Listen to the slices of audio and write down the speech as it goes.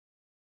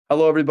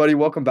Hello, everybody.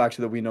 Welcome back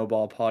to the We Know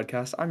Ball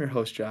podcast. I'm your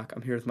host, Jack.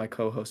 I'm here with my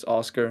co-host,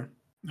 Oscar,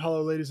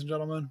 Hello, ladies and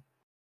gentlemen.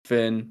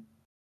 Finn,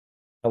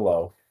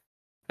 Hello.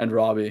 and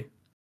Robbie.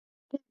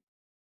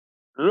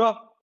 Yeah.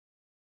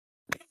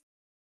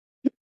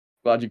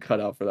 Glad you cut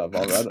out for that,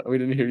 Bob. We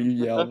didn't hear you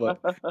yell, but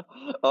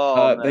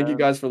thank you man.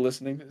 guys for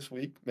listening this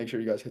week. Make sure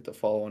you guys hit the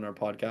follow on our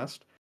podcast.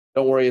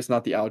 Don't worry, it's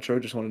not the outro.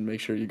 Just wanted to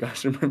make sure you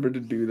guys remember to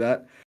do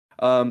that.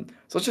 So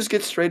let's just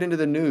get straight into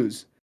the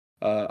news.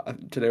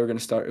 Today we're going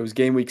to start. It was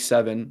game week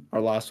 7, our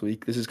last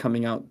week. This is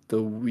coming out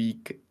the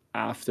week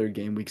after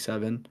game week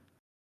 7.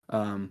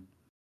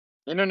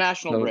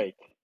 International So- break.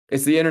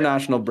 It's the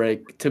international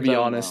break. To be So,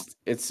 no. honest,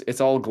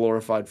 it's all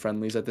glorified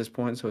friendlies at this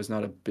point, so it's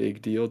not a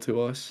big deal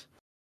to us.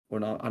 I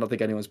don't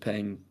think anyone's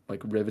paying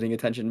like riveting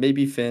attention.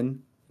 Maybe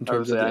Finn in I would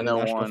terms of say the I know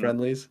international one.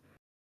 friendlies.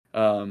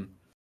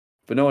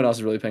 But no one else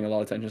is really paying a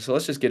lot of attention. So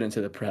let's just get into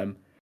the Prem.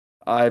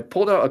 I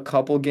pulled out a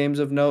couple games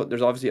of note.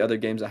 There's obviously other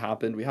games that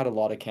happened. We had a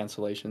lot of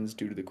cancellations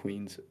due to the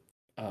Queen's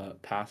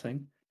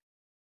passing.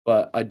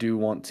 But I do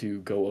want to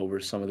go over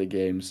some of the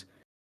games.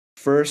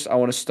 First, I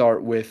want to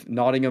start with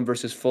Nottingham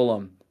versus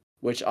Fulham,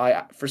 which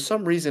for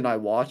some reason I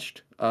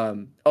watched. I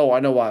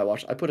know why I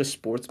watched. I put a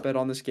sports bet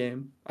on this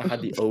game. I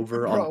had the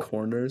over on Bro.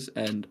 corners,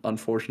 and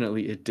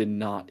unfortunately, it did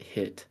not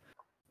hit,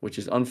 which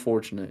is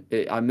unfortunate.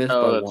 I missed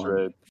Oh, by that's one.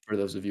 right. For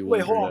those of you Wait,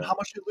 wondering, hold on. Yeah. How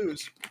much did you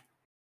lose?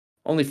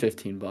 only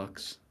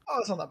 $15. Oh,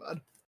 that's not that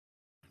bad.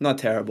 Not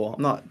terrible.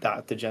 I'm not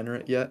that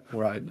degenerate yet,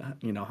 where I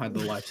had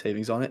the life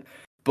savings on it.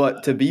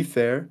 But to be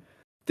fair,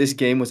 this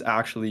game was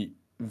actually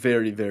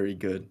very, very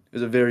good. It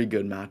was a very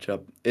good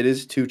matchup. It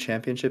is 2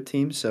 championship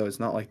teams, so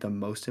it's not like the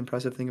most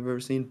impressive thing I've ever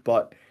seen.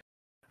 But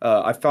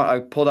I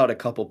pulled out a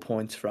couple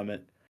points from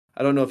it.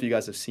 I don't know if you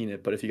guys have seen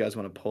it, but if you guys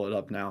want to pull it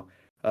up now,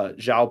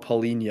 João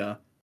Palhinha,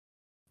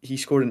 he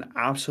scored an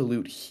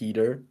absolute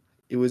heater.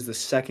 It was the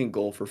second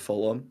goal for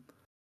Fulham.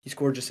 He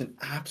scored just an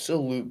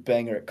absolute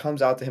banger. It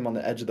comes out to him on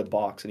the edge of the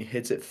box, and he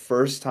hits it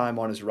first time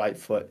on his right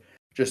foot.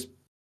 Just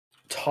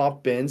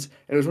top bins.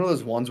 And it was one of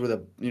those ones where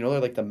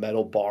like the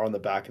metal bar on the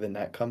back of the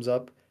net comes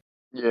up.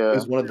 It Yeah.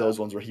 was one of those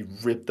ones where he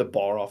ripped the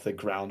bar off the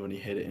ground when he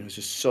hit it, and it was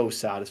just so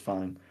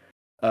satisfying.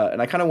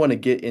 And I kind of want to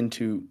get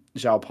into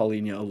João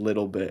Palhinha a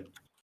little bit.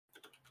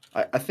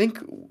 I think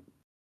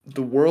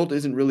the world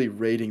isn't really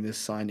rating this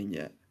signing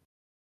yet,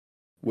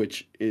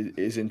 which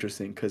is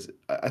interesting because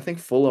I think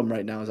Fulham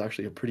right now is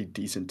actually a pretty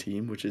decent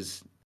team, which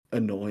is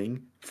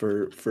annoying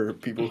for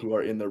people who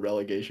are in the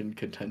relegation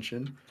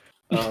contention.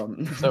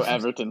 So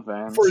Everton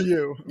fans. For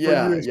you.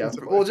 Yeah.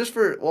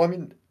 Exclusively. I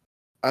mean,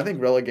 I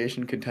think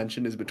relegation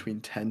contention is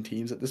between 10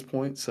 teams at this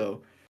point,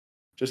 so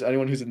just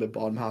anyone who's in the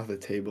bottom half of the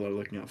table are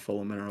looking at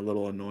Fulham and are a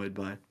little annoyed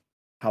by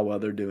how well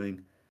they're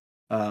doing.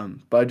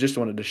 But I just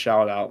wanted to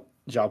shout out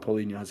João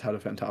Palhinha has had a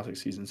fantastic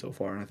season so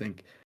far, and I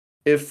think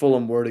if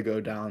Fulham were to go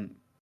down,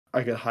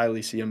 I could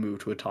highly see him move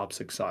to a top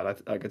 6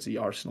 side. I could see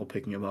Arsenal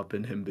picking him up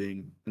and him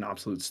being an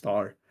absolute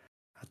star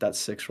at that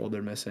 6 role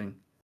they're missing.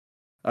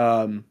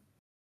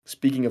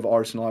 Speaking of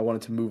Arsenal, I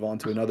wanted to move on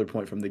to another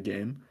point from the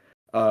game.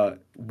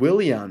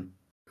 Willian,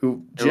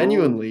 who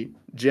genuinely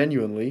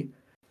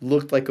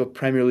looked like a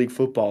Premier League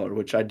footballer,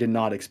 which I did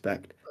not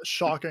expect.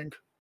 Shocking.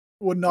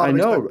 Would not I have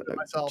know, expected it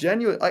myself.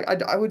 genuine.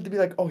 I would be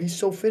like, oh, he's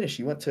so finished.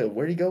 He went to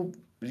where did he go?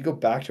 Did he go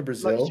back to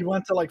Brazil? Like, he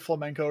went to like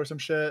flamenco or some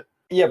shit.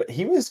 Yeah, but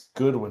he was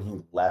good when he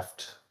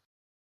left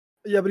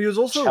Yeah, but he was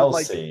also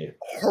Chelsea. like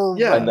horrendous.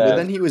 Yeah, And but then-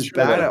 then he was And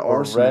bad then at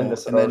Arsenal,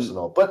 horrendous and at then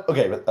Arsenal. But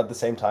okay, but at the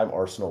same time,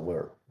 Arsenal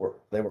were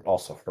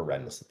also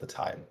horrendous at the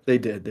time. they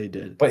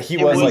did. But he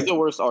It was was like the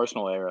worst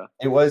Arsenal era.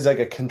 it was like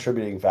a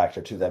contributing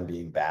factor to them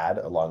being bad,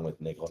 along with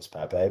Nicolas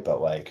Pepe.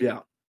 But like, Yeah.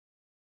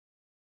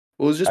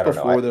 Well, it was just I don't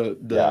know, before the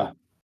yeah.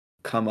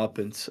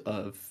 comeuppance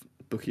of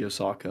Bukayo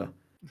Saka.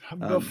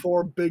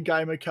 Before big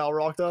guy Mikel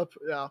rocked up.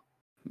 Yeah.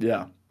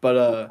 Yeah,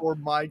 but Or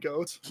my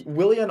goat.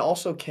 Willian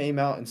also came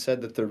out and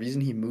said that the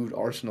reason he moved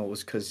Arsenal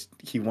was because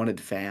he wanted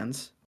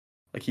fans.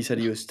 Like he said,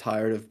 he was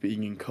tired of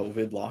being in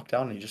COVID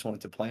lockdown and he just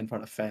wanted to play in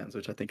front of fans,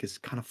 which I think is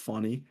kind of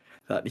funny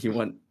that he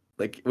went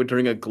like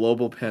during a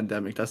global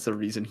pandemic. That's the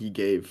reason he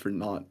gave for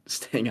not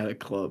staying at a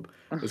club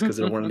was because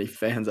there weren't any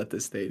fans at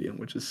this stadium,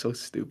 which is so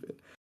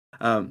stupid.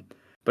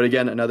 But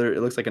again, it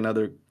looks like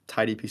another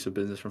tidy piece of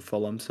business from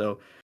Fulham. So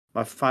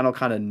my final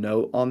kind of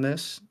note on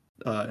this,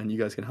 and you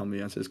guys can help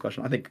me answer this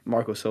question. I think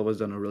Marco Silva's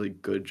done a really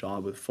good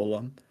job with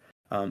Fulham,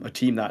 a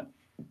team that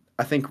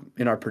I think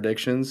in our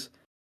predictions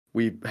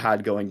we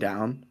had going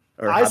down.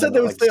 I said they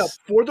would stay up.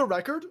 For the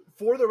record,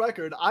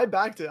 I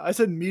backed it. I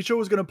said Micho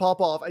was going to pop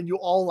off, and you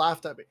all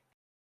laughed at me.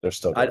 they're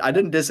still. I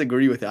didn't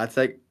disagree with it. I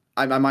think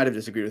I might have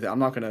disagreed with it. I'm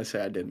not going to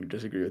say I didn't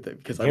disagree with it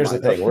because Here's the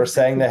thing: we're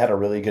saying they had a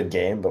really good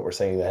game, but we're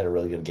saying they had a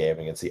really good game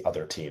against the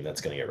other team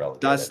that's going to get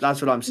relegated.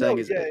 That's what I'm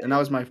saying. No, And that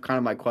was my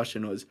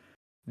question was,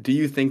 do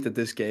you think that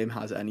this game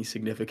has any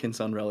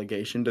significance on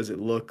relegation? Does it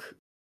look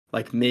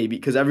like maybe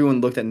because everyone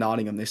looked at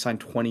Nottingham, they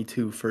signed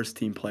 22 first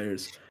team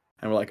players,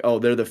 and we're like, oh,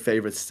 they're the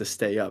favorites to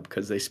stay up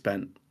because they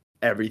spent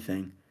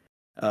everything.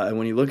 And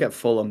when you look at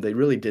Fulham, they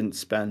really didn't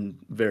spend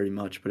very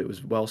much, but it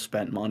was well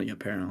spent money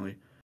apparently.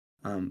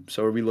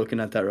 So are we looking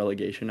at that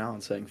relegation now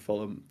and saying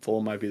Fulham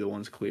might be the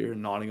ones clear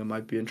and Nottingham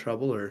might be in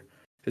trouble, or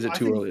is it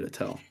too early to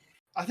tell?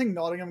 I think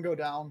Nottingham go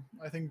down.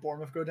 I think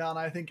Bournemouth go down.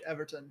 I think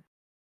Everton.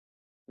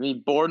 I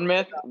mean,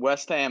 Bournemouth,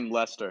 West Ham,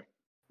 Leicester.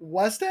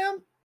 West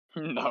Ham?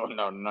 No,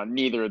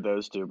 neither of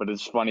those two. But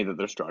it's funny that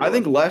they're struggling. I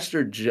think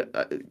Leicester.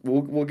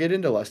 We'll get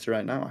into Leicester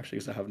right now, actually,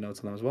 because I have notes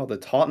on them as well. The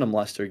Tottenham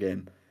Leicester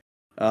game.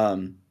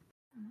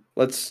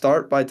 Let's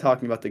start by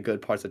talking about the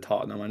good parts of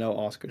Tottenham. I know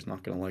Oscar's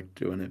not going to like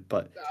doing it,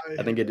 but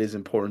I think it is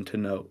important to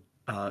note.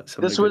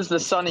 This was the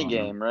Sunny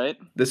game, right?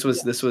 This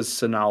was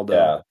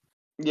Sonaldo.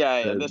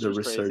 Yeah. This the was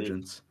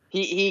resurgence.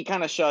 Crazy. He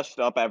kind of shushed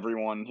up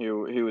everyone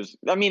who was.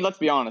 I mean, let's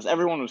be honest.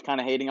 Everyone was kind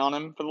of hating on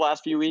him for the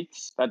last few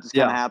weeks. That just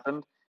kind of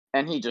happened,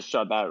 and he just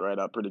shut that right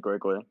up pretty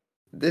quickly.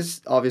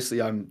 This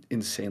obviously, I'm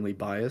insanely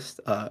biased,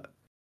 and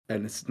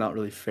it's not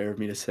really fair of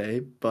me to say,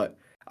 but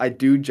I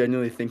do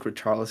genuinely think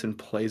Richarlison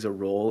plays a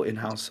role in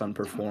how Son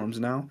performs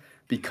now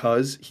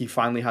because he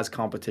finally has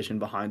competition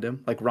behind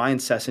him. Like Ryan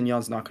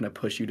Sessegnon's not going to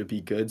push you to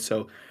be good.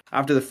 So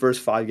after the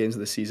first 5 games of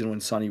the season, when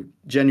Sonny was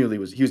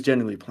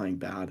genuinely playing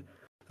bad,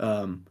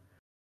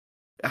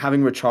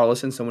 having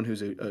Richarlison, someone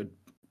who's a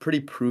pretty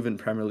proven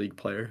Premier League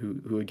player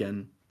who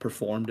again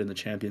performed in the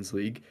Champions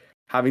League,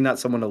 having that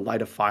someone to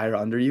light a fire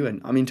under you,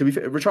 and I mean to be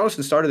fair,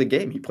 Richarlison started the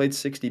game. He played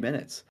 60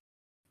 minutes.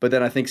 But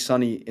then I think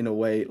Sonny, in a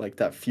way, like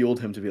that fueled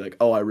him to be like,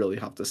 oh, I really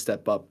have to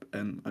step up.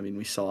 And I mean,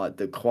 we saw it.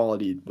 The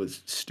quality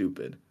was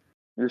stupid.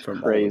 It was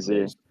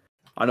crazy.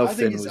 I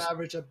think he's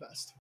average at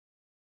best.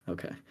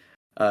 Okay.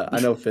 I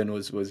know Finn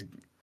was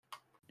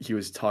he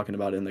was talking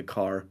about it in the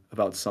car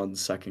about Son's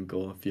second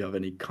goal. If you have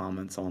any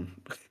comments on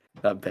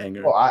that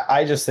banger. Well,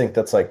 I just think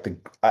that's like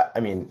I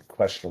mean,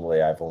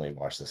 questionably, I've only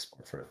watched this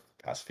sport for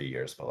the past few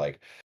years, but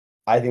like,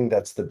 I think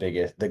that's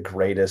the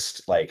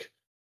greatest, like,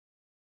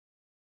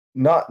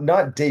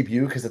 not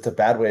debut because it's a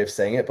bad way of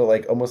saying it, but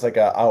like almost like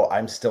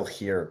I'm still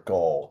here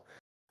goal.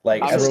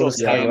 Like everyone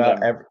was counting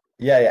about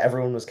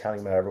everyone was counting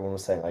about, everyone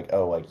was saying like,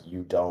 oh, like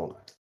you don't,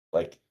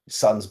 like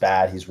Son's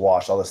bad, he's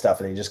washed, all this stuff,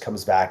 and he just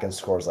comes back and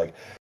scores like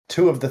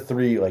 2 of the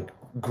 3 like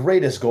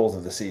greatest goals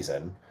of the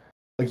season.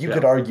 Like you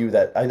could argue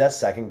that that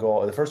second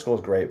goal, the first goal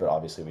is great, but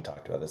obviously we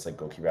talked about this, like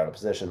goalkeeper out of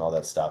position, all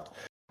that stuff.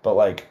 But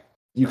like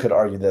you could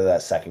argue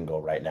that second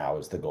goal right now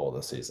is the goal of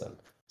the season.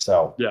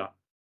 So yeah.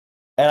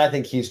 And I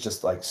think he's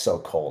just like so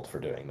cold for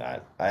doing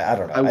that. I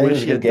don't know. I think it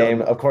was a good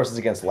game. Of course, it's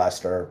against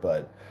Leicester,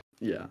 but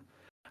yeah,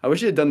 I wish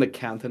he had done the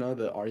Cantona,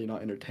 the "Are you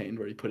not entertained?"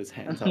 where he put his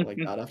hands out like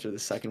that after the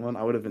second one.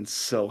 I would have been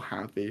so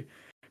happy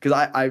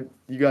because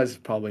you guys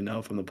probably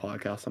know from the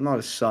podcast, I'm not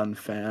a Son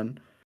fan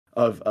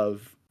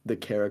of the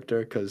character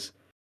because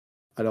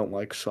I don't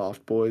like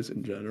soft boys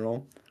in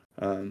general.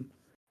 But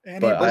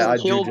I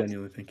do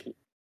genuinely think.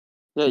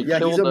 Yeah,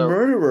 he's a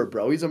murderer,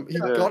 bro. He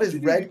got his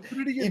red.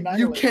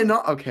 You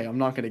cannot. Okay, I'm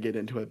not gonna get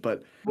into it,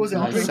 but was it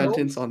Andre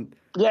sentence Gold? on?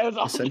 Yeah, it was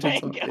Andre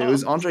Gold. It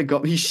was Andre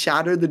Gold. He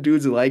shattered the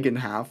dude's leg in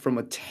half from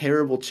a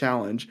terrible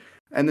challenge,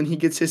 and then he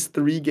gets his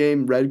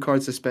 3-game red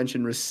card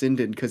suspension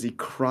rescinded because he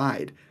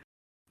cried.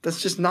 That's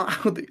just not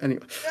how the.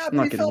 Anyway, yeah,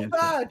 but he felt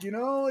bad, you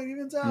know. Like,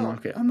 even down.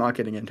 Okay, I'm not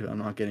getting into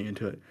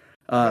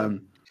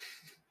it.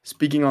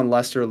 Speaking on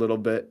Leicester a little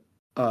bit,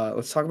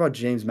 let's talk about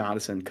James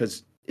Maddison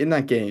because in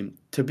that game,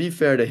 to be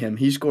fair to him,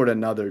 he scored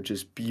another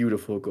just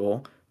beautiful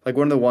goal. Like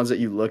one of the ones that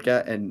you look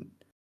at and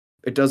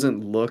it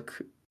doesn't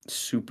look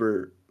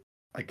super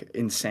like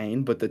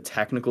insane, but the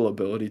technical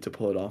ability to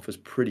pull it off is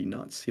pretty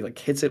nuts. He like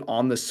hits it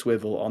on the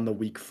swivel, on the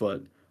weak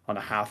foot, on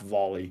a half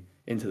volley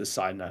into the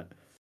side net.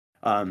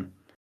 But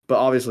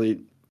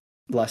obviously,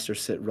 Leicester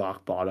sit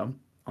rock bottom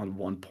on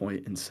 1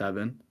 point in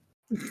 7.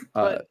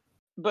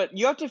 But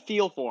you have to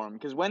feel for him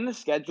because when the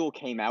schedule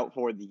came out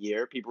for the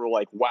year, people were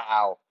like,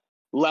 wow,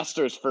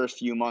 Leicester's first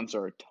few months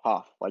are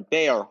tough. Like,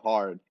 they are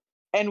hard.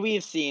 And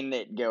we've seen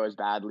it go as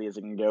badly as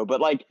it can go.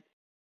 But, like,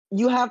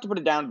 you have to put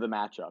it down to the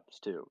matchups,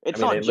 too. It's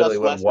not just Leicester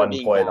went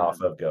 1 point bad.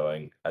 off of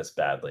going as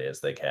badly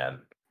as they can.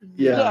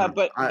 Yeah,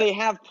 but they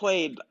have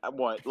played, I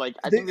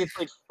think they've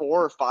played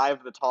 4 or 5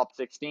 of the top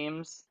 6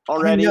 teams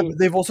already. I mean, yeah, but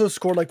they've also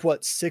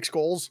scored, 6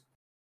 goals?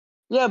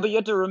 Yeah, but you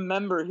have to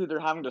remember who they're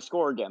having to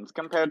score against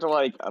compared to,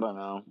 I don't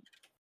know.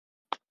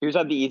 Who's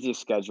had the easiest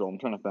schedule? I'm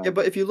trying to think. Yeah,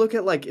 but if you look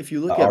at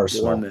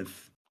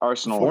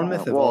Arsenal.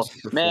 Bournemouth have also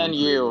performed Man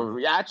pretty U.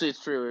 well. Actually,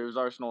 it's true. It was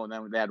Arsenal, and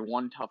then they had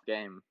one tough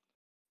game.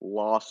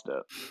 Lost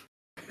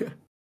it.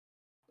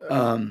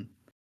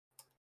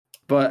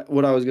 But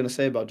what I was going to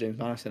say about James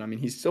Maddison, I mean,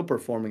 he's still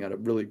performing at a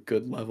really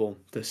good level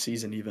this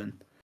season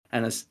even,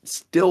 and has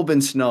still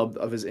been snubbed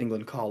of his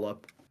England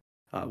call-up,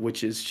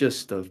 which is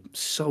just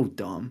so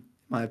dumb, in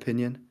my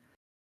opinion.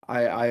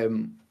 I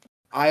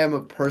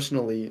am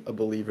personally a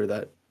believer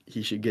that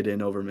he should get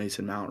in over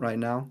Mason Mount right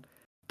now,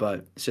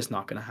 but it's just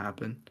not going to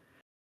happen.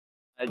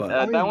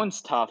 That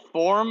one's tough.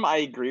 Form, I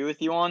agree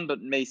with you on,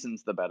 but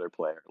Mason's the better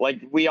player.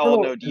 Like, we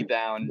all know deep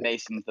down,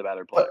 Mason's the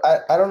better player.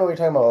 But I don't know what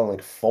you're talking about on,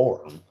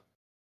 form.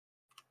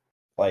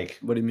 Like,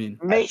 what do you mean?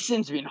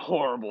 Mason's been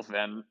horrible,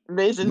 Finn.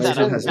 Mason's Mason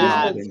had a has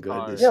bad not been good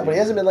start. this yeah, but he season.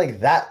 hasn't been like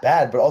that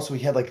bad. But also,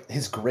 he had like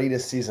his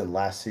greatest season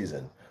last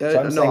season.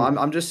 So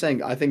I'm just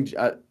saying. I think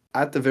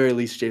at the very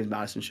least, James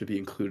Madison should be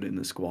included in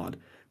the squad.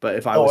 But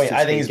if I was to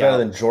I think he's better out,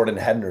 than Jordan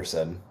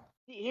Henderson.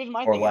 Here's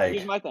my Or thing. like-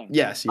 Here's my thing.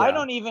 yes, yeah. I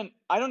don't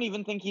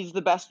even think he's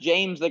the best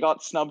James that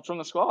got snubbed from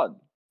the squad.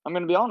 I'm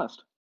gonna be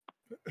honest.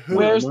 Who?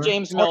 Where's Milner?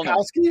 James Milner?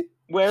 Tarkowski?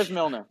 Where's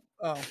Milner?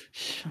 Oh,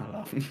 Shut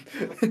up.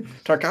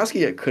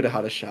 Tarkowski could have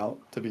had a shout,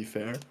 to be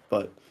fair,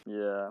 but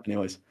Yeah.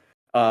 anyways,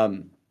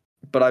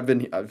 but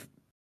I've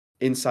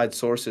inside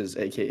sources,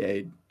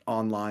 aka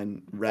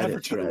online Reddit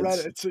Everton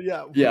threads. Reddit. So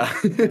yeah.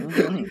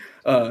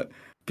 Yeah.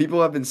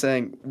 People have been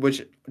saying,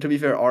 which to be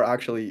fair are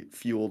actually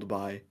fueled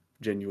by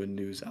genuine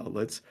news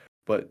outlets,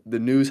 but the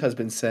news has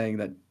been saying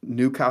that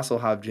Newcastle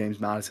have James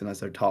Madison as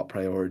their top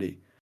priority.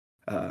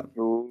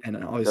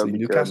 And obviously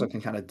Newcastle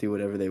can kind of do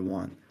whatever they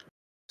want.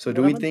 So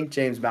do we think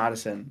James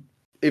Madison,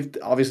 if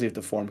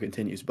the form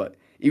continues, but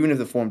even if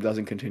the form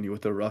doesn't continue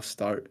with a rough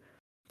start,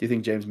 do you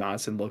think James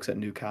Madison looks at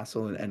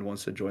Newcastle and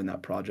wants to join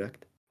that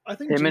project? I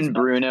think Him James and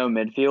Bruno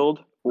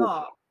midfield.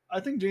 No, I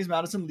think James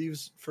Madison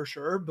leaves for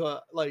sure,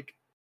 but like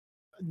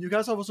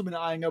Newcastle have also been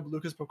eyeing up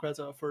Lucas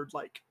Paqueta for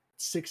like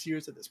 6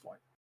 years at this point.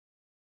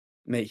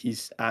 Mate,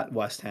 he's at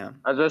West Ham.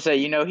 I was gonna say,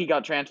 he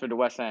got transferred to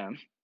West Ham.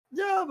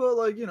 Yeah, but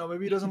like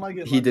maybe he doesn't like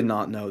it. He did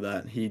not know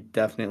that. He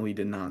definitely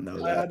did not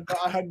know that.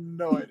 I had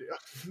no idea.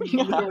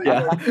 Literally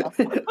Yeah. no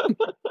idea.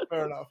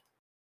 Fair enough.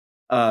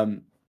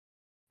 And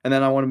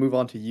then I want to move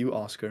on to you,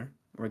 Oscar.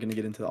 We're gonna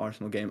get into the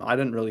Arsenal game. I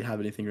didn't really have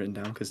anything written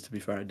down because, to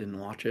be fair, I didn't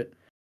watch it.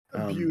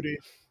 Beauty.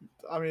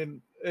 I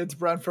mean, it's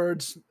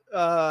Brentford's.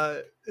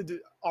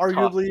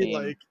 Arguably,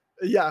 like,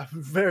 yeah,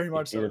 very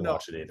much so. I didn't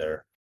watch it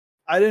either.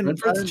 I didn't.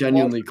 Brentford's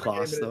genuinely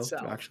class, though.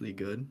 They're actually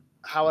good.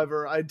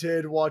 However, I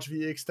did watch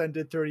the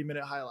extended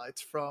 30-minute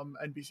highlights from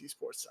NBC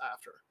Sports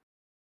after.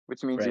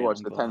 Which means you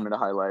watched the 10-minute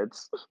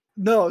highlights.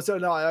 No,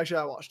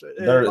 I watched it.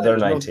 They're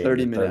 19.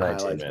 30-minute They're 19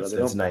 highlights, minutes.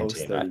 bro. It's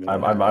 19.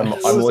 I'm It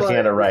looking was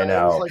at it right like-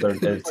 now. it was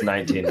like- It's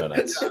 19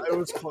 minutes. Yeah, it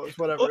was close.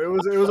 Whatever. It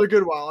was a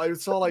good while. I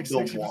saw like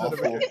 60% of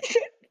a game.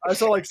 I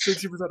saw like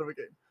 60% of a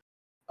game.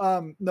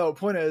 No,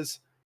 point is,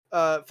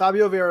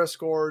 Fabio Vieira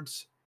scored,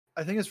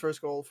 I think, his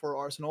first goal for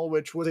Arsenal,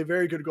 which was a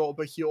very good goal.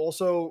 But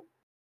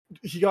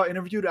he got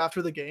interviewed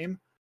after the game,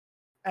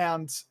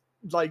 and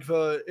like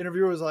the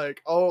interviewer was like,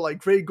 "Oh, like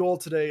great goal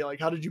today. Like,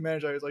 how did you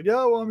manage that?" He was like,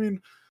 "Yeah, well, I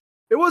mean,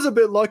 it was a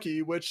bit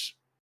lucky." Which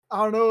I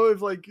don't know if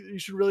like you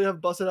should really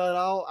have busted that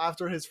out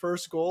after his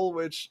first goal.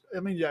 Which I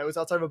mean, yeah, it was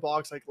outside of a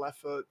box, like left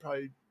foot,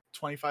 probably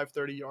 25,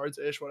 30 yards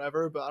ish,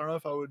 whatever. But I don't know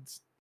if I would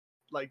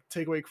like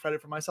take away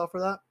credit for myself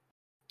for that.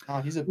 Oh,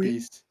 he's a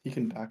beast. He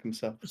can back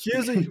himself.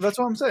 That's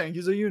what I'm saying.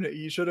 He's a unit.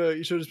 He should have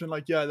just been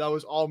like, yeah, that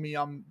was all me.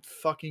 I'm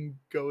fucking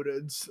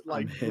goated.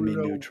 Like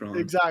Bruno, neutron.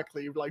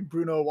 exactly. Like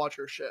Bruno, watch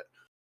your shit.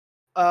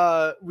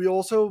 We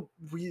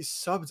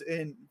subbed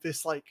in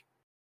this like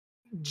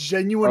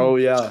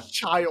genuine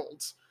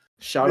child.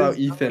 Shout out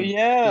Ethan.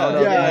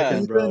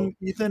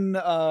 Ethan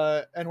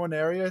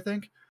Nwaneri, I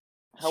think.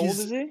 How old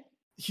is he?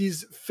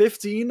 He's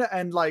 15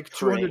 and like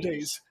 200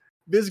 days.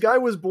 This guy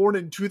was born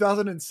in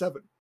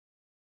 2007.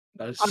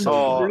 I'm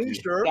pretty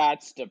sure.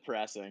 That's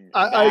depressing.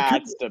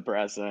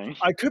 Depressing.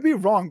 I could be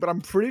wrong, but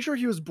I'm pretty sure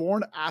he was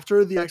born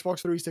after the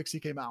Xbox 360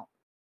 came out.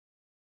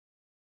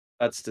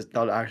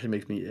 That actually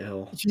makes me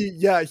ill.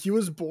 He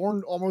was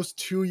born almost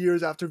 2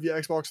 years after the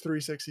Xbox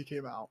 360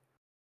 came out.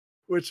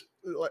 Which,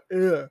 like,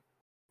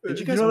 Did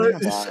you guys only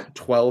have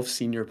 12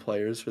 senior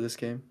players for this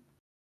game?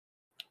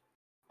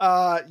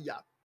 Yeah.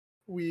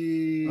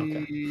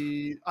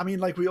 I mean,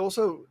 like, we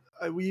also...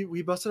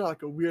 we busted out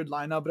like a weird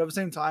lineup, but at the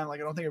same time, like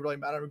I don't think it really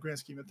mattered in the grand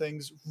scheme of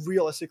things.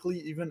 Realistically,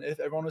 even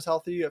if everyone was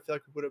healthy, I feel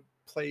like we would have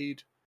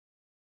played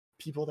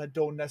people that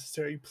don't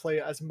necessarily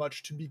play as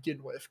much to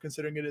begin with,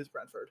 considering it is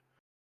Brentford.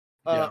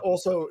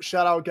 Also,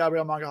 shout out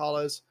Gabriel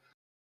Magalhaes.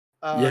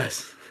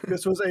 Yes.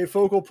 This was a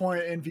focal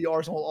point in the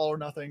Arsenal All or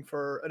Nothing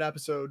for an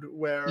episode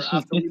where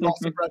after we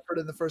lost to Brentford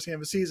in the first game of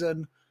the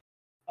season,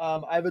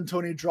 Ivan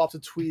Toney dropped a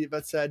tweet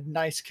that said,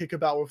 "Nice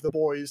kickabout with the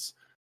boys."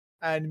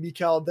 And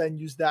Mikel then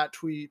used that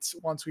tweet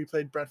once we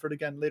played Brentford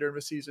again later in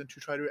the season to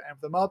try to amp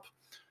them up.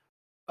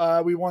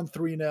 We won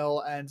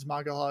 3-0, and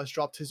Magalhaes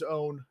dropped his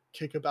own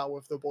kickabout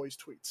with the boys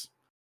tweets.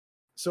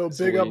 So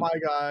big up my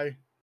guy.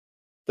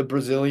 The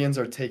Brazilians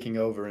are taking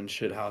over in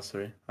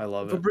shithousery. I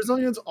love it. The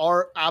Brazilians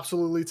are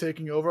absolutely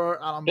taking over.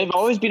 And They've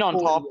always been on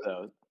top,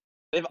 though.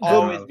 They've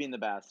always been the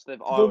best.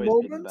 They've always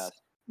been the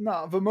best.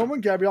 No, the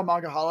moment Gabriel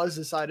Magalhaes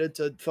decided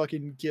to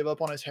fucking give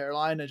up on his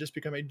hairline and just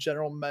become a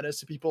general menace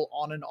to people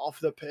on and off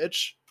the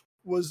pitch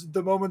was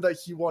the moment that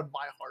he won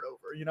my heart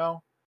over, you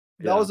know?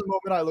 That was the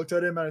moment I looked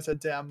at him and I said,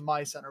 damn,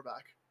 my center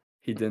back.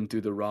 He didn't do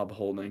the Rob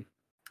Holding.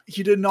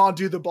 He did not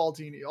do the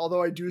Baldini,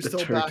 although I do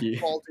still back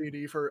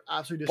Baldini for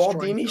absolutely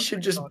destroying. Baldini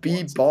should just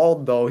be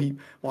bald, though.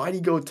 Why'd he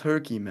go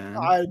turkey, man?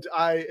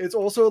 It's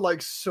also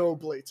like so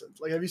blatant.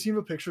 Like, have you seen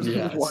the pictures of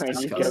him?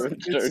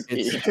 It's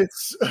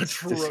it's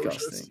atrocious.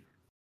 disgusting.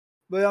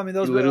 But yeah, I mean,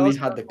 he literally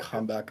had the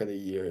comeback of the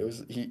year. It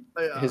was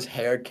his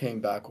hair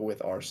came back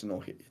with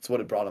Arsenal. It's what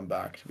it brought him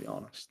back, to be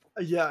honest.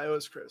 Yeah, it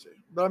was crazy.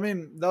 But I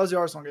mean, that was the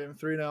Arsenal game,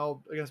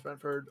 3-0 against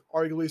Brentford.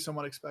 Arguably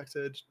somewhat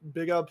expected.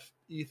 Big up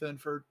Ethan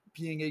for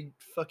being a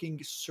fucking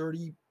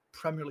surdy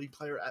Premier League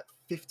player at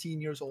 15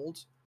 years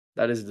old.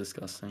 That is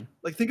disgusting.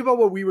 Like, think about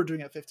what we were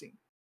doing at 15.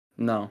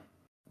 No.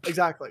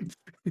 Exactly.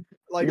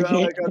 Like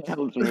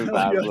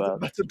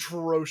that's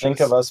atrocious. Think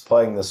of us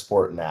playing the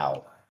sport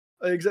now.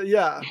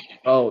 Yeah.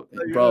 Oh,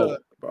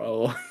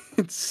 bro,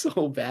 it's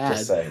so bad.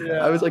 Just saying.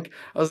 Yeah. I was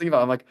thinking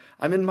about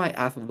I'm in my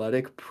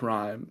athletic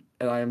prime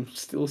and I am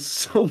still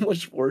so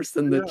much worse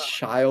than the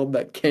child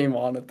that came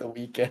on at the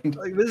weekend.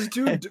 Like this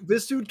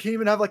dude can't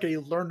even have like a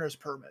learner's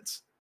permit.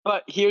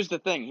 But here's the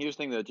thing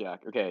though,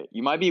 Jack. Okay,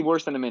 you might be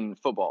worse than him in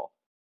football.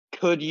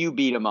 Could you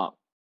beat him up?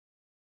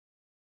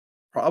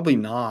 Probably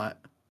not.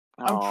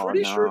 I'm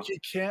pretty sure he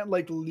can't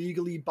like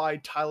legally buy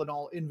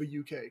Tylenol in the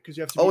UK because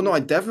you have to. Oh no, I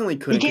definitely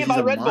couldn't. He can't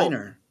buy Red Bull.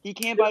 He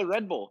can't buy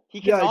Red Bull.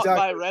 He cannot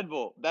buy Red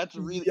Bull. That's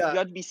really you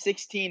have to be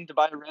 16 to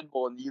buy a Red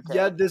Bull in the UK.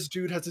 Yeah, this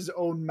dude has his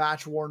own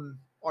match-worn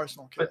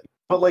Arsenal kit.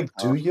 But like,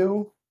 do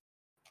you?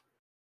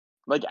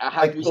 Like,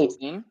 have to be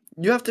 16?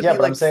 You have to. Yeah, be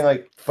but I'm saying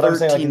like,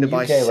 in the to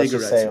UK, let's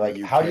just say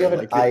like, how do you have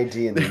an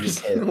ID in the UK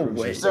that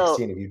proves you're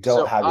 16 if you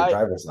don't have your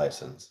driver's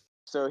license?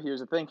 So here's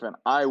the thing, Finn.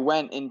 I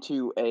went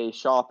into a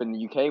shop in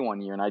the UK one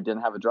year and I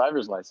didn't have a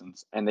driver's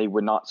license and they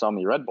would not sell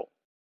me Red Bull.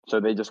 So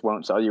they just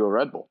won't sell you a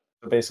Red Bull.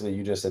 So basically,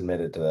 you just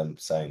admitted to them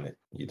saying that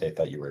they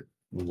thought you were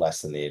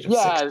less than the age of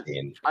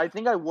 16. I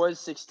think I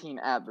was 16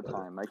 at the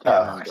time. I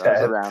can't remember. Okay.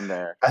 I was around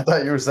there. I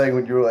thought you were saying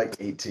when you were like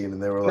 18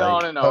 and they were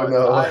like, no. Oh,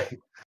 no.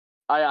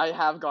 I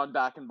have gone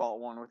back and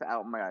bought one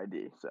without my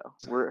ID. So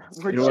we're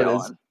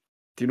chilling.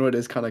 Do you know what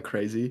is kind of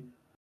crazy?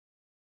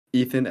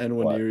 Ethan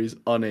Nwaneri's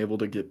unable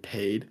to get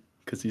paid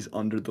because he's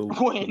under the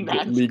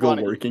legal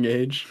working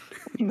age.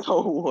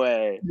 No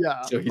way.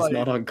 Yeah. So he's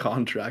not on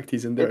contract.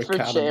 He's in their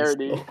academy. For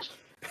charity.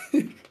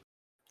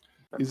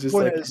 He's just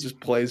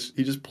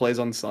he just plays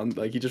on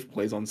Sunday. Yeah,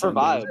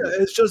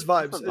 it's just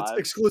vibes. It's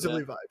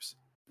exclusively vibes.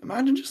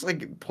 Imagine just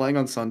like playing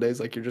on Sundays,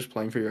 like you're just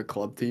playing for your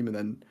club team, and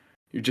then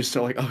you're just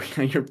so like, oh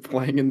yeah, you're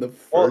playing in the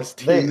first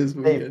team this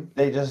weekend.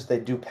 They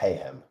do pay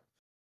him.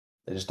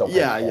 They just don't.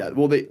 Yeah.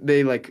 Well, they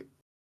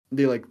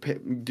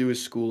do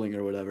his schooling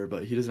or whatever,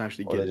 but he doesn't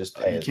actually get.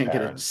 He can't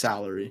get a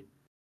salary.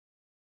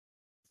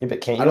 Yeah,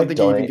 but I don't think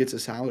he even gets a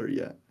salary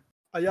yet.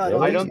 Yeah,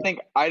 I don't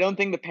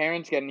think the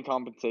parents get any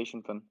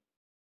compensation from.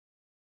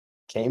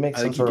 Can you make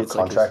some sort of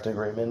contract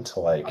agreement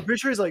to like? I'm pretty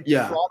sure he's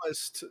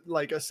promised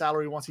like a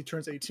salary once he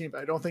turns 18,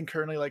 but I don't think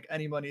currently like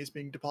any money is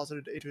being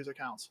deposited into his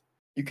accounts.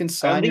 You can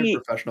sign your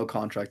professional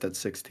contract at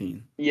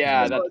 16.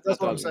 Yeah, that's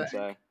what I'm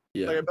saying.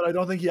 Yeah, but I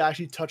don't think he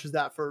actually touches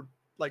that for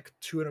like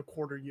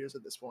 2.25 years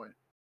at this point.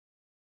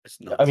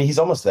 I mean, he's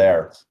almost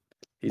there.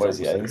 Well,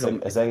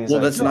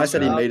 that's nice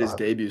that he made his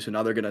debut. So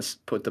now they're gonna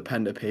put the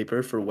pen to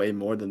paper for way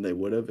more than they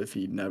would have if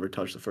he never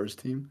touched the first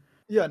team.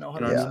 Yeah, no,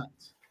 100%.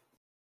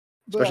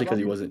 Especially because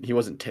he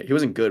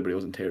wasn't good, but he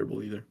wasn't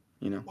terrible either.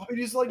 You know.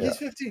 He's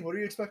 15. What are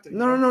you expecting?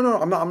 No.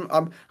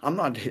 I'm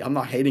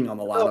not hating on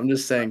the lad. I'm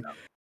just saying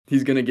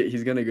he's gonna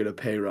get a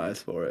pay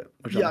rise for it.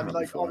 Yeah, I mean,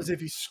 like obviously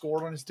if he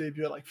scored on his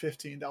debut at like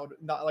 15, that would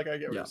not like I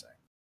get what you're saying.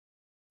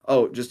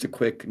 Oh, just a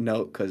quick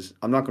note, because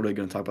I'm not really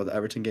going to talk about the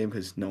Everton game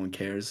because no one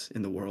cares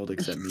in the world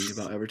except me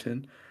about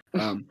Everton.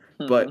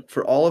 But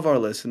for all of our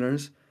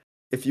listeners,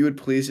 if you would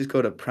please just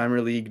go to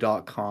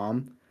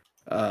premierleague.com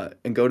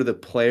and go to the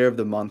Player of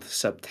the Month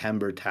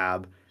September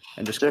tab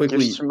and just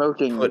quickly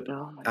put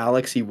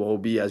Alex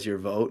Iwobi as your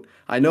vote.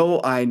 I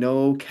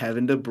know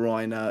Kevin De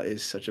Bruyne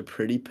is such a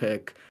pretty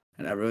pick,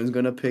 and everyone's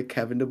going to pick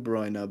Kevin De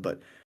Bruyne,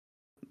 but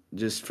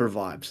just for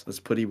vibes,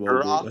 let's put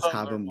Iwobi. Let's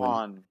have him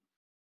win.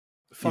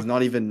 He's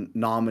not even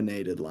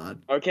nominated, lad.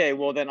 Okay,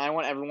 well then I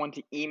want everyone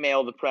to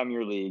email the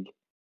Premier League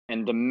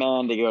and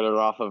demand to go to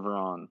Rafa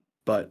Varane.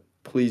 But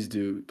please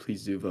do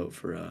vote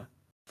for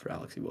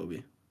Alex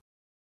Iwobi.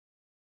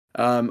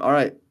 All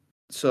right,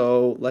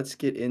 so let's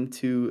get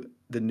into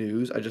the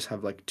news. I just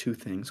have like two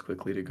things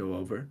quickly to go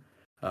over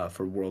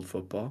for world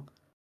football.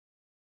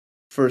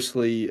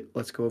 Firstly,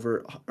 let's go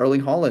over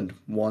Erling Haaland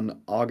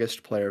won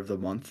August Player of the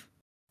Month.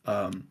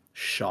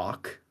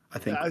 Shock. I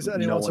think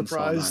no one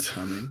saw that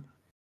coming.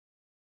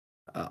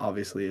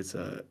 Obviously, it's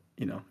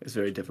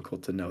very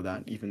difficult to know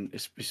that,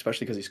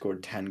 especially because he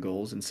scored 10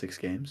 goals in 6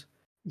 games.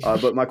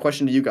 But my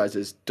question to you guys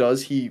is: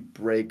 does he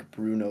break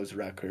Bruno's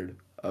record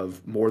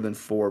of more than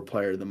 4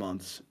 Player of the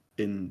Months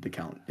in the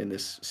count in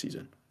this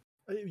season?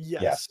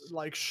 Yes.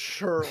 Like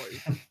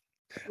surely.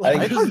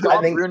 I think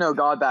Bruno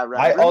got that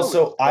record.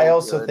 I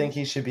also think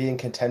he should be in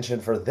contention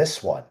for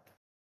this one.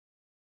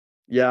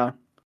 Yeah.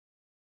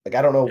 Like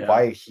I don't know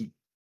why he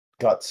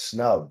got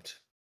snubbed.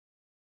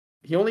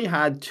 He only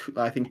had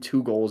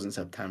 2 goals in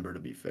September, to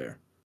be fair.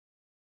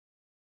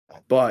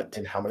 But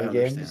in how many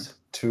games?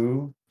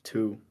 2.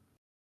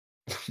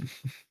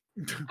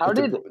 How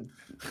did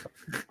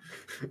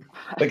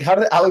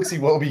Alex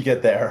Iwobi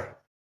get there?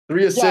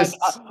 3 assists.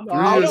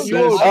 3 assists.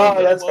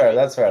 Oh,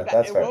 that's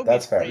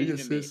fair. 3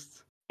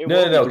 assists.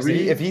 No.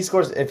 If he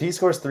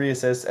scores 3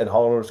 assists and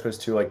Holland scores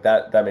 2, like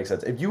that makes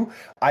sense.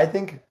 I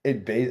think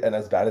and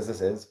as bad as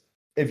this is,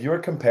 if you're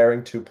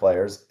comparing 2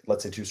 players,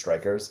 let's say 2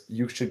 strikers,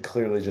 you should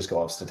clearly just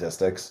go off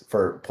statistics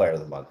for player of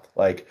the month.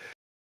 Like,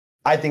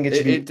 I think it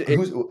should be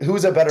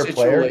who's a better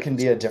player can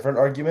be a different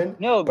argument.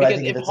 No,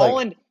 because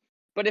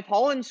if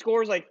Holland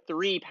scores like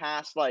 3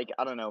 past like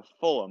I don't know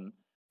Fulham,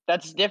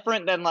 that's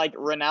different than like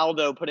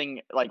Ronaldo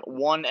putting like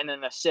 1 and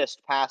an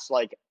assist past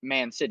like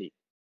Man City.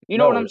 You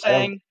know what I'm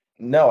saying?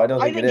 I don't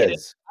think it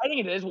is. I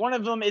think it is. One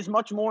of them is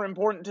much more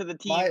important to the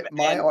team.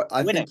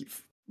 I think,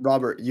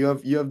 Robert, you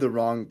have the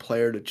wrong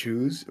player to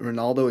choose.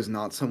 Ronaldo is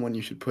not someone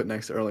you should put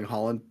next to Erling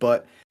Haaland.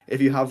 But if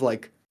you have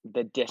like,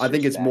 I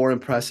think it's more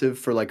impressive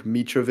for like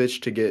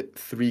Mitrovic to get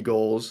 3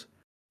 goals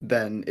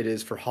than it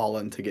is for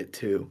Haaland to get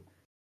 2,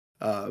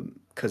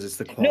 because it's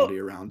the quality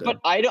around him. But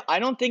I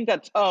don't think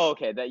that's. Oh,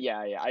 okay.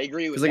 I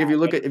agree with. Because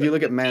like if you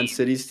look at Man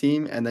City's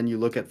team and then you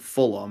look at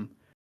Fulham.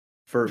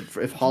 For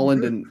if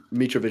Haaland and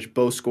Mitrovic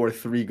both score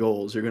 3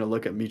 goals, you're going to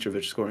look at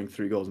Mitrovic scoring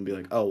 3 goals and be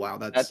like, "Oh wow,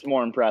 that's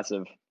more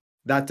impressive."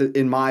 That,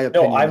 in my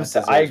opinion,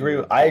 I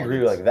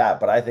agree like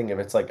that. But I think if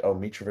it's like,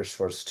 Mitrovic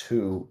scores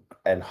 2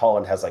 and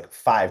Haaland has like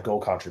 5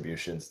 goal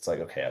contributions, it's like,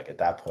 okay, like at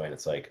that point,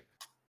 it's like,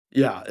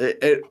 yeah,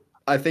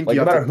 I think like,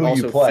 you no have matter to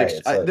who you play,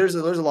 there's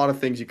a lot of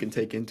things you can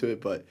take into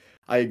it, but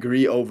I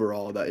agree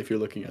overall that if you're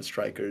looking at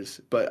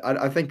strikers, but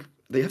I think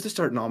they have to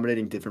start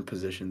nominating different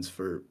positions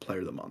for Player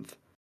of the Month.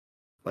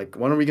 Like,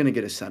 when are we going to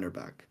get a center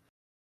back?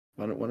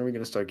 When are we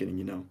going to start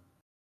getting,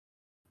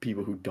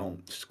 people who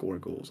don't score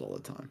goals all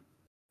the time?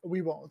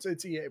 We won't.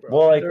 It's EA,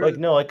 bro.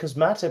 Well, because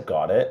Matip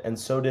got it, and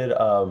so did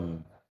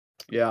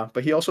Yeah,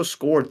 but he also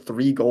scored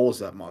 3 goals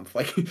that month.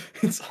 Like,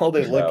 it's all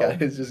they look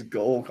at is just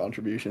goal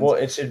contributions. Well,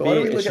 it should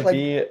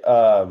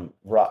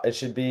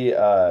be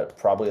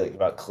probably like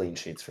about clean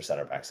sheets for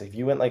center backs. Like, if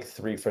you went like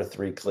 3 for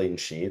 3 clean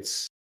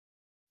sheets,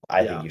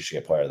 I think you should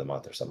get Player of the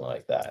Month or something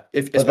like that.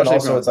 Especially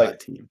if it's like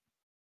team.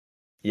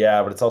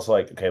 Yeah, but it's also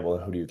like, okay, well,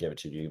 who do you give it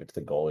to? Do you give it to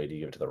the goalie? Do you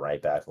give it to the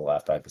right back, the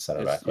left back, the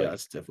center back? Yeah,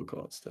 it's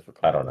difficult.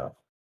 I don't know.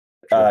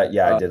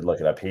 I did look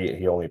it up.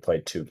 He only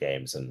played 2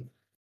 games and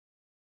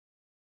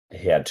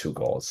he had 2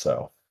 goals.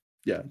 So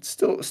yeah, it's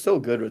still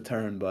good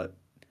return. But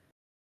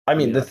I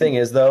mean, the thing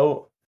is,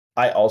 though,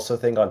 I also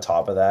think on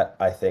top of that,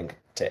 I think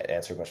to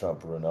answer your question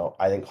about Bruno,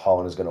 I think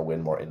Haaland is going to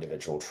win more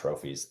individual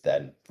trophies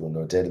than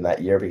Bruno did in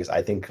that year, because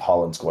I think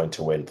Haaland's going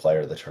to win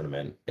Player of the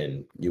Tournament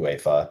in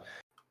UEFA.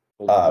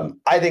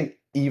 I think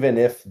even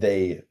if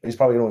he's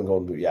probably going to win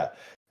Golden Boot, yeah.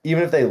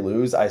 Even if they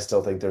lose, I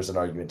still think there's an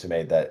argument to be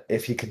made that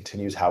if he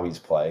continues how he's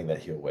playing, that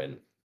he'll win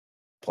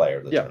Player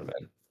of the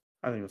Tournament.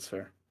 I think that's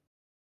fair.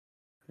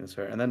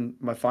 And then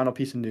my final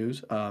piece of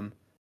news, the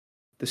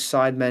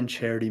Sidemen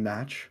charity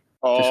match.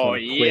 Oh,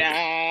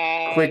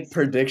 quick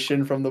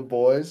prediction from the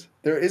boys.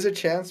 There is a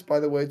chance, by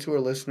the way, to our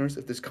listeners,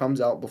 if this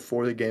comes out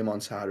before the game on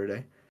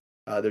Saturday,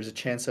 there's a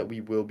chance that we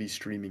will be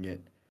streaming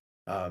it.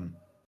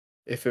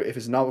 If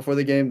it's not before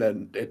the game,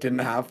 then it didn't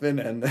happen,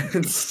 and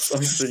it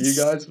sucks for you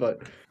guys.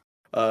 But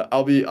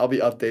I'll be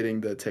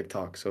updating the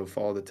TikTok, so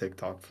follow the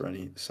TikTok for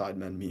any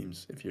Sidemen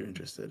memes if you're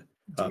interested.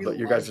 But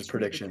your guys'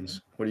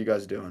 predictions, what are you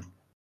guys doing?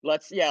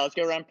 Let's go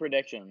around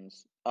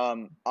predictions.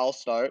 I'll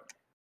start.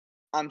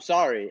 I'm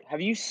sorry.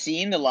 Have you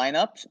seen the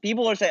lineups?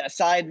 People are saying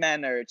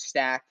Sidemen are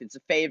stacked. It's a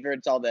favorite.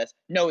 It's all this.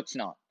 No, it's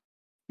not,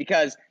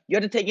 because you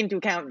have to take into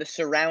account the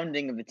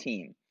surrounding of the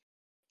team.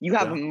 You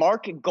have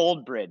Mark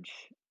Goldbridge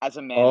as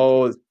a manager.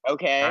 Oh,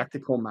 okay.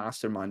 Tactical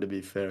mastermind, to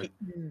be fair.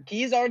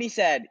 He's already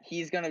said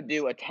he's going to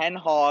do a 10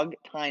 hog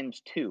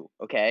times 2,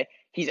 okay?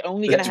 He's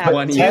only going to have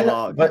 20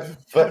 hog.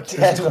 But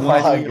 10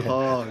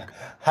 hog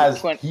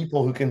has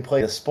people who can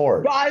play the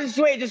sport. Just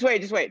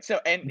wait. So,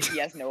 and he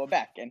has Noah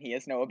Beck,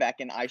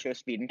 and I show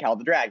Speed and Cal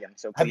the Dragon.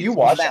 So have you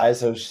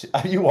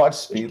watched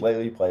Speed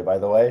lately play, by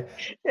the way?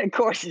 Yeah, of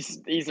course,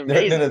 he's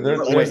amazing.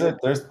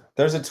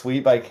 There's a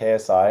tweet by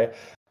KSI.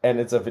 And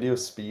it's a video of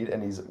Speed,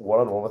 and he's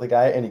one-on-one with a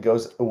guy, and he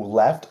goes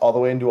left all the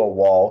way into a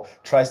wall,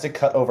 tries to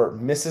cut over,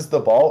 misses the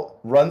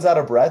ball, runs out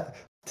of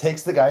breath,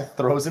 takes the guy,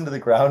 throws him to the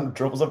ground,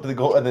 dribbles up to the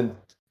goal, and then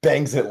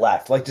bangs it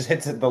left. Like, just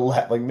hits it the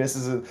left, like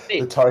misses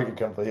the target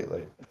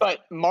completely. But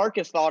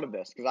Marcus thought of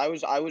this,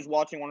 because I was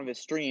watching one of his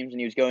streams, and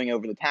he was going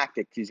over the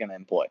tactics he's going to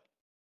employ.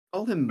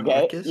 Call him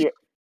Marcus? Okay?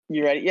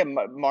 You ready? Yeah,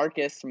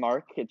 Marcus,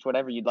 Mark, it's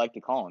whatever you'd like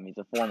to call him. He's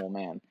a formal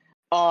man.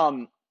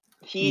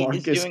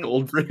 Marcus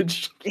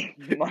Goldbridge.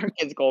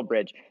 Marcus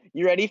Goldbridge.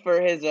 You ready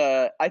for his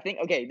I think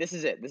this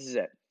is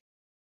it.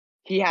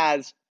 He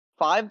has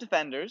 5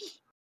 defenders,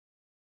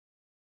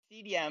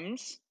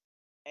 CDMs,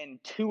 and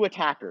 2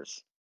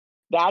 attackers.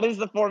 That is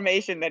the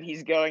formation that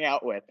he's going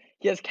out with.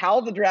 He has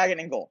Cal the Dragon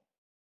in goal.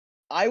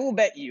 I will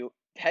bet you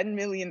 $10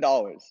 million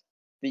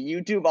the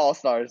YouTube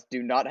All-Stars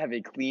do not have a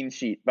clean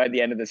sheet by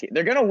the end of this game.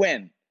 They're gonna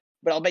win,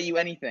 but I'll bet you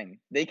anything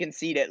they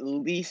concede at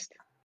least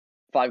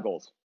 5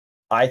 goals.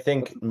 I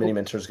think Mini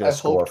Minter's going to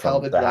score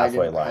from the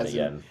halfway line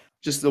again.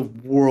 Just a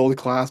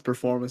world-class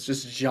performance,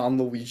 just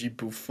Gianluigi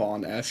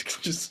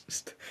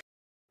Buffon-esque.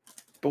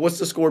 But what's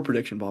the score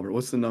prediction, Bobber?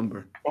 What's the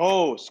number?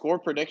 Oh, score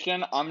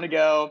prediction? I'm going to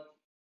go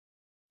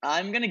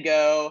I'm gonna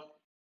go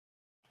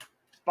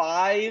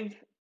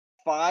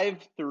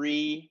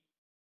 5-3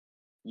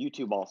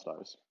 YouTube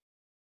All-Stars.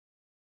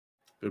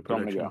 Good So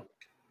I'm gonna prediction.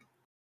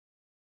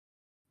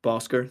 go.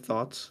 Bosker,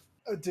 thoughts?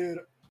 Dude,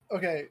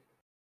 okay.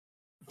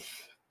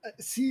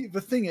 See,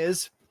 the thing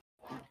is,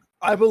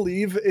 I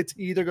believe it's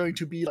either going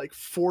to be like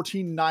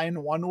 14-9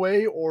 one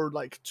way or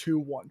like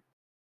 2-1.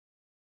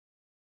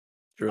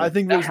 True. I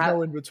think there's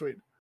no in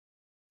between.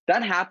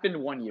 That happened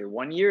 1 year.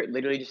 1 year, it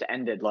literally just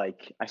ended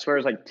like, I swear it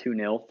was like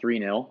 2-0,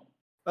 3-0.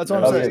 That's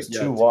what I'm saying. It was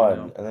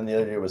 2-1, and then the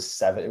other year was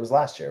 7. It was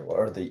last year,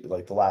 or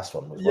the last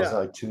one wasn't it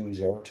like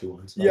 2-0,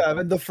 2-1? Yeah,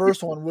 and the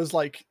first one was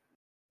like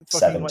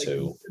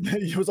 7-2.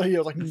 It was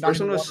like the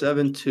first one was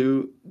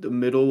 7-2. The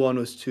middle one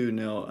was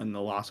 2-0, and the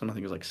last one I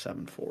think was like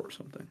 7-4 or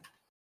something.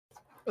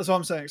 That's what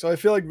I'm saying. So I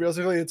feel like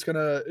realistically, it's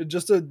gonna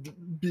just to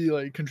be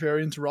like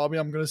contrarian to Robbie.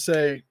 I'm gonna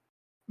say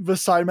the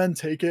Sidemen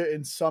take it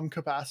in some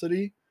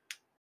capacity.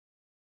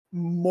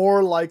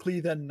 More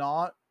likely than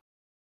not,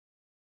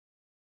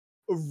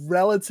 a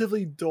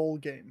relatively dull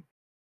game.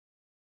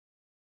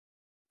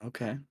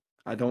 Okay.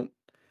 I don't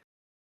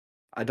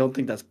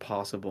think that's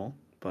possible,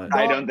 but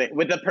I don't think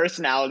with the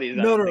personalities.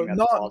 No,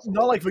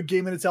 not like the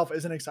game in itself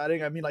isn't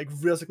exciting. I mean, like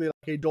realistically, like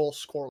a dull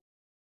score.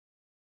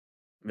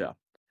 Yeah.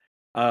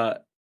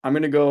 I'm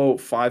gonna go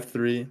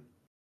 5-3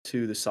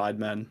 to the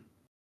Sidemen.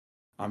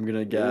 I'm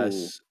gonna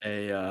guess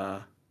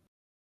I'm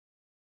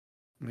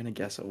gonna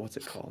guess what's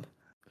it called?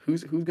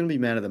 Who's gonna be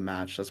man of the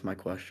match? That's my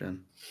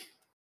question.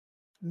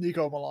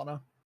 Nico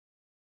Milano.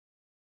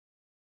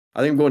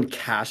 I think I'm going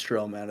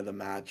Castro man of the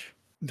match.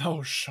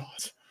 No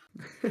shot.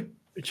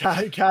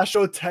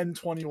 Castro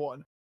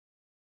 10-21.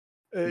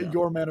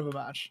 Your man of the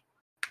match.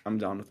 I'm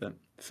down with it.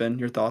 Finn,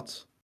 your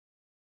thoughts?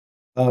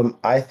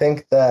 I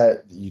think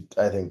the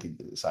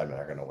Sidemen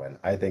are going to win.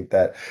 I think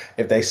that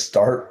if they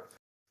start,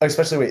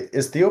 especially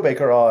is Theo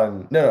Baker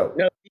on? No,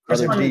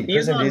 Chris MD.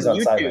 Chris MD's on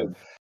Sidemen.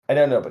 I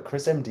don't know, but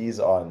Chris MD's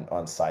on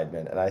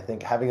Sidemen, and I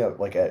think having a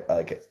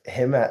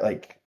him at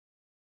like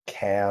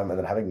Cam and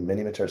then having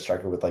Mini Mature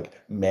striker with like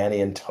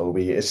Manny and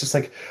Toby, it's just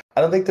like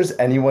I don't think there's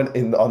anyone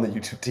on the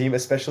YouTube team,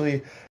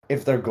 especially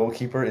if their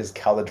goalkeeper is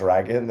Cal the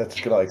Dragon, that's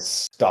gonna like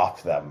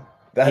stop them.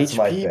 That's HP,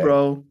 my thing.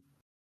 Bro.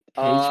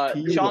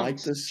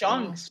 HP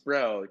Chunks,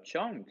 bro.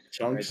 Chunks.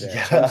 Chunks. Right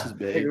Yeah. Chunks is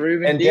big.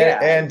 And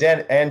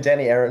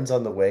Danny Aaron's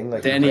on the wing.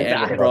 Like Danny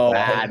Aaron, bro.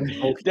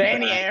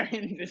 Danny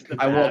Aaron is the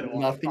I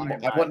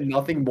want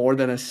nothing more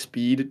than a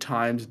speed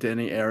times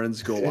Danny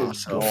Aaron's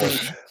golasso.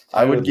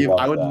 I would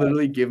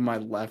literally give my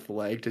left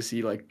leg to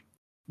see like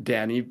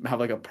Danny have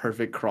like a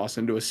perfect cross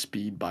into a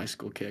speed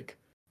bicycle kick.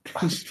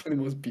 It's just the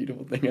most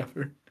beautiful thing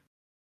ever.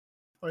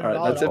 All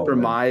right, that's it for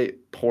my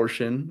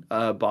portion.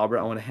 Bobber,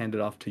 I want to hand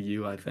it off to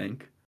you, I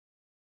think.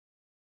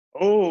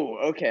 Oh,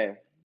 okay.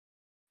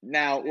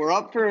 Now, we're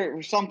up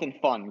for something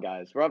fun,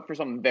 guys. We're up for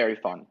something very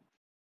fun.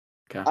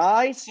 Okay.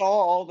 I saw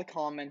all the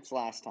comments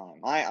last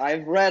time.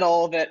 I've read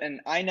all of it, and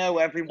I know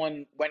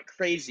everyone went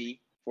crazy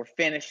for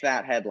finish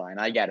that headline.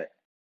 I get it.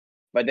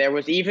 But there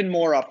was even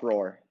more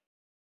uproar.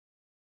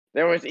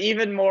 And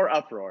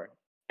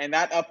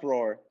that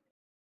uproar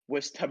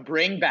was to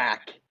bring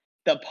back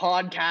the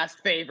podcast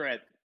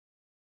favorite.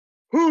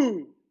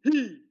 Who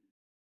he?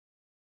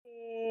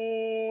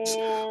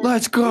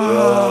 Let's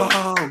go!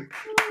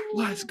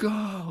 Let's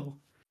go!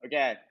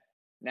 Okay,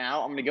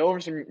 now I'm going to go over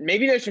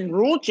maybe there's some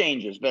rule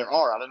changes. There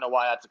are. I don't know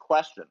why that's a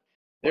question.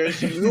 There's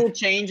some rule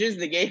changes.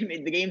 The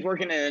game's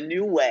working in a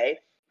new way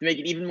to make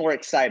it even more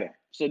exciting.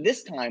 So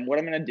this time, what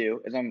I'm going to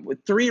do is I'm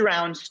with 3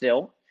 rounds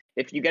still.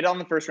 If you get on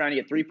the first round,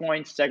 you get 3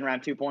 points. Second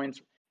round, 2 points.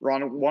 We're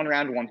on 1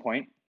 round, 1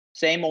 point.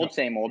 Same old.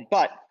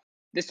 But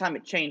this time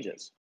it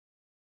changes.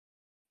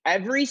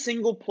 Every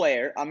single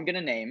player I'm going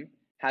to name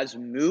has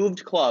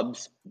moved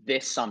clubs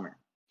this summer.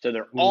 So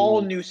they're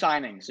all new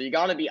signings. So you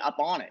got to be up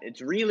on it.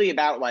 It's really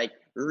about like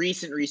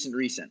recent.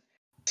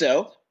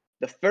 So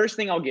the first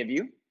thing I'll give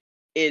you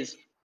is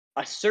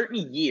a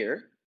certain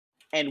year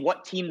and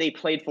what team they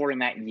played for in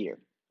that year.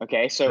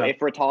 Okay, so if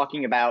we're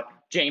talking about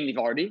Jamie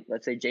Vardy,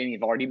 let's say Jamie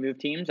Vardy moved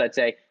teams, I'd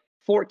say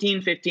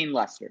 14-15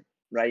 Leicester,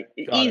 right?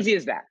 Easy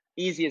as that.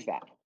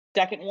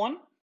 Second one,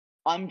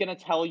 I'm going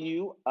to tell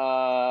you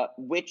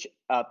which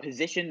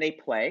position they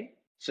play.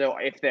 So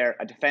if they're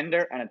a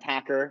defender, an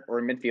attacker, or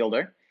a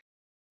midfielder.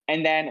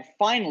 And then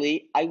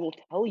finally, I will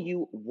tell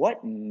you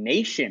what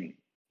nation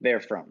they're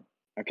from.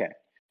 Okay.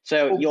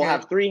 So you'll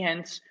have 3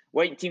 hints,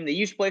 what team they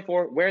used to play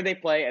for, where they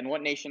play, and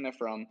what nation they're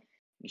from.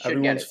 You should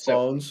Everyone's get it.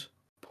 Phones,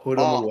 put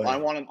them away. I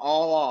want them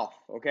all off,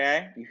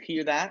 okay? You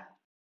hear that?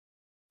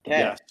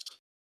 Okay. Yes.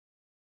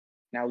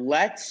 Now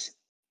let's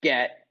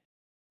get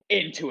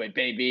into it,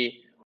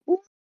 baby.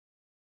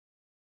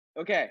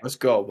 Okay. Let's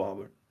go,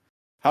 Bobber.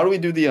 How do we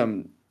do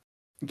the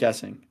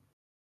guessing?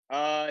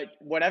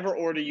 Whatever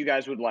order you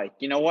guys would like.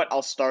 You know what?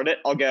 I'll start it.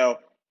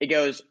 It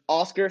goes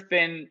Oscar,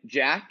 Finn,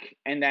 Jack,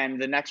 and then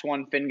the next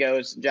one, Finn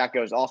goes, Jack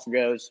goes, Oscar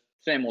goes,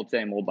 same old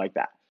like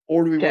that.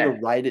 Or do we want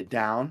to write it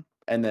down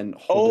and then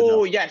hold it up?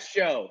 Oh, yes,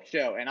 show,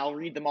 and I'll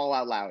read them all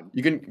out loud.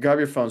 You can grab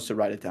your phones to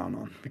write it down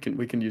on.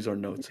 We can use our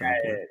notes.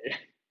 Okay.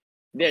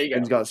 There you go.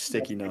 Finn's got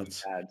sticky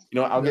notes. You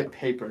know what? I'll get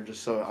paper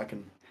just so I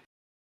can.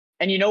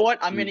 And you know what?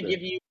 I'm gonna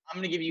give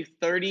you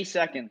 30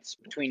 seconds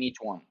between each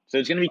one. So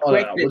it's gonna be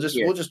quick. No.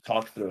 We'll just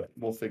talk through it.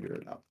 We'll figure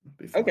it out.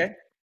 Okay.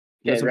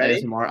 You have some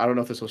ready? ASMR. I don't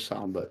know if this will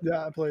sound, but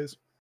Yeah, please.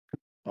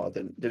 oh,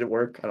 did it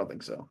work? I don't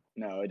think so.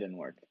 No, it didn't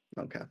work.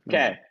 Okay.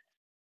 Okay.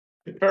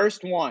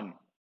 First one.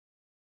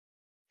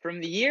 From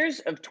the years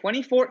of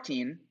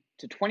 2014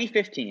 to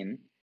 2015,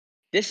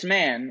 this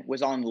man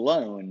was on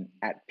loan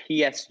at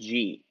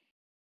PSG.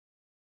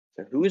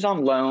 So who was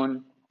on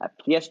loan at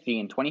PSG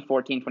in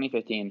 2014,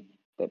 2015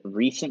 that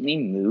recently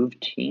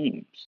moved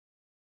teams?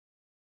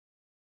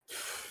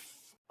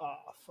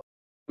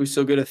 We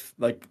still get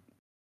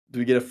do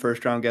we get a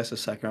first round guess, a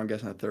second round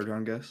guess, and a third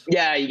round guess?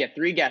 Yeah, you get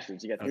 3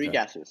 guesses.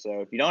 guesses.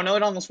 So if you don't know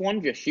it on this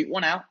one, just shoot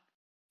one out.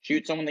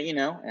 Shoot someone that you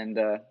know, and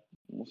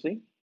we'll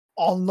see.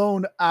 On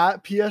loan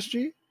at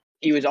PSG?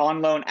 He was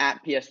on loan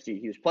at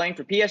PSG. He was playing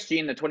for PSG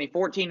in the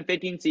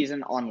 2014-15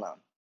 season on loan.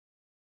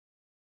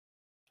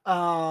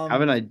 I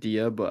have an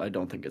idea, but I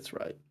don't think it's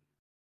right.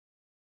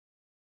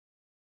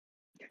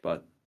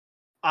 But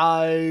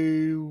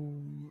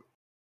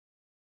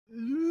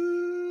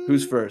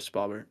who's first,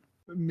 Bobbert?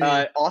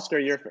 Oscar,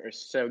 you're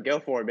first. So go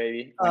for it,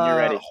 baby. When you're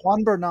ready.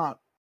 Juan Bernat.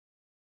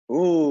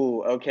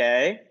 Ooh,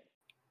 okay.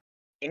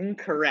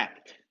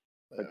 Incorrect.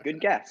 But good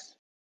guess.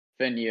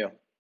 Finn, you.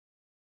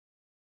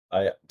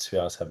 I, to be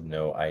honest, have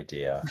no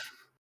idea.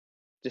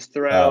 Just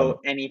throw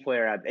any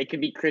player out. It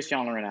could be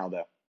Cristiano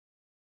Ronaldo.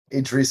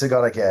 Idrissa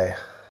Gana.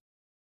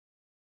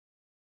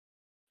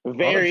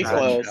 Very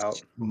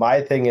close.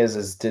 My thing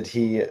is did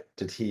he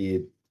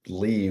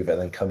leave and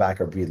then come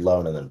back or be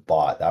loaned and then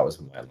bought? That was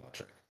my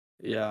logic.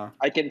 Yeah.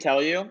 I can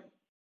tell you,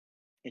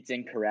 it's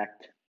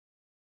incorrect.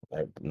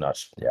 I'm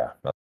not. Yeah.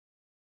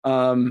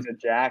 So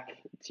Jack,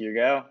 it's your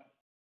go.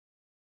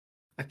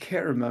 I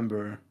can't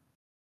remember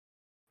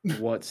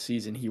what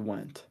season he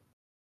went,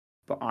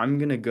 but I'm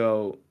gonna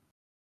go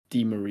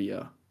Di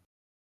Maria.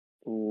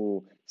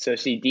 Ooh, so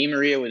see, Di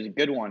Maria was a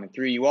good one. It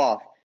threw you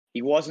off.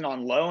 He wasn't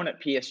on loan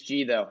at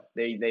PSG though.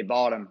 They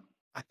bought him.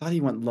 I thought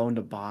he went loan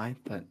to buy,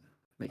 but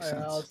makes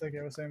sense. I was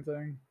thinking the same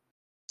thing.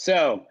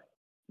 So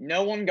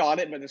no one got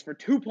it, but it's for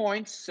 2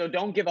 points. So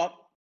don't give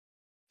up.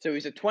 So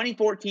he's a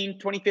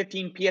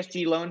 2014-2015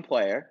 PSG loan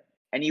player,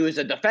 and he was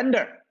a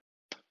defender.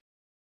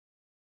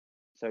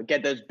 So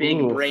get those big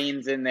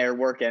brains in there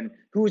working.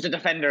 Who was a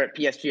defender at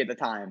PSG at the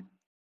time?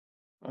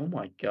 Oh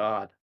my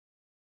god.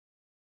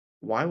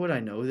 Why would I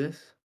know this?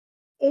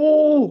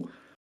 Oh!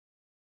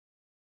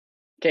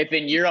 Okay,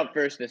 Finn, you're up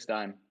first this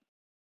time.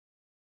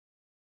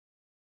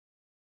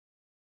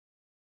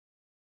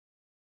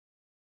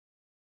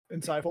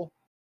 Insightful.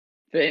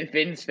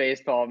 Finn's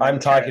face palm. I'm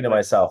talking to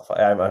myself.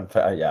 I'm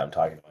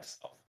talking to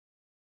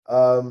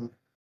myself.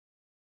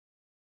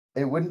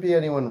 It wouldn't be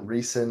anyone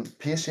recent.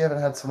 PSG haven't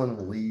had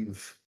someone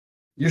leave.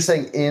 You're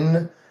saying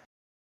in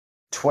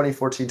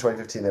 2014,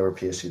 2015 they were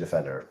PSG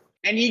defender.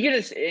 And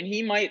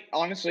he might,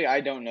 honestly, I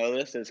don't know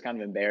this. It's kind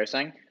of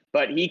embarrassing.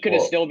 But he could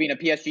have still been a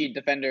PSG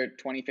defender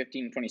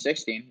 2015,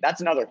 2016.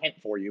 That's another hint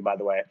for you, by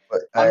the way.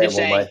 But, I'm just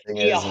saying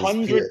he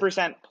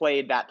 100%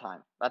 played that time.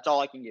 That's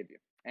all I can give you.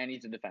 And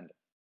he's a defender.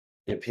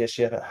 Yeah,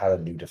 PSG haven't had a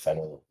new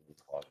defender in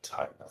a long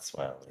time. That's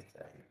my only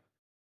thing.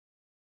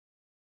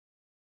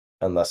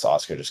 Unless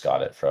Oscar just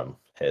got it from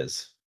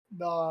his.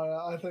 No,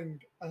 I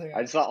think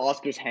I just saw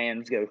Oscar's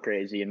hands go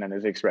crazy and then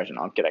his expression.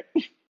 I'm kidding.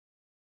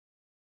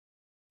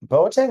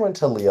 Boateng went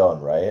to Lyon,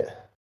 right?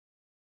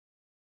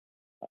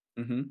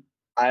 Mm-hmm.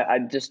 I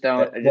just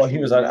don't. He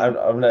was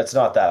on. It's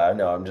not that. I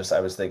know. I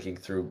was thinking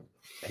through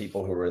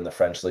people who were in the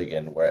French league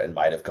and where it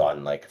might have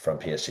gone like from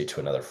PSG to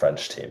another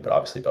French team, but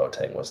obviously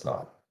Boateng was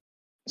not.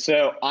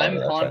 So I'm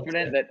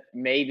confident that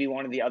maybe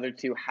one of the other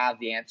two have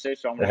the answer.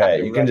 So I'm gonna have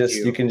to you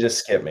can just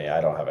skip me.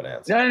 I don't have an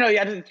answer. No. You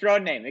have to throw a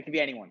name. It could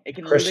be anyone. It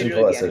can Christian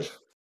literally be Pulisic. anyone.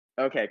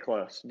 Okay,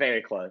 close.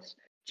 Very close.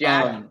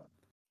 Jack,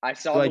 I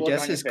saw. Do the I look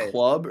guess on your his face.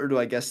 club or do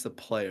I guess the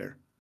player?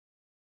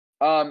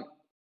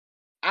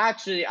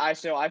 Actually, I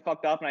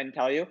fucked up and I didn't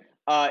tell you.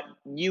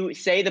 You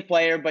say the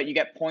player, but you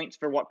get points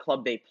for what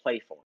club they play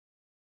for.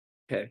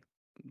 Okay.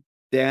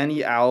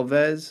 Dani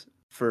Alves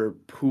for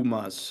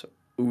Pumas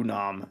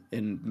Unam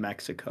in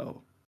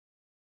Mexico.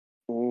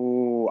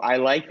 Ooh, I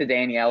like the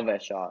Dani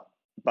Alves shot,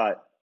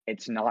 but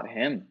it's not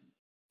him.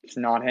 It's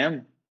not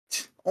him.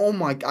 Oh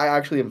my! I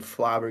actually am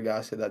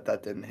flabbergasted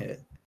that didn't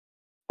hit.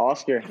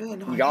 Oscar,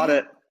 you got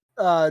it.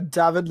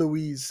 David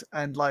Luiz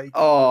and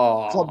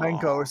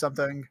Flamenco or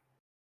something.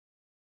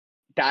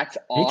 That's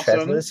awesome. He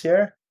transferred this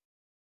year?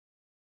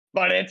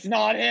 But it's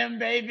not him,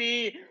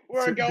 baby.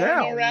 We're going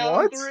to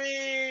round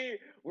 3.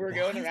 We're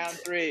going to round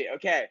 3.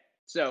 Okay,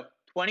 so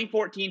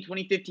 2014,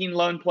 2015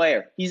 loan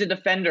player. He's a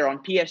defender on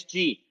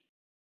PSG,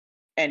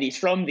 and he's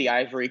from the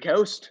Ivory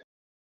Coast.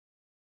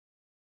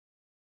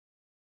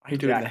 He's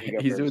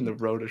doing the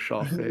Rhoda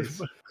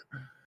face.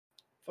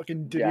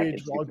 Fucking Didier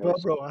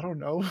Drogba, bro. I don't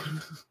know.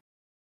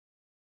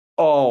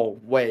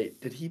 Oh,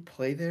 wait. Did he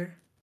play there?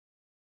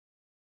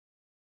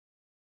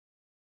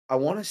 I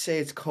want to say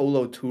it's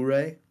Kolo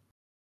Touré.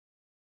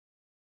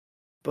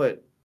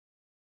 But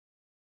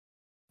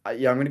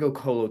Yeah, I'm gonna go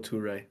Kolo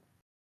Toure.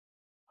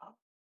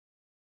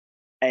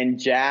 And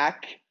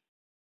Jack,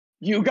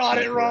 you got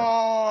it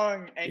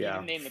wrong. And you Yeah.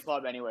 didn't name the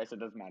club anyway, so it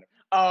doesn't matter.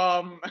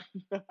 How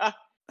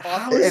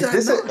is If that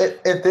this not?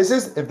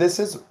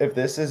 if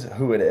this is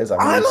who it is, I'm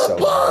I'm gonna a be so mad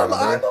bum.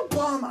 at I'm you. a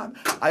bum.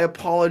 I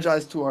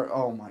apologize to our.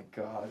 Oh my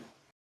god.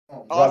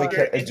 Oh my Robbie,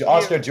 Oscar,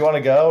 Oscar, do you want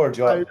to go or do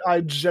you want?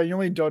 I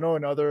genuinely don't know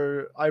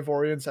another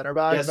Ivorian center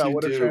back Yes, that you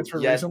would have do.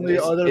 transferred Yes, recently,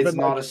 other it's than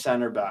not like a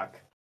center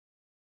back.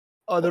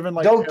 Don't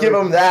give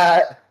Eric. him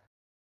that.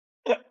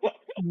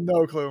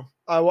 No clue.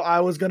 I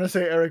was gonna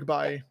say Eric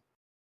Bailly.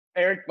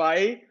 Eric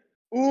Bailly?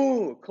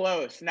 Ooh,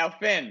 close. Now,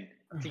 Finn,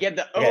 to get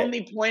the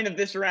only point of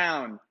this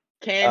round,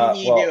 can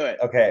he do it?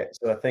 Okay,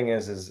 so the thing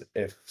is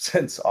if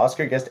since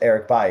Oscar guessed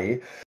Eric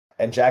Bailly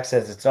and Jack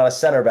says it's not a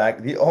center back,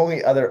 the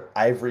only other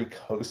Ivory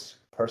Coast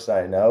person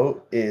I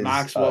know is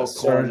Maxwell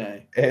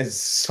Cornet. Is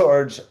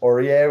Serge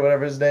Aurier,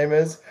 whatever his name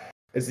is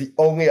the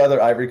only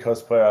other Ivory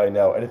Coast player I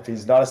know. And if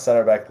he's not a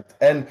center back,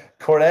 and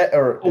Cornet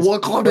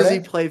what club does he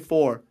play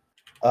for?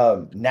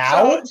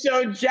 Now?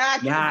 So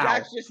Jack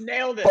just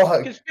nailed it.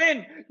 Because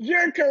Finn,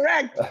 you're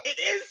correct. It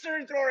is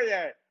Serge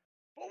Aurier.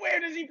 But where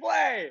does he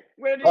play?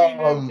 Where did he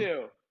move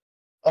to?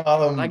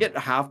 Can I get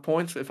half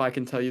points if I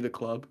can tell you the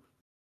club?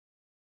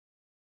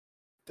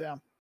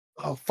 Damn.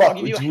 Oh fuck!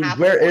 Dude,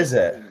 where is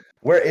it?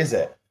 Where is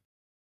it?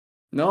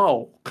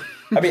 No.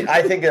 I mean,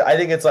 I think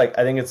it's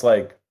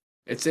like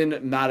it's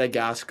in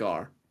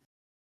Madagascar.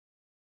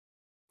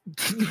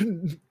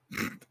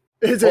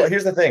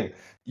 Here's the thing.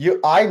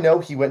 I know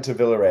he went to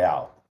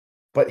Villarreal,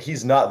 but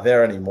he's not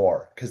there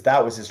anymore because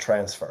that was his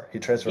transfer. He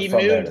transferred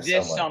from there to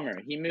this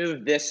summer. He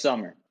moved this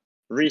summer.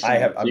 Recently.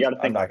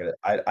 I'm not gonna.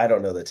 I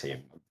don't know the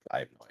team. I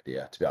have no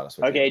idea, to be honest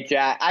with you. Okay,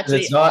 Jack.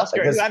 Actually, it's not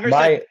Oscar, because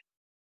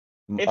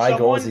my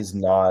goal is he's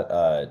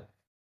not.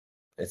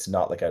 It's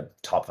not like a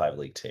top 5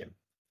 league team,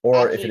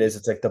 or if it is,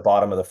 it's like the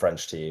bottom of the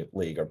French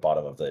league or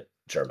bottom of the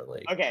German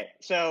league. Okay,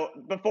 so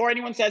before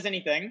anyone says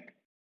anything,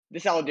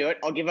 this I'll do it.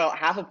 I'll give out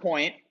half a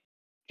point.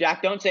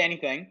 Jack, don't say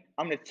anything.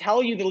 I'm going to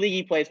tell you the league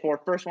he plays for.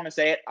 First one to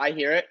say it, I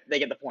hear it, they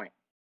get the point.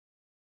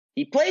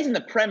 He plays in the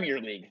Premier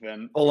League,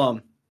 Finn.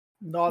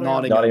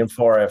 Nottingham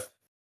Forest.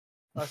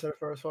 I said it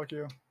first. Fuck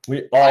you.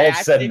 We all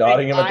said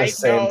Nottingham at the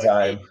same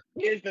time.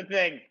 Here's the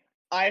thing.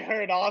 I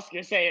heard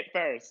Oscar say it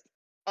first.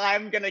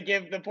 I'm going to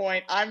give the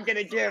point. I'm going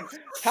to give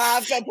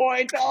half the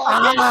point to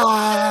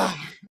Oscar.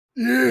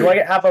 Do I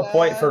get half a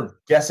point for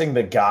guessing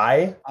the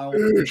guy? I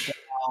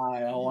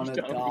want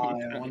to die.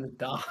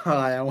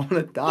 How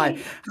did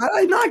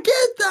I not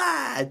get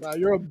that? Nah,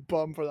 you're a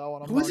bum for that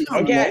one. Who was he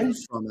on loan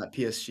from at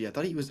PSG? I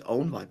thought he was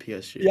owned by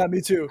PSG. Yeah,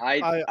 me too.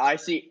 I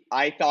see.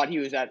 I thought he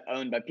was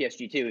owned by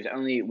PSG too. It was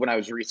only when I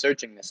was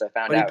researching this I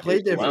found out. But he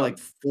played there for like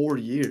 4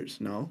 years,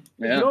 no?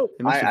 Yeah.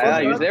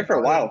 He was there for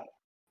a while.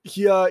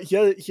 He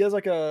has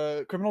like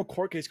a criminal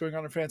court case going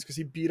on in France because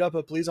he beat up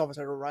a police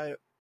officer at a riot.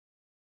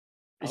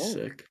 He's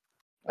sick.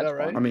 That's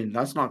right. I mean,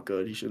 that's not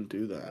good. He shouldn't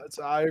do that.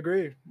 I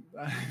agree.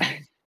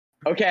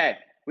 Okay,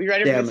 we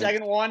ready for the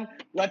second one?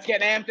 Let's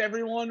get amped,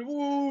 everyone.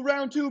 Woo,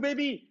 round 2,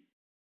 baby.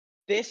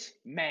 This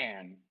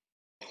man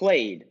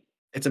played.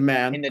 It's a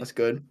man. In the that's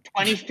good.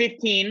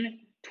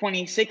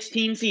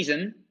 2015-2016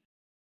 season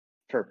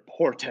for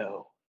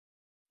Porto,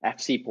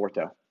 FC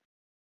Porto.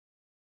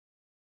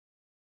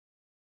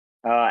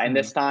 And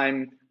this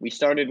time we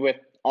started with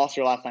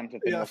Oscar last time, so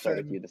we'll start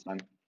with you this time.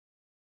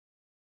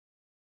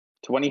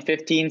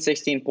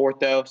 2015-16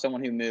 Porto,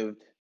 someone who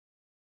moved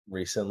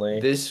recently.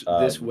 This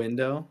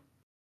window.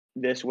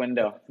 This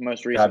window,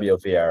 most recent. Fabio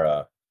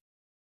Vieira.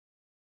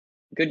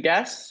 Good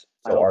guess.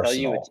 So I'll Arsenal. tell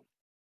you it's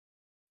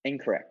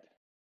incorrect.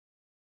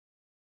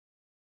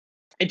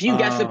 If you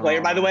guess the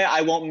player, by the way, I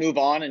won't move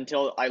on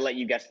until I let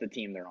you guess the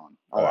team they're on.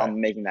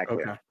 I'm making that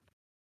clear. Okay.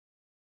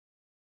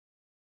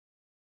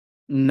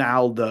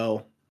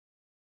 Naldo.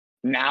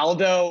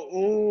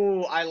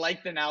 Ooh, I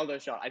like the Naldo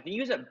shot. I think he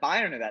was at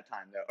Bayern at that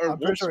time, though. Or I'm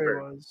pretty sure he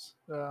was.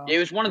 It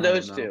was one of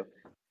those two.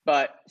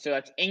 But so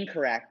that's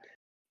incorrect,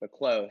 but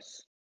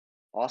close.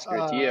 Oscar,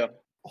 it's you.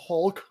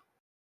 Hulk.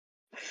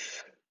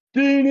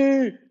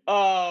 Dini.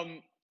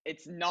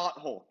 It's not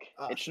Hulk.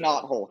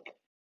 Not Hulk.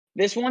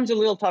 This one's a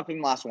little tougher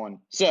than the last one.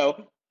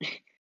 So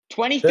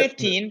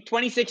 2015,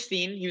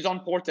 2016, he was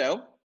on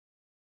Porto.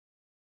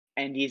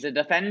 And he's a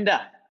defender.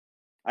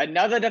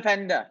 Another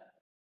defender.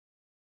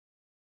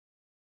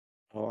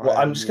 Well,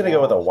 I'm just gonna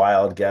go with a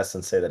wild guess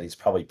and say that he's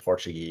probably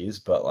Portuguese,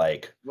 but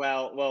like.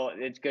 Well,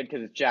 it's good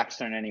because it's Jack's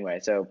turn anyway.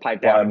 So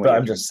pipe down. But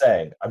I'm just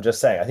saying. I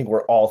think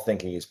we're all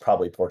thinking he's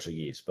probably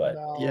Portuguese, but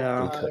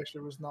no, I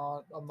actually was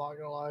not. I'm not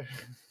gonna lie.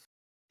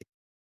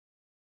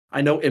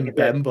 I know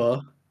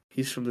Mbemba.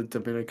 He's from the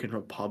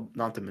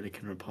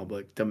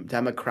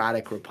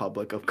Democratic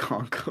Republic of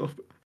Congo.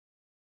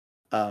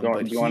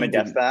 Do you want to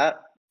guess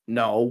that?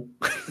 No.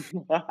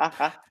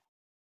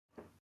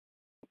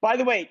 By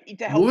the way,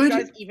 to help you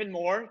guys even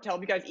more,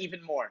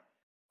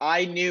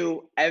 I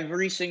knew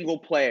every single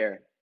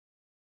player,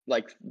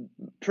 like,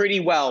 pretty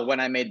well when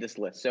I made this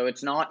list. So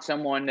it's not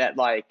someone that,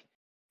 like,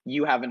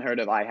 you haven't heard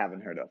of, I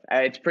haven't heard of.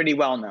 It's pretty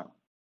well known.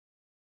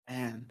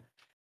 Man.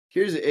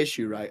 here's the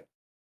issue, right?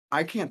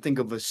 I can't think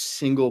of a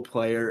single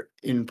player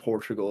in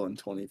Portugal in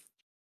 20.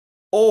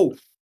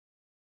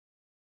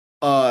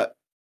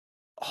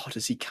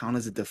 Does he count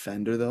as a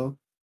defender though?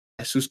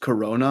 Jesus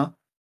Corona?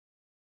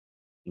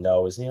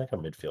 No, isn't he like a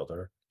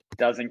midfielder?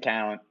 Doesn't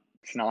count.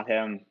 It's not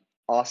him.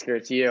 Oscar,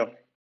 it's you.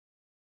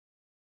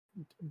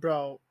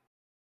 Bro.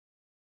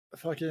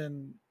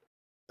 Fucking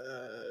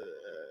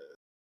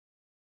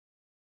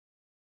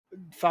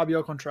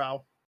Fabio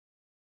Contrao.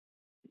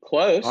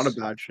 Close. Not a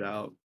bad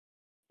shout.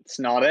 It's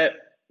not it.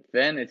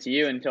 Finn, it's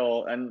you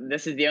and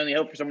this is the only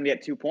hope for someone to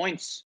get 2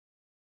 points.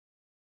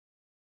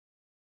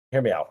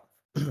 Hear me out.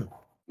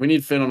 We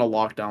need Finn on a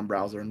lockdown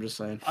browser, I'm just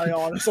saying. I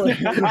honestly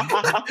No.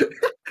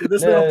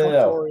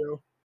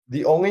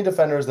 The only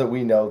defenders that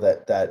we know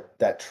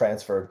that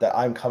transferred that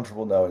I'm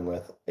comfortable knowing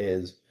with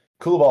is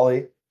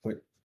Koulibaly.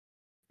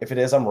 If it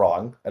is, I'm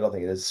wrong. I don't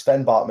think it is.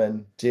 Sven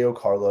Botman, Diego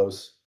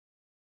Carlos.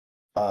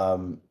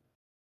 Who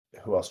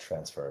else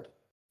transferred?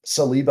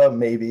 Saliba,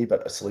 maybe,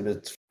 but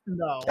Saliba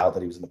doubt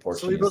that he was in the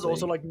Portuguese Saliba's league.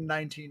 also like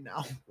 19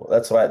 now. Well,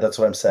 that's what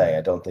I'm saying.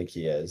 I don't think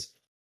he is.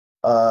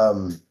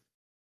 But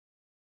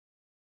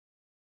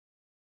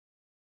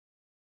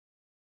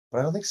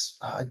I don't think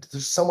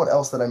there's someone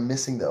else that I'm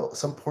missing though.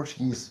 Some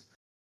Portuguese.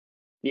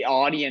 The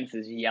audience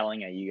is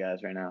yelling at you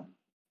guys right now.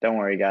 Don't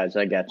worry, guys.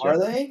 I get you. Are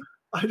they?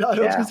 I was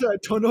gonna say I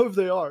don't know if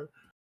they are.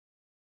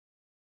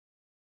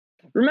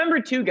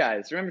 Remember too,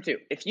 guys.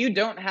 If you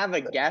don't have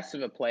a guess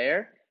of a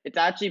player, it's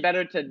actually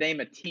better to name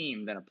a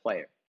team than a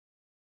player.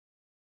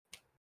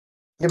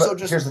 Yeah, but so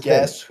just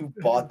guess who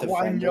bought the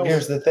defender.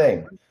 Here's the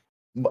thing.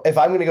 If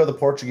I'm going to go the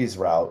Portuguese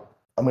route,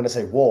 I'm going to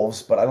say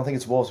Wolves, but I don't think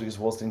it's Wolves because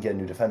Wolves didn't get a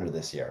new defender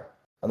this year.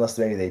 Unless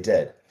maybe they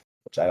did,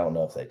 which I don't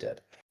know if they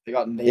did. They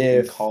got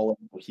Nathan Collins.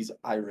 He's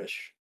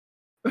Irish.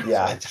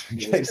 Yeah.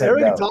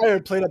 Eric Dyer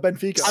played at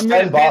Benfica.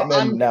 Sven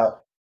Botman now.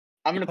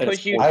 I'm going to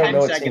push you 10 seconds. I don't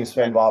know what team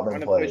Sven Botman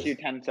I'm plays. push you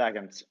 10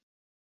 seconds.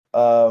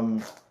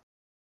 5,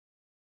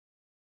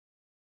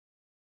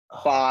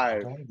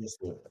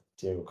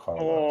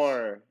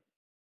 4,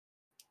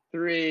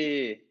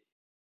 3,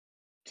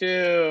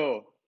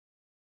 2,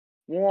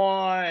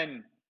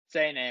 1.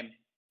 Say a name.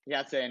 You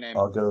got to say a name.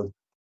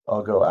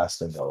 I'll go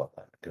Aston Villa.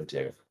 Go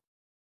Diego.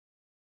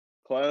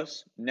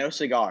 Close. No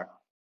cigar.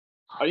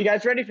 Are you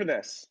guys ready for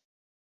this?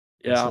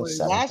 Yeah.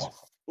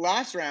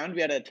 Last round,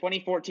 we had a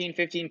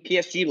 2014-15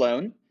 PSG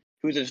loan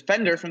who was a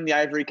defender from the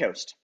Ivory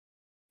Coast.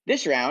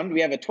 This round,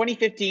 we have a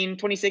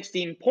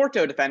 2015-2016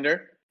 Porto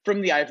defender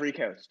from the Ivory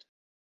Coast.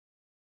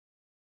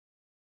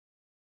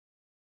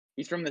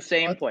 He's from the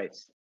same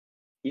place.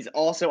 He's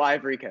also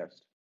Ivory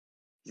Coast.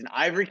 He's an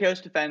Ivory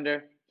Coast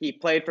defender. He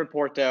played for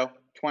Porto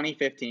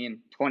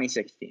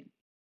 2015-2016.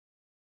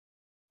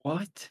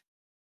 What?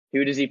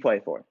 Who does he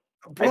play for?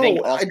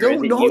 Bro, I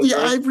don't know the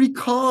Ivory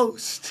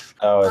Coast.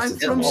 Oh, I'm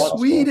from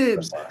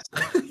Sweden.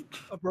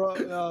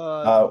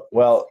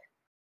 Well,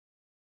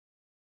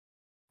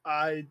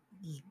 I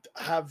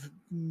have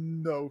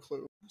no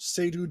clue.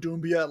 Seydou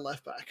Doumbia at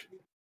left back.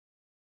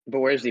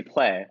 But where does he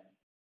play?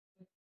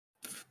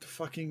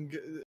 Fucking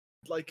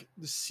like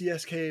the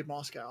CSKA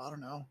Moscow. I don't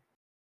know.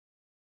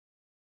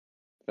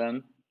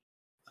 Ben?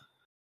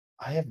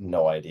 I have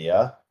no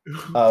idea.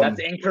 That's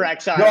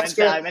incorrect,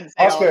 Simon.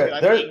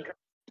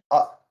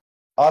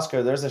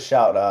 Oscar, there's a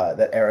shout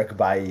that Eric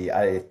Bailly.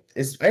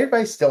 Is Eric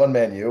Bailly still in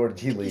Man U or did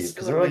he leave?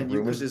 Because there were like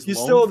rumors. He's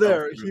still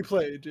there. He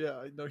played.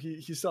 Yeah, no,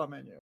 he's still at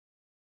Man U.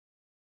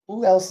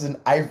 Who else is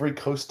an Ivory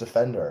Coast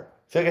defender?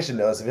 I feel like I should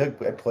know this. I feel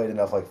like I played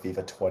enough like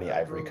FIFA 20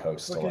 Ivory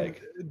Coast to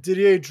like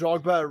Didier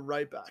Drogba at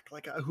right back.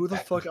 Like who the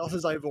fuck else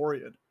is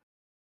Ivorian?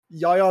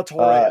 Yaya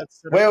Toure.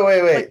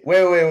 Wait.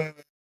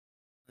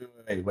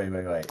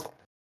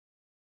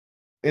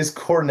 Is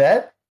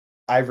Cornet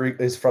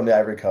is from the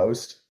Ivory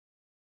Coast?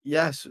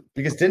 Yes.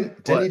 Because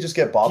didn't he just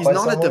get bought by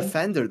someone? He's not a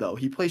defender though.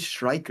 He plays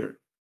striker.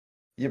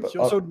 Yeah, but he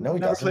also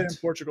never played in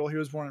Portugal. He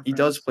was born in France. He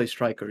does play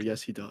striker.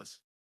 Yes, he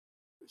does.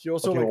 He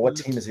also what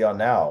team is he on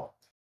now?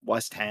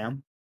 West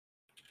Ham.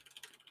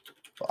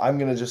 I'm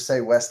gonna just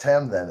say West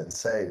Ham then and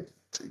say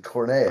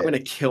Cornet. I'm gonna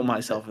kill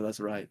myself if that's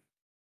right.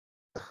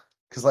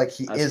 Because like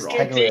he is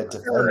technically a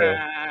defender.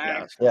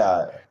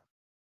 Yeah.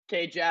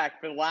 Okay, Jack,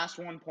 for the last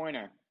 1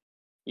 pointer.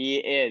 He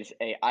is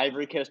a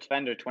Ivory Coast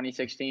defender,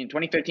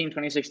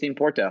 2015-2016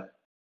 Porto.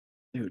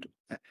 Dude,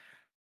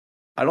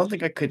 I don't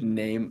think I could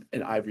name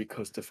an Ivory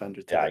Coast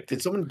defender. Yeah,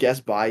 did someone guess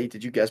Bailly?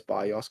 Did you guess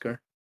Bailly, Oscar?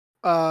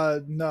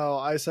 No,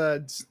 I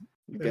said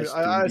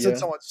I said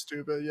somewhat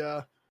stupid.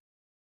 Yeah.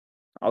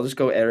 I'll just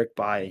go Eric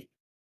Bailly.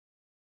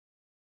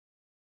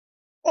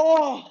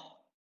 Oh,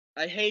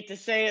 I hate to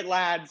say it,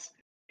 lads.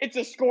 It's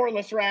a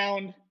scoreless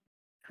round.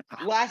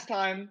 Last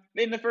time,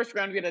 in the first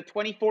round, we had a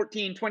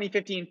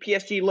 2014-2015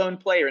 PSG loan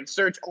player in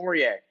Serge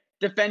Aurier,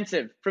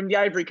 defensive from the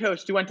Ivory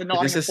Coast, who went to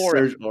Nottingham Forest.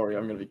 Serge Aurier,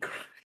 I'm going to be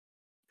crying.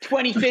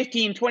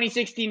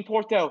 2015-2016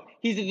 Porto,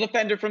 he's a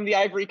defender from the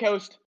Ivory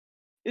Coast.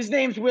 His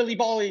name's Willy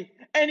Bolly,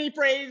 and he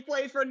plays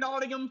for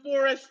Nottingham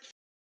Forest.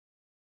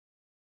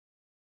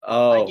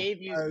 Oh. I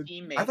gave you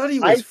teammates. I thought he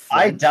was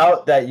I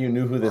doubt that you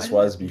knew who this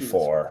was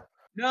before.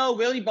 No,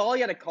 Willie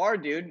Bally had a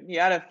card, dude. He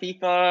had a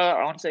FIFA.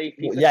 I want to say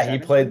FIFA. Yeah, he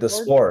played the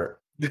card.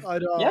 sport. I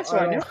don't. Yes, I I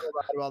don't know. feel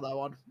bad about that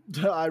one.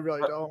 I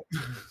really don't.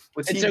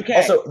 It's okay.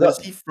 Also,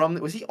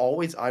 was he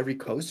always Ivory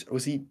Coast or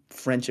was he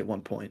French at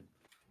one point?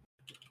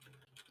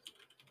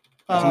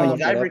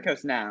 He's Ivory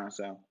Coast now,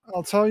 so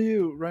I'll tell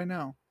you right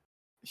now.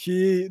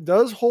 He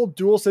does hold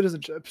dual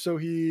citizenship, so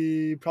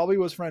he probably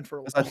was French for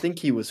a while. I think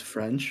he was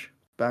French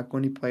back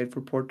when he played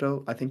for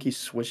Porto. I think he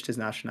switched his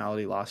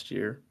nationality last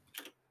year.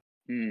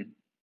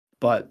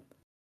 But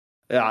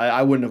yeah,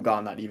 I wouldn't have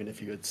gotten that even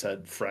if you had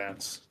said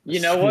France. You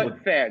know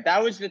what? Fair.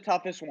 That was the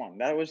toughest one.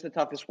 That's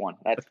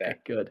fair.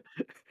 Good.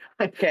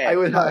 Okay.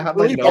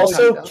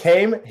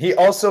 He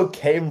also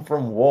came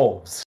from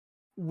Wolves.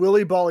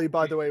 Willie Bally,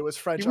 by the way, was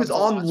French. He was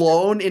on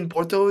loan in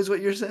Porto, is what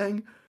you're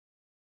saying?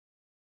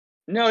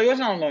 No, he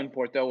wasn't on loan in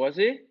Porto, was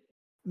he?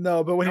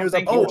 No, but when he was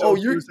at Porto,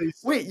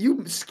 wait,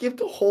 you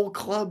skipped a whole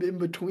club in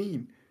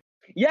between.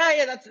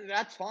 Yeah,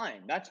 that's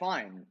fine. That's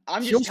fine.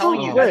 I'm just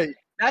telling you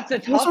that's the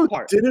tough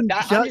part. He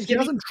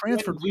hasn't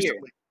transferred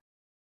recently.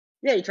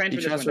 Yeah, he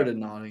transferred to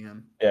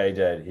Nottingham. Yeah, he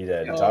did. He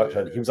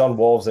was on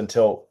Wolves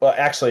until. Well,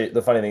 actually,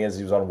 the funny thing is,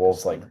 he was on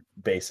Wolves like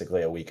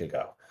basically a week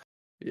ago.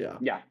 Yeah.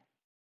 Yeah.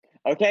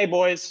 Okay,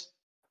 boys.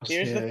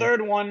 Here's the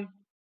third one.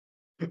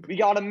 We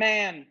got a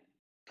man.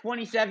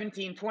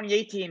 2017,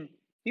 2018.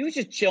 He was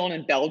just chilling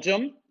in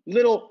Belgium.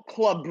 Little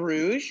Club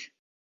Bruges.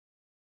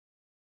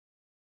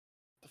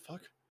 The fuck?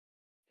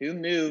 Who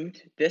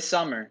moved this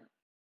summer?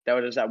 That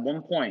was at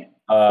one point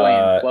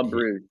playing Club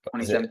Bruges.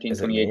 2017,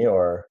 2018. Me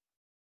or?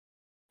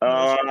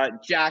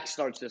 Jack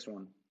starts this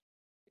one.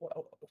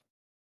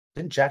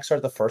 Didn't Jack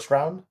start the first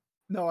round?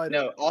 No, I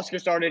didn't. No, Oscar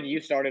started, you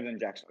started, and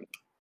Jack started.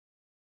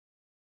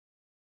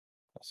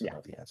 Also know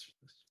the answer to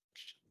this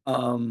question.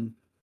 I'm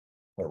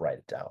gonna write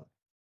it down.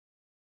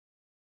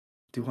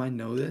 Do I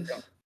know this?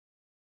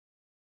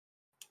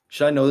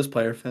 Should I know this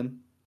player, Finn?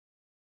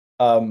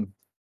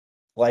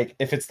 Like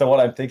if it's the one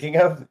I'm thinking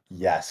of,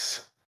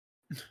 yes.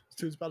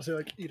 Dude's about to say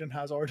like Eden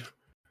Hazard.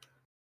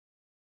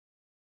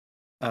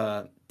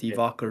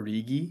 Divock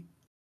Origi.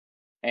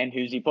 And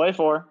who's he play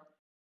for?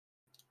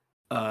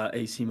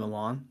 AC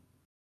Milan.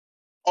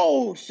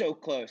 Oh, so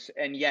close,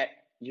 and yet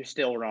you're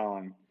still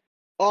wrong.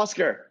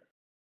 Oscar,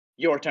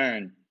 your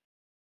turn.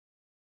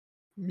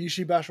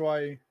 Michy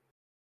Batshuayi.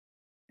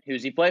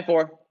 Who's he play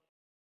for?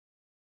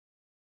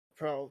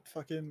 Bro,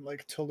 fucking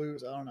like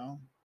Toulouse. I don't know.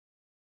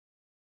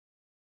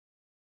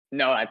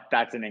 No,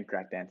 that's an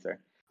incorrect answer.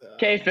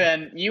 Okay,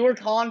 Finn, you were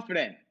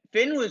confident.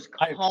 Finn was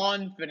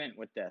confident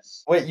with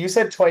this. Wait, you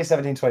said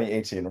 2017,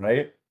 2018,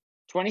 right?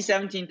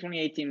 2017,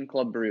 2018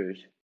 Club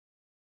Bruges.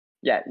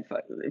 Yeah,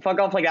 fuck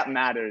off like that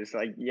matters.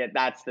 Like, yeah,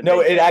 that's the.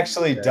 No, it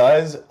actually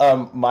does.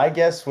 My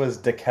guess was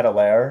De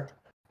Ketelaere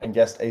and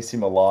guessed AC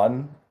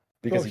Milan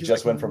because he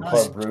just went from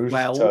Club Bruges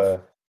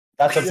to.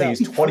 That's what I'm saying.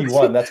 He's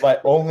 21. That's my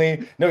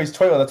only. No, he's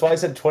 21. That's why I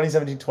said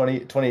 2017,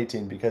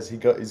 2018 because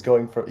he's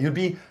going for. He'd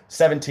be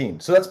 17.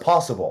 So that's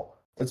possible.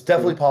 It's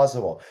definitely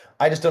possible.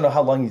 I just don't know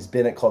how long he's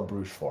been at Club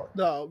Bruges for.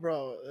 No,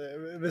 bro,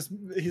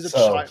 he's a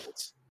child.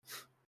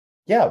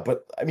 Yeah,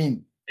 but I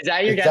mean, is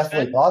that your guess?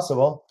 Definitely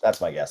possible.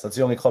 That's my guess. That's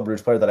the only Club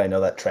Bruges player that I know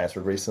that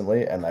transferred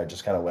recently, and I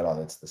just kind of went on.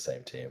 It's the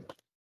same team.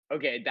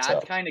 Okay,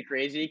 that's kind of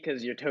crazy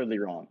because you're totally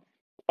wrong.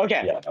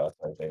 Okay. Yeah, no,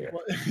 that's my figure.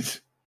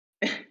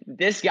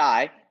 This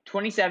guy,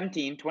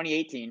 2017,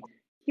 2018,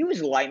 he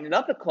was lighting it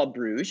up at Club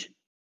Bruges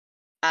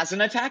as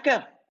an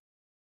attacker.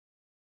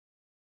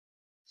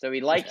 So he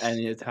likes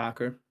any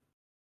attacker.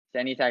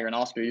 Any attacker. And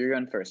Oscar, you're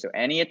going first. So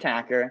any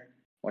attacker,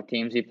 what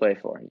teams he play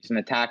for? He's an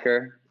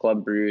attacker,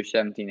 Club Bruges,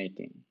 17,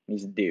 18.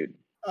 He's a dude.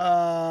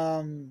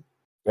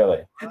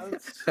 Really? I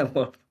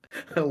love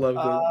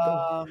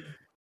it.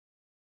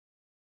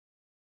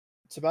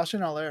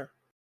 Sebastian Haller.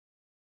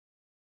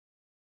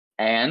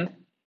 And?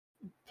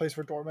 Plays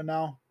for Dortmund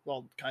now.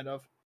 Well, kind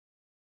of.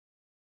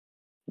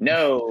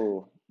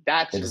 No,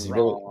 that's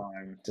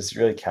wrong. Does he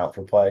really count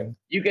for playing?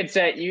 You could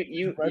say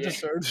you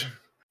registered.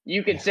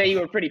 You could say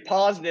you were pretty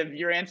positive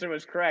your answer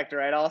was correct,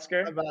 right,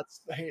 Oscar? I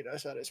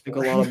said it. Took a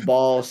lot of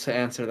balls to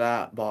answer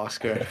that,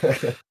 Oscar.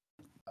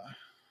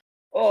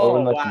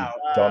 Wow.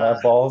 Don't have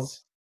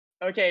balls?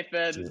 Okay,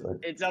 Finn.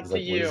 It's up to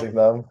you. Losing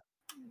them?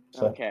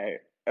 Okay.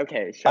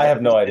 I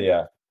have no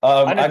idea.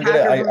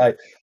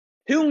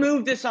 Who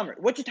moved this summer?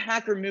 Which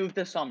attacker moved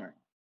this summer?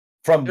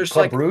 From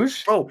Club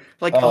Bruges? Bro,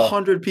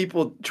 100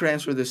 people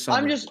transferred this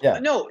summer.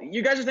 No,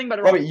 you guys are thinking about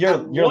it wrong. Robbie,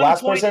 your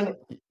last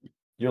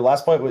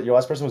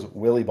person was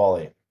Willie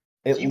Bally.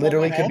 It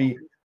literally could be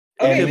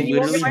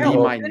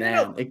my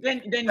name.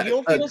 Then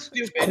you'll feel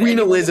stupid. Queen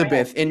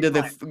Elizabeth into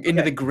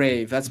the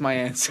grave. That's my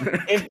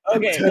answer. It's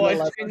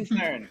Finn's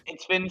turn.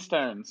 It's Finn's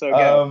turn. So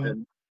go.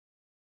 Finn.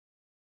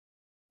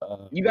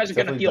 You guys are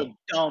gonna feel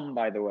dumb,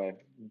 by the way.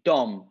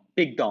 Dumb,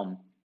 big dumb.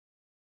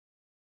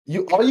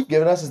 All you've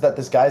given us is that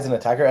this guy's an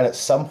attacker, and at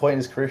some point in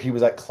his career, he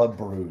was at Club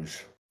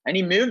Bruges. And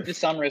he moved this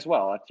summer as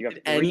well.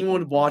 Did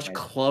anyone watch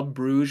Club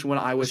Bruges when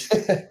I was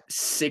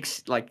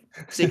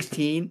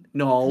 16?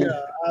 No.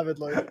 Yeah,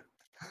 avidly.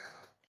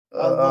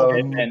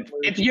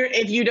 If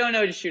you don't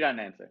know, just shoot out an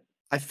answer.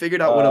 I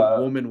figured out what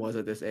a woman was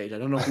at this age. I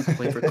don't know who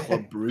played for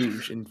Club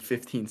Bruges in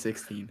 15,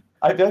 16.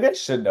 I feel like I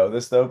should know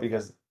this though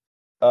because,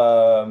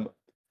 I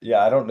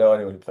don't know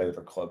anyone who played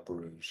for Club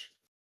Bruges.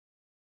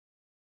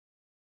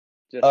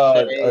 Just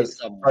say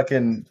someone.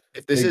 Fucking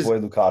If this big is boy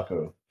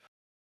Lukaku.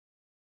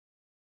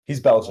 He's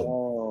Belgian.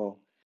 Oh.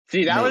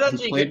 See, that was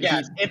actually a good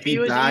guess. If he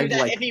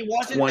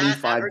wasn't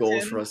 25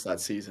 goals for us that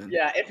season.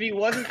 Yeah, if he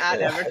wasn't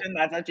at Everton,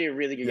 that's actually a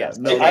really good guess.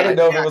 No, I didn't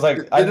know if it was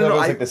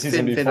like the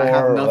season before. I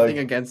have nothing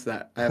against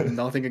that. I have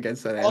nothing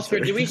against that answer. Oscar,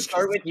 do we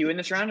start with you in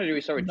this round, or do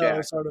we start with Jack? No,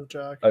 we start with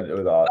Jack.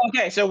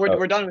 Okay, so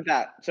we're done with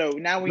that. So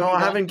now we. No, I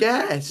haven't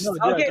guessed. No,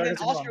 okay, then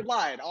Oscar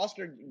lied.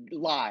 Oscar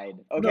lied.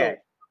 Okay.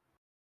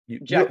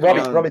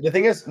 Robbie, the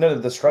thing is,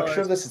 the structure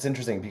of this is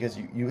interesting because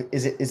you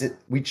is it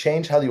we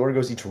change how the order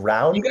goes each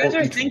round? You guys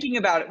are thinking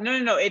about it.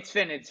 No, it's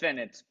Finn.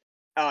 It's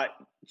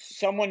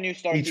someone new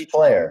starts each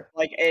player. Round.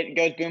 Like it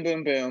goes boom,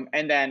 boom, boom,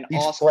 and then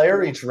each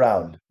player each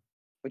round.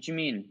 What you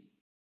mean?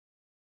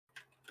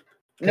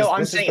 No,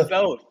 I'm saying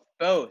both.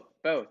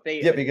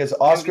 Because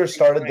Oscar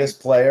started this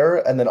player,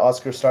 and then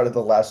Oscar started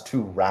the last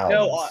 2 rounds.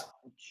 No,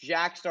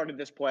 Jack started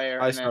this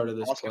player. I started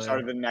this. Oscar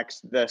started the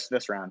next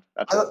this round.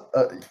 That's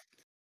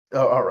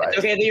all right. It's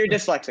okay that you're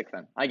dyslexic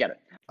then. I get it.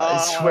 I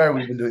swear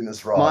we've been doing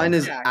this wrong. Mine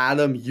is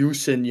Adam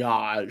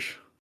Usinyaj,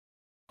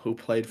 who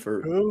played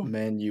for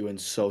Man U and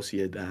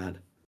Sociedad.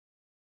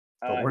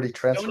 But where'd he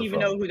transfer Don't even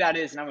from? know who that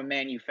is, and I'm a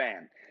Man U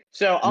fan.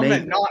 So I'm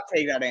going to not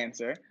take that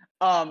answer.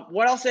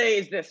 What I'll say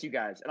is this, you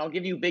guys, and I'll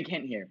give you a big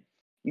hint here.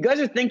 You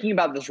guys are thinking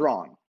about this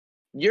wrong.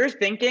 You're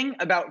thinking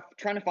about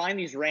trying to find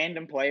these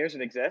random players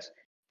that exist.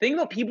 Think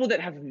about people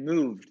that have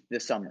moved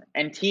this summer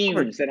and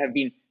teams that have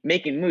been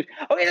making moves.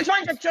 Okay, that's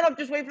fine. Shut up.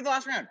 Just wait for the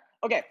last round.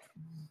 Okay.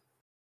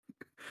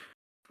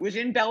 Was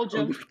in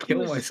Belgium. He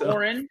was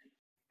foreign.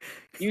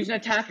 He was an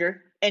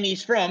attacker, and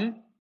he's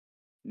from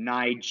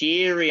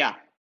Nigeria.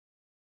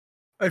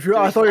 I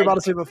thought you were about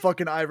to say the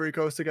fucking Ivory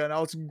Coast again.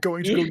 I was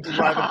going to go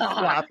drive and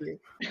slap you.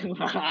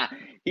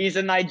 He's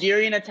a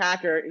Nigerian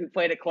attacker who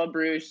played at Club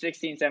Bruges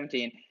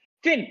 16-17.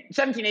 Finn,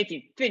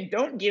 17-18. Finn,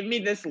 don't give me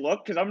this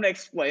look because I'm going to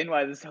explain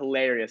why this is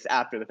hilarious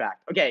after the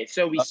fact. Okay,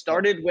 so we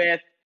started with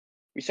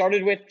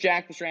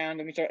Jack this round,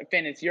 and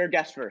Finn, it's your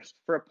guess first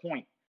for a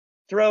point.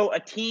 Throw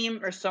a team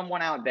or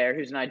someone out there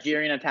who's a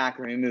Nigerian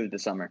attacker who moved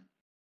this summer.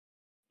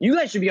 You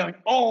guys should be going,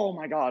 oh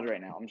my God,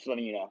 right now. I'm just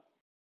letting you know.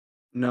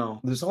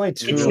 No. There's only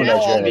 2 It's now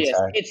Nigerian obvious.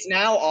 attackers. It's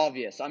now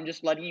obvious. I'm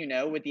just letting you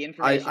know with the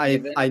information.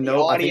 I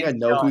know. I think I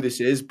know who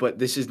this is, but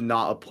this is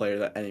not a player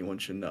that anyone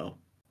should know.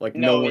 Like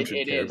no one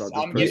should care about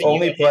this. The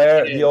only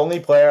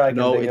player I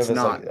can think it's of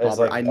not. is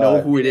like I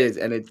know who it is,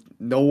 and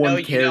no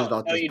one cares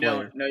about this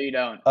player. No, you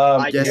don't.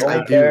 Yes,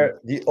 I do.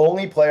 The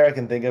only player I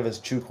can think of is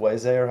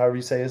Chukwueze, or however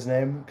you say his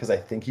name, because I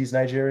think he's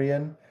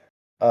Nigerian.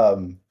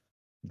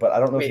 But I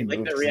don't know if he like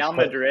moved the Real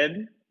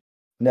Madrid.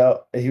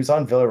 No, he was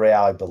on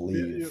Villarreal, I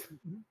believe.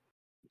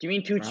 Do you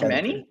mean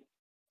Tuchmeni?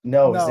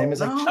 No, his name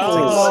is like.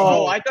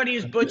 Oh, I thought he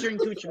was butchering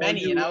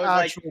Tuchmeni, and I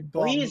was like,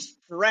 well, he's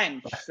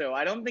French, so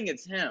I don't think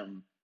it's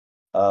him.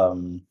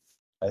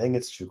 I think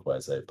it's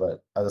Chukwueze,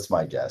 but that's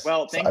my guess.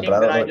 Well, thinking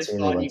that I just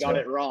thought you got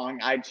it wrong,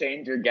 I'd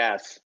change your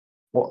guess.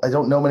 Well, I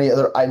don't know many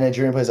other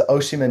Nigerian players.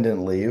 Osimhen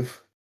didn't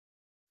leave.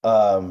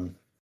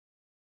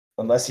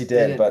 Unless he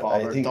did, but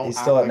I think he's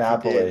still at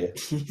Napoli.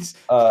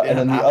 And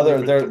then the other,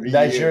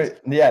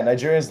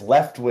 Nigeria's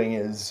left wing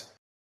is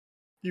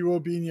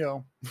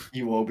Iwobinho.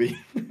 Iwobi.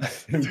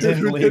 Who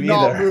didn't leave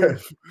either.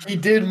 He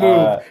did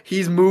move.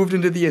 He's moved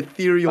into the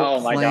ethereal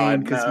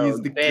plane because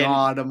he's the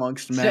god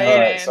amongst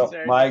men. So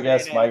my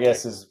guess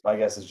is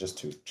just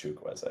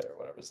Chukwueze or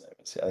whatever his name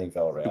is. I think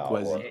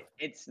Villarreal.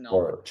 It's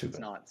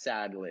not,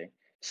 sadly.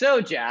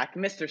 So Jack,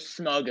 Mr.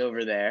 Smug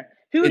over there,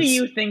 who do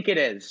you think it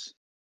is?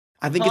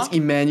 I think it's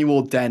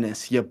Emmanuel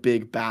Dennis, you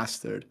big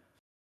bastard.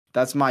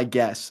 That's my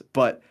guess.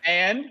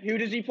 And who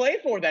does he play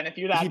for then? If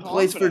you're that confident? He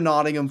plays for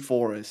Nottingham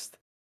Forest.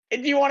 Do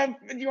you want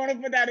to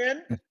put that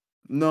in?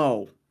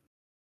 No,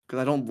 because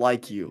I don't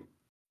like you.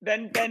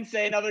 Then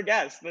say another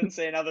guess.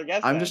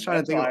 I'm just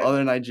trying to think of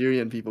other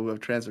Nigerian people who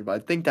have transferred,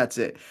 but I think that's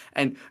it.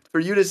 And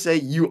for you to say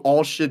you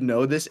all should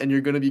know this, and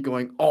you're going to be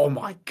going, oh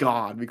my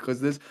God,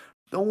 because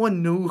no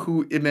one knew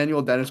who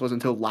Emmanuel Dennis was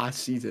until last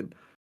season.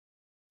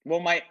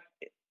 Well,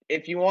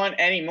 if you want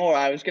any more,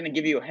 I was going to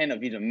give you a hint of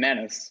he's a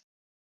menace.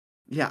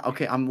 Yeah,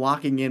 okay, I'm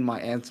locking in my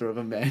answer of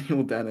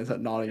Emmanuel Dennis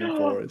at Nottingham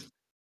Forest.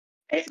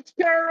 It's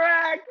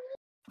correct!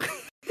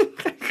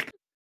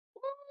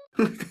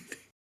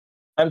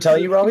 I'm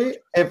telling you, Robbie,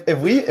 if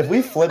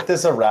we flip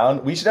this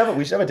around, we should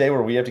have a day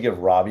where we have to give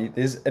Robbie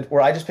this,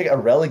 where I just pick a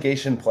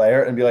relegation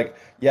player and be like,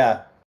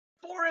 yeah,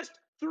 Forest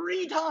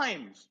 3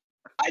 times.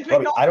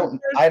 Robbie,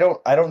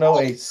 I don't know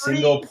a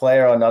single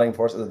player on Nottingham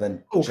Forest other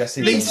than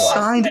Jesse. They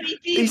signed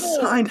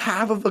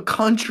half of the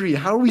country.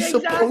 How are we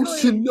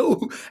supposed to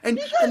know? And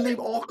they've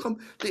all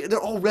they're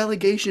all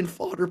relegation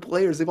fodder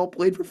players. They've all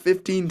played for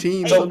 15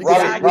 teams. So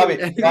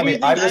Robbie,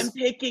 I'm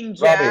picking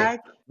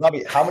Jack.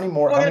 Robbie, how many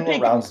more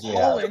rounds do we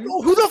have?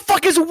 Who the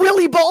fuck is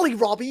Willy Bolly,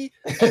 Robbie?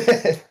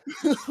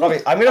 Robbie,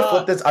 I'm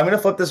gonna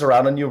flip this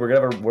around on you. We're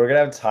gonna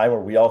have time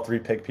where we all three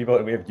pick people,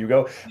 and we have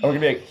Hugo, and we're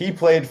gonna be like, he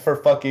played for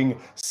fucking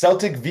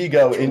Celtic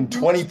Vigo in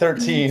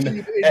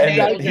 2013,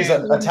 and he's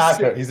an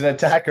attacker. He's an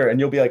attacker, and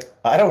you'll be like,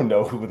 I don't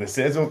know who this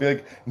is. And we'll be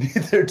like,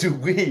 neither do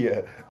we.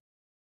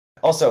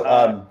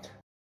 Also,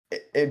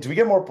 do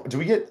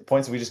we get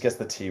points if we just guess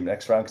the team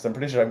next round? Because I'm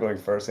pretty sure I'm going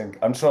first, and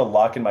I'm just gonna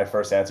lock in my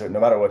first answer. No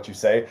matter what you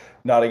say,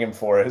 Nottingham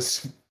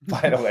Forest.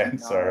 Final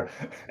answer.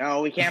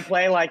 No, we can't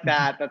play like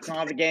that. That's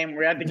not the game.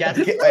 We have to guess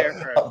the player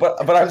first.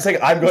 But I'm saying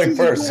I'm going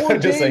first.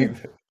 I'm just saying.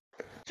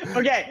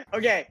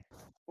 Okay.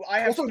 Well, I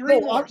have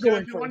three more.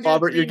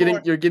 Robert, you're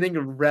getting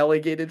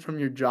relegated from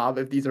your job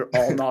if these are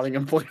all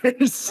Nottingham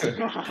players.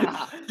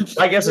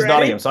 I guess it's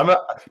Nottingham, so I'm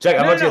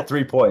gonna get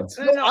 3 points.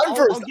 No, I'm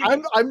first.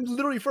 I'm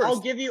literally first. I'll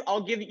give you.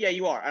 Yeah,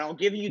 you are, and I'll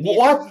give you.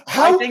 What?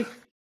 How?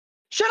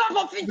 Shut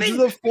up!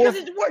 Because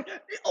it's work.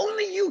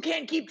 Only you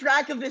can't keep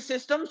track of this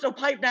system, so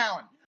pipe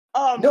down.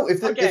 No,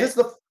 if it's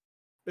the.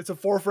 It's a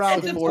fourth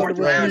round. It's a fourth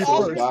round.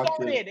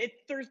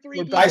 There's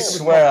 3 people. I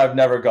swear I've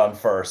never gone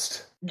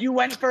first. You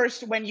went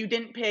first when you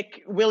didn't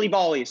pick Willy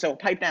Bolly, so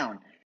pipe down.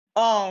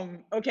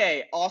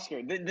 Okay,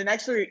 Oscar. The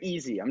next 3 are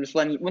easy. I'm just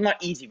letting you. Well,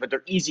 not easy, but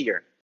they're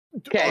easier.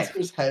 Okay.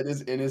 Oscar's head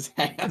is in his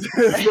hands.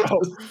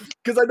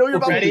 Because I know you're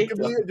about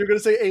to. You're gonna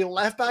say a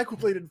left back who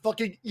played in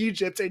fucking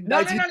Egypt in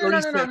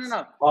 1936.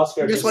 No.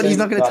 Oscar. Guess what? He's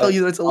not gonna tell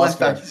you that it's a left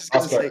back. He's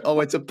gonna say, "Oh,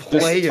 it's a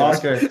player."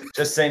 Oscar,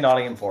 just say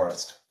Nottingham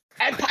Forest.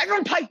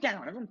 Everyone pipe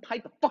down. Everyone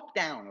pipe the fuck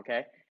down,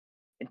 okay?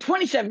 In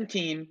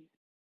 2017...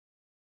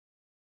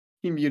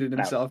 He muted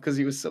himself because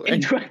he was so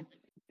angry.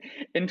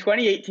 In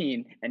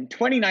 2018 and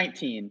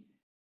 2019,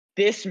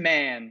 this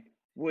man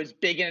was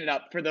bigging it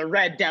up for the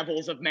Red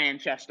Devils of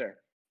Manchester.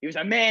 He was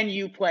a Man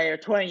U player,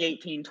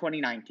 2018,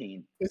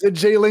 2019. Is it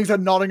Jay Links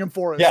at Nottingham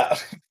Forest? Yeah.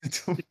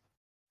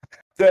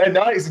 And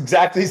now he's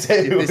exactly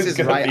saying who this is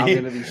right. I'm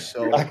gonna be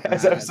so. I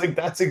was like,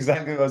 that's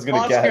exactly what I was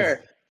gonna guess.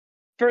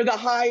 For the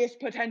highest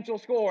potential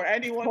score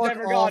anyone's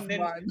ever gotten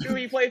in who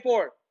he played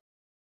for.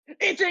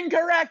 It's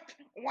incorrect.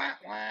 Wah,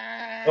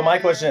 wah. But my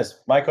question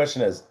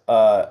is,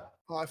 I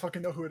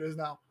fucking know who it is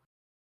now.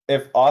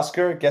 If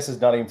Oscar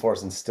guesses Nottingham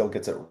Forest and still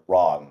gets it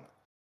wrong,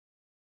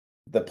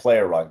 the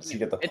player wrong, does he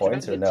get the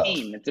points or no?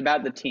 It's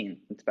about the team.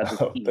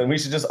 Then we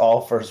should just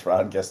all first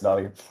round guess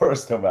Nottingham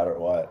Forest no matter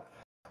what.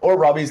 Or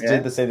Robbie's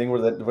did the same thing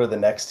where the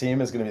next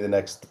team is going to be the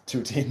next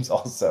 2 teams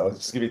also. It's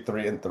just going to be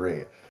 3 and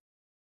 3.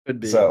 Could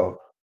be. So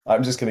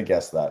I'm just going to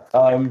guess that.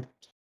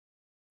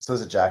 So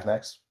is it Jack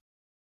next?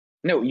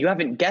 No, you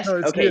haven't guessed. No,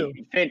 okay, you.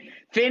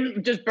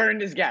 Finn just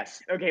burned his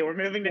guess. Okay, we're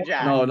moving to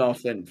Jack. No,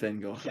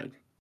 Finn, go ahead.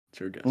 It's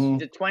your guess.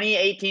 The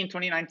 2018,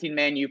 2019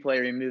 Man U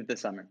player removed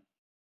this summer.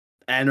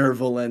 Enter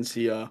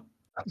Valencia.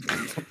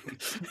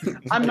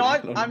 I'm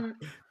not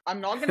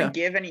gonna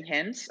give any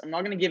hints.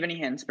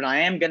 But I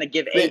am gonna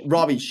give Wait,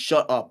 Robbie,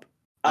 shut up.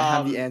 I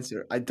have the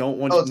answer. I don't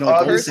want to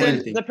know. Don't say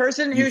anything. The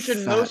person who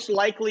should most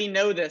likely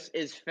know this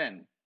is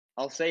Finn.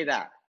 I'll say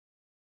that.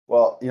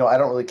 Well, I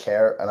don't really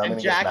care, and I'm going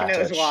to guess Jack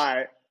knows Matic.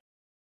 why.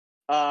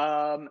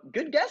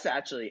 Good guess,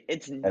 actually.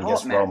 It's not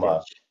guess Matic.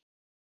 Roma.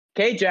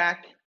 Okay,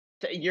 Jack.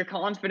 You're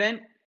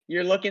confident.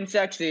 You're looking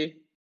sexy.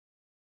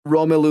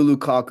 Romelu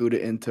Lukaku to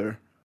Inter.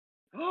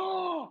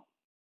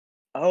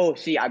 Oh,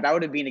 see, that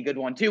would have been a good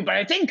one too, but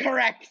it's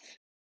incorrect.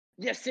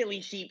 You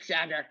silly sheep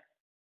shagger.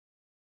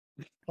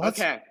 What?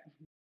 Okay.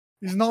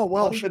 He's not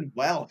Welsh.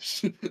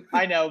 Welsh.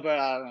 I know,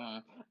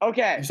 but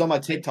okay. You saw my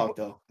TikTok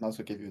though. That's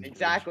what gave you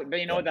exactly. But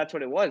you know what? That's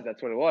what it was.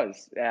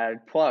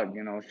 Plug.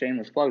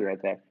 Shameless plug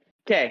right there.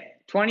 Okay,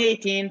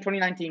 2018,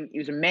 2019. He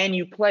was a Man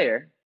U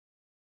player,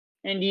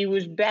 and he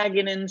was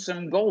bagging in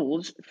some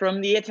goals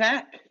from the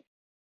attack.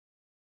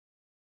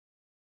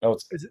 No,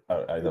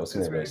 that was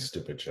going to be a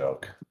stupid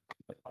joke.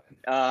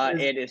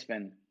 It is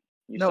Finn.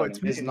 No,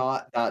 it's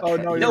not that. Oh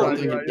no, you're right,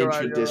 an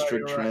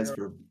intra-district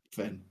transfer,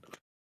 Finn.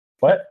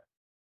 What?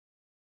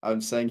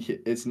 I'm saying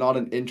it's not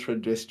an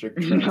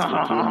intra-district transfer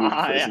to a new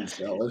prison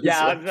cell. I was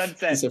about to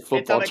say it's a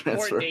football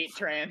transfer. Court date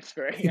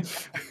transfer.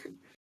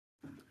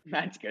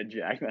 That's good,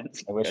 Jack.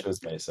 I wish it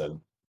was Mason.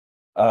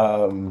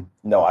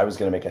 No, I was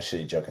gonna make a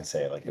shitty joke and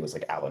say it was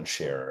like Alan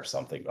Shearer or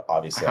something, but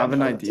obviously I have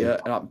an idea.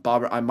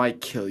 Bob, I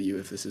might kill you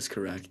if this is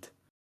correct.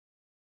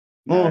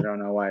 No, I don't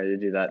know why you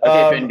do that.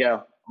 Okay, Finn,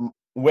 go.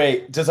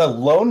 Wait, does a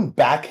loan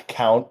back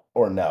count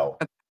or no?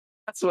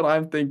 That's what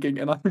I'm thinking,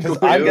 and I'm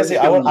guessing.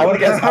 I want to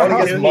guess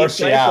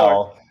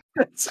Martial.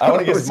 I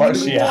want to guess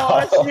Martial.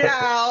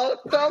 Martial,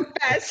 the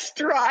best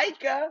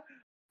striker.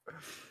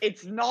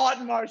 It's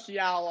not Martial,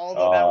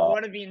 although that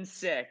would have been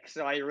sick.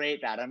 So I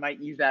rate that. I might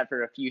use that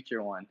for a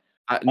future one.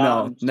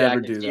 No,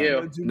 never Jack, do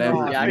it's that. you.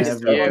 Never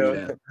do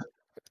that.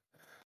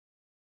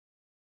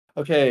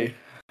 Okay,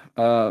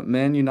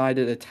 Man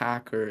United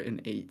attacker in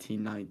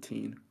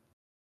 1819.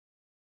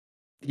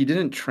 He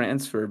didn't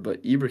transfer,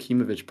 but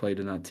Ibrahimovic played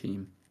in that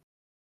team.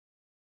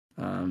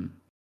 I'm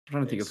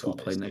trying to think of who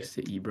played next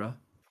to Ibra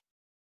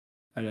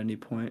at any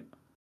point.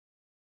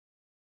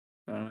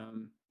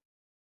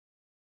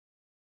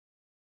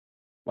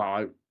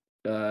 Wow.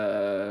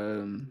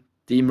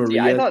 Di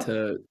Maria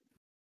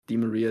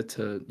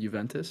to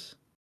Juventus.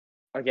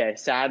 Okay,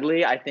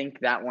 sadly, I think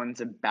that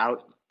one's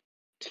about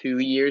 2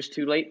 years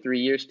too late, 3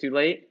 years too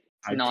late.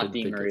 It's not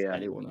Di Maria.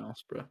 Anyone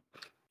else, bro?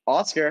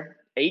 Oscar,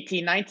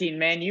 18-19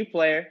 Man U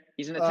player.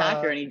 He's an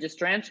attacker and he just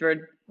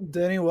transferred.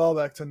 Danny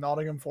Welbeck to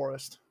Nottingham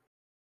Forest.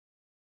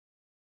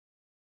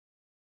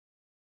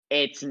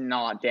 It's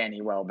not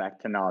Danny Welbeck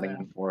to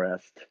Nottingham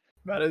Forest.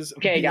 That is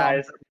okay,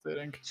 guys.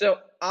 So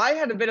I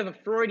had a bit of a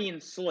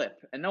Freudian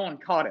slip, and no one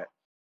caught it.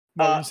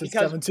 You said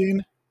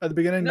 17 at the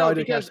beginning? No, I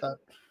didn't catch that.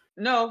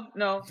 No,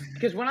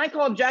 because when I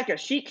called Jack a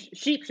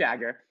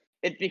sheepshagger,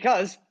 it's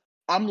because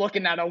I'm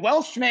looking at a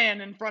Welsh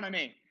man in front of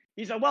me.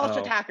 He's a Welsh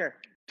attacker.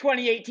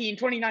 2018,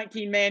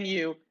 2019 Man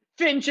U.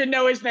 Finn should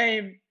know his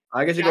name.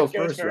 I guess you go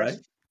first, right?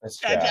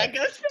 Jack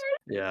goes first.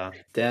 Yeah,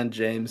 Dan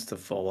James to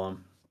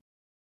Fulham.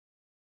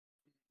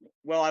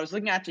 Well, I was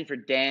looking actually for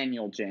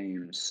Daniel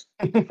James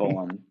to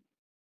Fulham.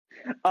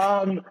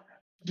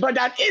 But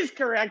that is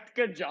correct.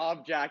 Good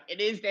job, Jack.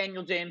 It is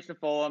Daniel James to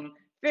Fulham.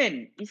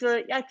 Finn, he's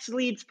an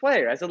ex-Leeds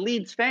player. As a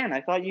Leeds fan,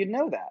 I thought you'd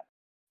know that.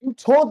 You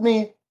told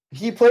me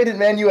he played in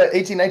Man U at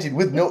 18-19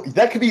 with no.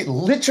 That could be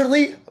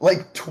literally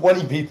like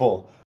 20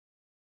 people.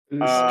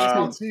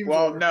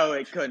 Well, no,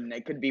 it couldn't.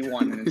 It could be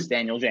one, and it's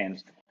Daniel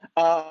James.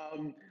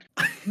 How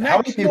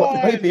many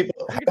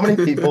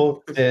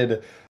people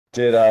did?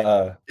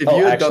 If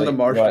you had done the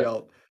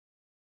Martial.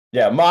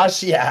 Yeah,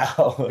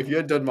 Martial. If you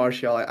had done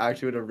Martial, I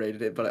actually would have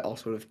rated it, but I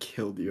also would have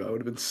killed you. I would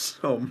have been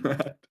so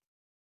mad.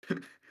 This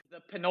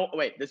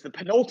is the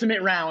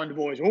penultimate round,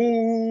 boys.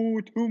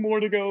 Oh, 2 more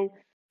to go.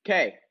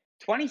 Okay,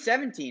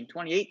 2017,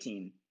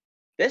 2018.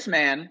 This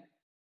man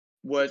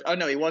was... Oh,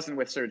 no, he wasn't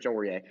with Serge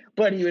Aurier.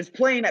 But he was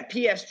playing at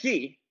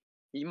PSG.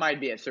 He might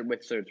be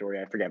with Serge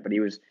Aurier, I forget. But he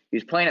was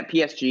playing at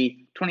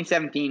PSG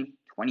 2017,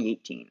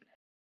 2018.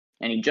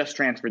 And he just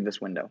transferred this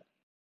window.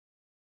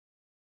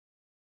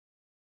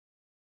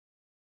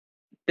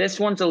 This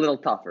one's a little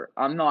tougher.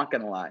 I'm not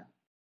going to lie.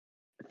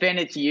 Finn,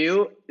 it's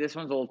you. This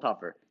one's a little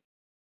tougher.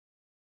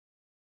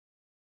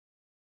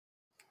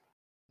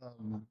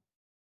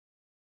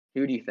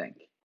 Who do you think?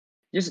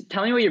 Just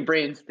tell me what your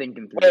brain's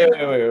thinking. Wait.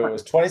 It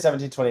was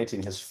 2017,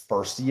 2018, his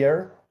first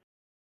year?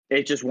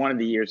 It's just one of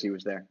the years he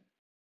was there.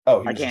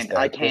 Oh, I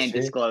can't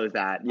disclose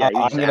that. Yeah,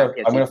 I'm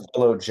gonna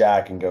follow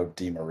Jack and go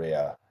Di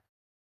Maria.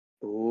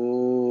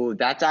 Ooh,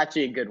 that's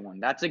actually a good one.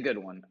 That's a good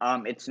one.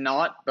 It's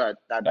not, but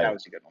that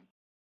was a good one.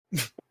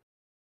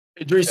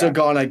 Idrissa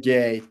Gana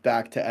Gay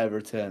back to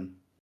Everton.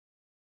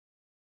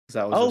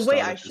 That was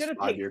I should have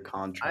picked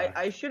contract.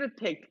 I should have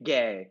picked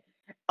Gay.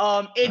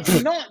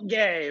 It's not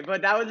Gay,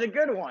 but that was a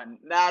good one.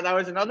 That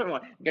was another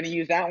one. I'm gonna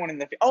use that one in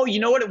the. Oh, you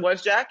know what it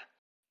was, Jack?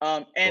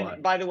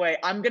 And by the way,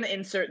 I'm gonna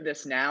insert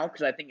this now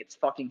because I think it's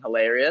fucking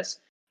hilarious.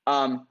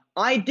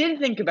 I did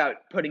think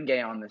about putting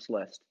Gay on this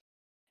list,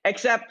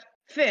 except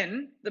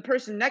Finn, the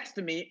person next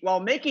to me,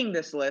 while making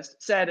this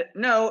list, said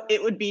no,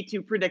 it would be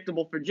too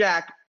predictable for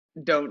Jack.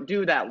 Don't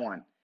do that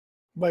one.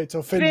 Wait,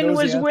 so Finn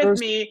was with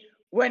me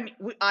when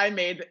I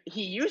made.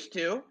 He used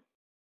to.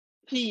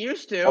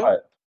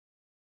 What?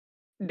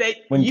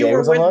 When you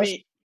were with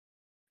me.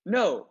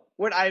 No,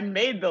 when I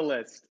made the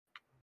list.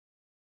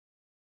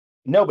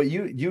 No, but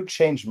you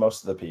changed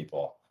most of the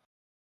people.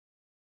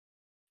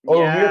 When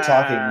we were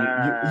talking,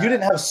 you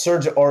didn't have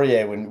Serge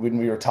Aurier when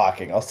we were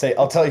talking. I'll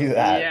tell you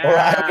that. Yeah, or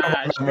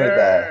I don't remember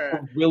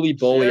that. Willy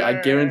Boley.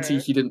 I guarantee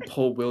he didn't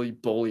pull Willy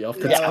Boley off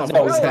the top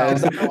of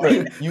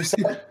his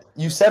head.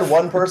 You said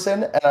one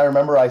person, and I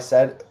remember I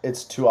said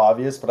it's too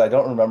obvious, but I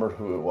don't remember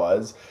who it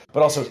was.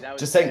 But also,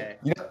 just saying,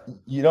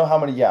 you know how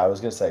many? Yeah, I was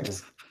gonna say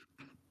because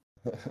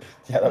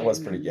that was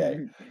pretty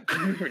gay.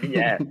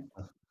 Yeah.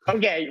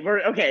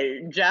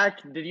 Okay.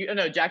 Jack, did you?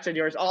 No, Jack said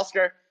yours.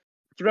 Oscar,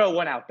 throw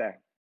one out there.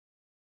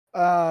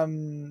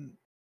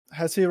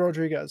 Jesse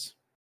Rodriguez,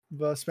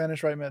 the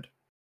Spanish right mid.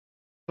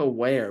 To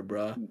where,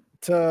 bro?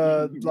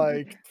 To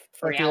like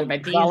Real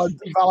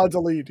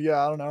Valladolid.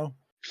 Yeah, I don't know.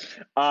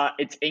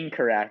 It's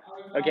incorrect.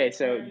 Okay,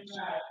 so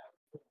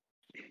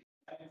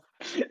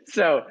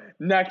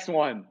next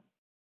one.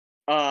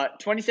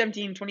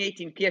 2017,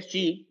 2018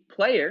 PSG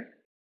player.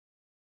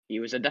 He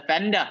was a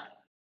defender.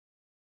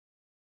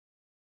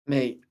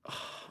 Mate.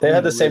 They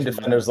had the same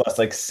defenders last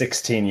like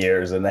 16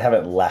 years, and they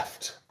haven't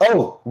left.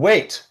 Oh,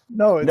 wait.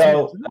 No, that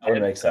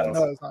would make sense.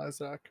 No, it's not. It's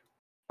Zach.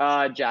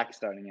 Jack's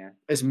starting here.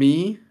 It's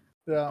me?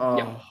 Yeah. Oh,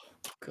 yeah.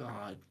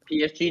 God.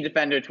 PSG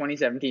defender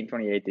 2017,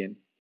 2018.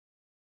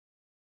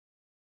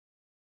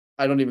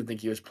 I don't even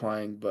think he was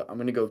playing, but I'm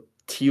going to go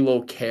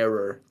Thilo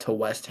Kehrer to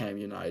West Ham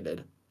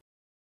United.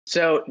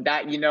 So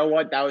you know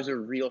what? That was a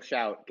real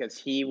shout because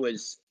he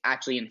was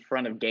actually in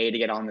front of Gay to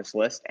get on this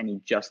list, and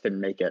he just didn't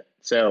make it.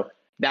 So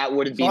that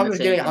would have been the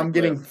same. I'm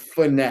getting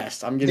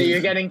finessed. So you're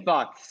getting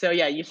fucked. So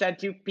yeah, you said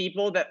 2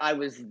 people that I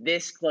was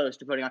this close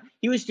to putting on.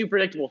 He was too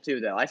predictable too,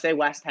 though. I say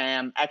West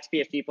Ham,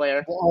 ex-PSG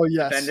player, oh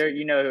yes, defender.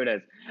 You know who it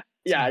is.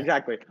 Yeah,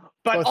 exactly.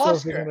 But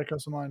Oscar, that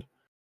comes to mind.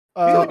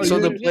 So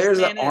the players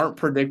that aren't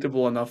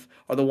predictable enough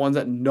are the ones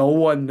that no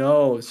one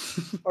knows.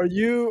 Are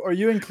you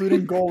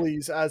including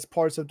goalies as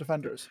parts of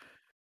defenders?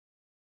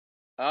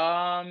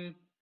 Just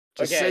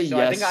Okay, say so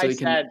yes, I think so I you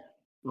said,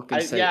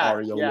 can say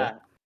Ariola. yeah.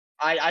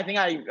 I think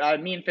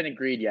me and Finn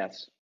agreed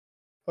yes.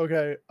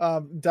 Okay,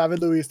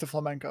 David Luiz to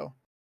Flamenco.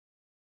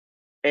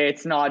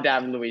 It's not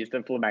David Luiz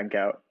to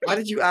Flamenco. Why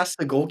did you ask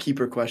the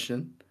goalkeeper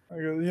question?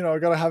 You know, I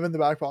gotta have it in the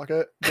back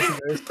pocket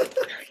just in case.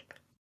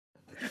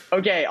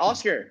 Okay,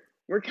 Oscar,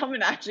 we're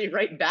coming actually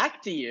right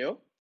back to you.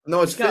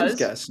 No, it's Finn's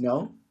guess.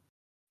 No,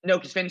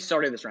 because Finn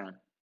started this round.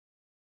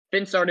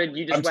 Finn started.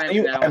 You just went.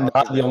 I'm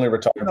not the only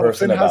retarded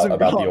person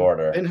about the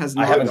order. Finn has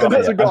I haven't gone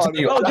yet.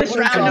 Oh, this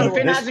round. No,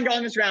 Finn hasn't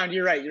gone this round.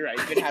 You're right.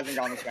 Finn hasn't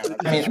gone this round.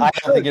 I mean, I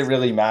don't think it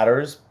really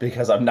matters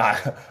because I'm not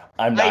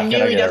I knew gonna he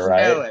get it doesn't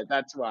right. know it.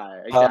 That's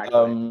why.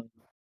 Exactly.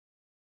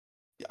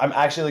 I'm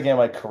actually looking at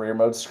my career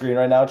mode screen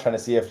right now, trying to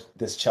see if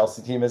this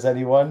Chelsea team is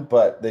anyone,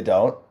 but they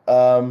don't.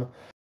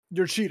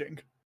 You're cheating.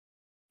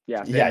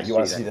 Yeah. You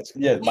want to see this?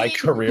 Yeah, my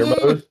career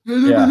mode.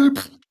 Yeah.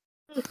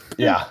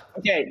 Yeah.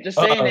 Okay, just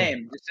say a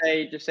name.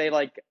 Just say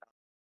like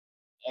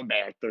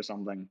Albert or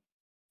something.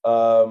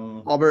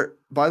 Albert,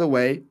 by the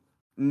way,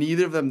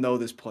 neither of them know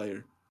this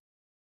player.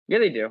 Yeah,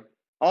 they do.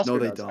 Oscar no,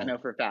 they does. don't. I know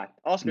for a fact.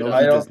 Oscar no,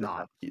 does. he does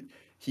not.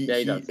 He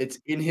does.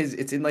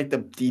 It's in like the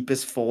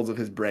deepest folds of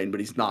his brain, but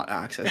he's not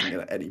accessing it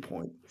at any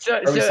point. So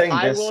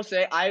I will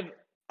say I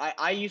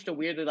used to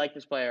weirdly like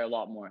this player a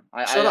lot more.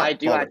 I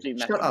do Albert. actually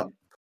mess Shut with up. him.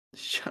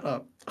 Shut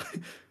up.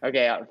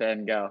 Okay,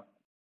 then go.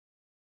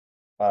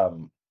 I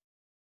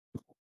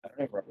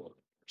don't remember what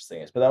the first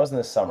thing is, but that was in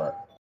the summer.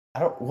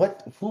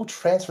 Who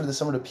transferred this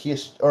summer to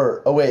PSG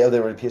they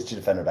were a PSG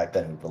defender back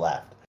then who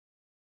left.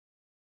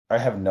 I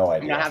have no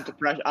idea.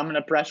 I'm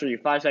gonna pressure you.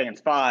 5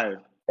 seconds. 5.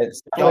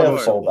 It's definitely a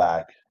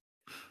fullback.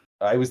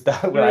 I was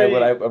that when I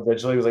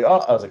originally was like,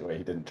 oh, I was like, wait,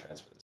 he didn't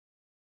transfer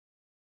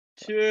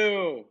this.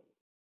 2.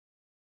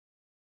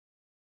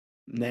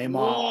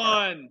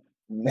 Neymar.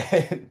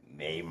 1.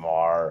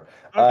 Neymar.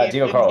 Okay,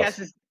 Diego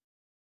Carlos.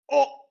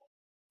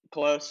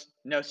 Close.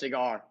 No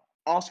cigar.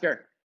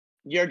 Oscar,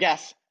 your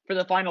guess for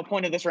the final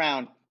point of this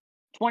round.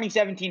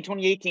 2017,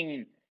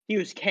 2018, he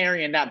was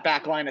carrying that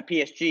back line of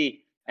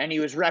PSG, and he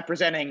was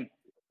representing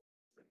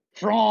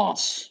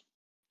France.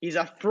 He's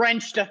a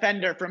French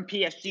defender from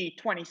PSG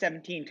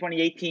 2017,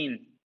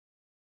 2018.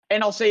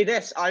 And I will say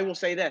this.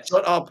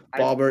 Shut up,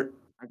 Bobbert.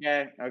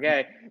 Okay.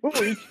 Oh,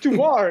 it's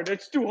too hard.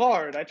 It's too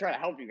hard. I try to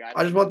help you guys.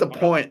 I just want the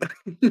point.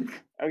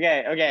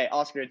 Okay.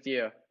 Oscar, it's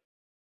you.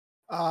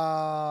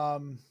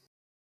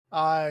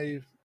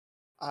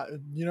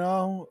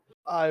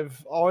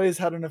 I've always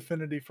had an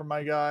affinity for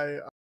my guy.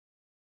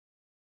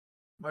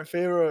 My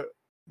favorite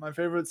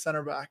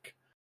center back.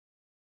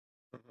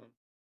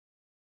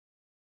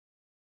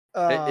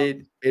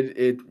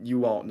 You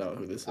won't know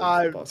who this is.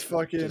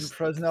 Fucking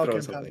Presnel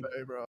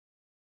Kimpembe, bro.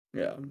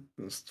 Yeah.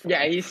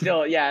 Yeah, he's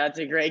still. Yeah, that's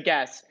a great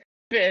guess.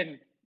 Finn,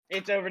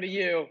 it's over to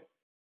you.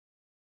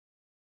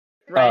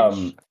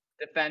 French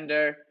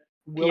defender.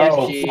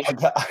 PSG.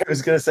 I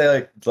was gonna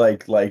say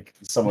like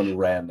someone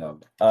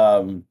random.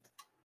 So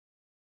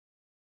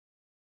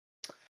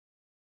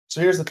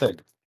here's the thing.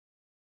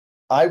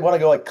 I want to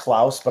go like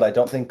Klaus, but I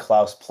don't think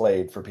Klaus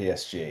played for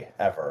PSG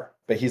ever.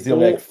 But he's the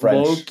only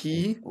French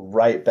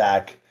right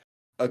back.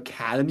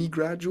 Academy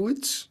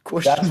graduates?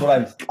 That's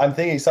what I'm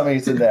thinking.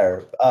 Somebody's in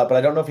there, but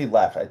I don't know if he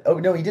left.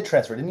 No, he did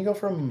transfer. Didn't he go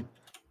from?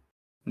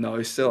 No,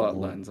 he's still at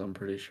Lens. I'm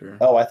pretty sure.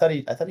 Oh, I thought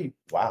he.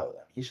 Wow,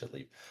 he should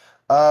leave.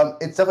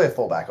 It's definitely a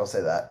fullback. I'll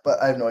say that, but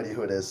I have no idea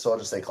who it is, so I'll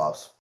just say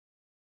Klaus.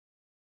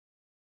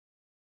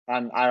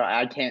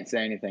 I can't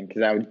say anything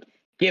because I would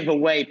give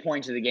away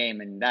points of the game,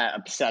 and that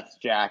upsets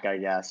Jack, I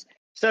guess.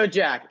 So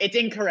Jack, it's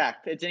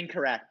incorrect.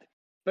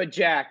 But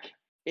Jack,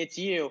 it's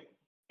you.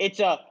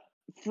 It's a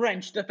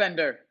French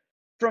defender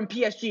from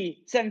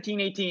PSG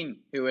 17-18.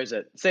 Who is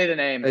it? Say the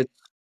name. It's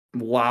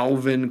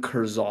Lalvin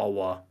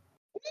Kurzawa,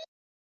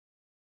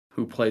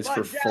 who plays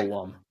for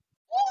Fulham.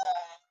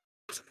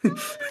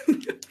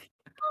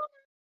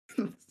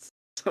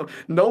 So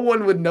no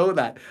one would know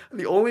that.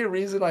 The only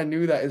reason I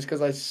knew that is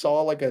because I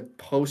saw like a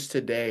post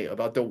today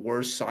about the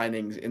worst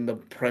signings in the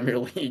Premier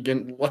League,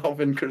 and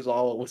Lalvin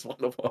Kurzawa was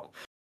one of them.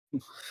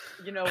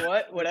 You know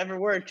what? Whatever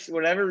works.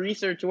 Whatever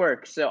research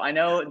works. So I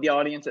know the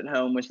audience at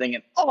home was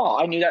thinking, "Oh,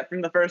 I knew that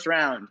from the first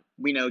round."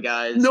 We know,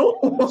 guys. No,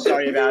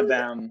 sorry about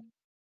them.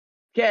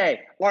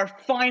 Okay, our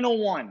final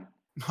one.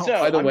 So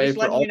by the way, just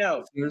letting you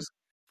know,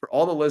 for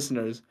all the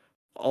listeners,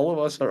 all of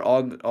us are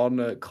on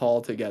a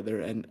call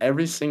together, and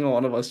every single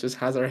one of us just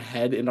has our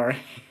head in our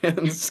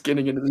hands,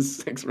 getting into the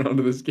 6th round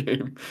of this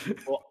game.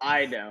 Well,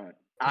 I don't.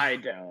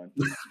 And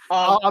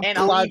I'll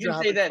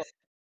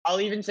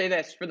even say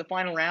this for the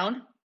final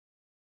round.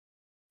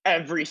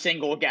 Every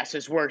single guess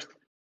is worth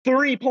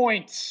 3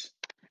 points.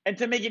 And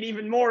to make it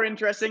even more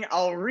interesting,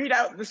 I'll read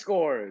out the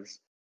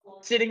scores.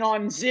 Sitting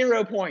on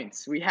 0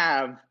 points, we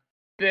have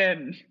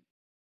Finn.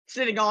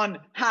 Sitting on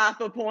half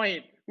a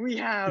point, we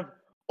have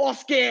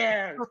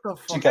Oscar.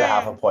 You get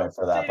half a point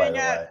for that, by the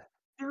way.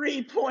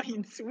 3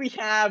 points, we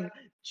have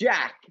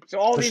Jack. So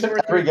all So these should were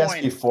every 3 guess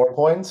be points. 4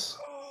 points?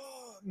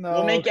 No,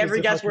 We'll make 'cause every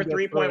if guess I worth can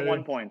get 3.1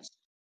 3. points.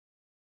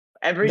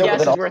 Every No, but guess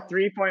then is I'll- worth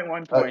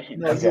 3.1 points.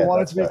 No, Okay, you want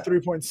it that's to be fair.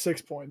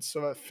 3.6 points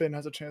so that Finn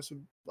has a chance to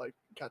like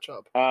catch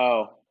up.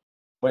 Oh.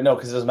 Wait, no,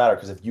 because it doesn't matter.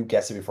 Because if you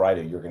guess it before I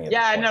do, you're gonna get.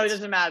 Yeah, the no, it points.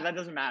 doesn't matter. That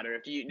doesn't matter.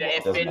 If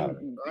doesn't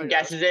Finn matter.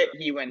 guesses it,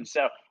 he wins.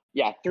 So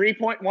yeah,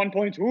 3.1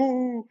 points.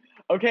 Ooh.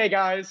 Okay,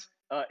 guys.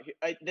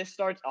 This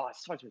starts. Oh, it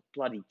starts with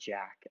bloody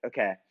Jack.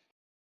 Okay.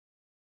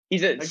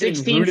 He's at I'm getting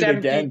 16, rooted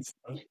 17. against.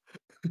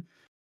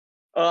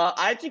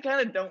 I actually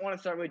kind of don't want to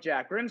start with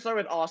Jack. We're gonna start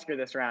with Oscar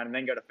this round and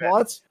then go to Finn.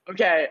 What?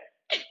 Okay.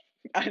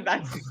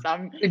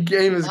 The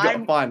game is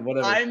fine.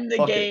 Whatever. I'm the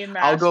Fuck game it.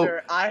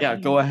 master. Yeah,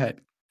 go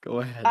ahead. Go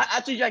ahead.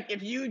 Actually, Jack,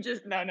 if you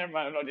just no, never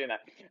mind. I'm not doing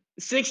that.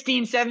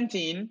 16,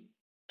 17.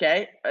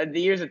 Okay, the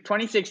years of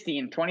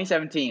 2016,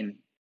 2017.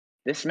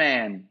 This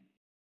man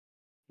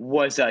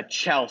was a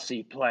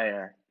Chelsea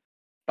player.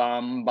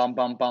 Bum bum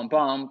bum bum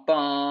bum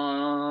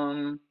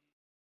bum.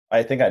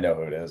 I think I know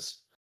who it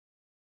is.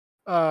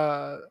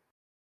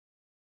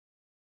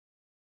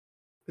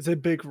 Is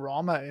it Big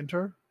Rom at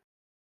Inter?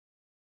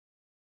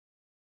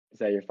 Is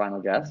that your final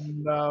guess?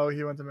 No,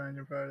 he went to Man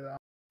U prior to that.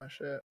 Oh,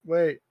 shit.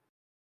 Wait.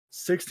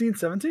 16,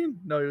 17?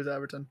 No, he was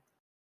Everton.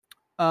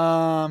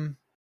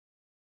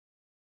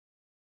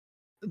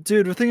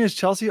 Dude, the thing is,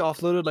 Chelsea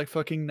offloaded like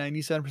fucking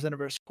 97% of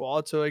their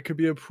squad, so it could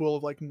be a pool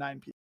of like 9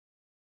 people.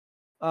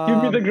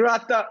 Give me the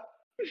grata.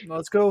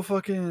 Let's go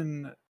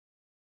fucking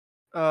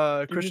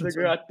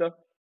Christensen.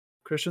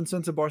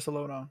 Christensen to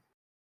Barcelona.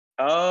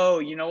 Oh,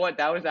 you know what?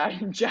 That was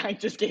Adam. Jack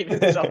just gave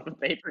himself a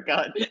paper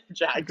cut.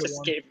 Jack Good just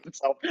one. gave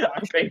himself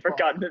a paper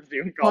cut in the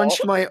Zoom call.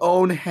 Punch my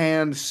own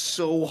hand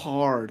so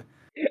hard.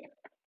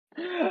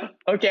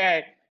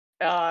 Okay.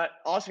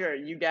 Oscar,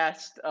 you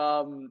guessed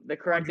the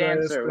correct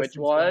Andreas answer, which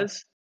Christensen.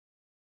 was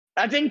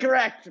that's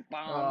incorrect.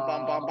 How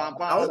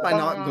am I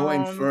not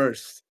going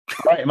first?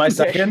 All right, am I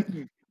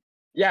second?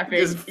 Yeah,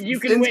 Because Finn, you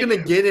can Finn's win.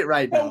 gonna get it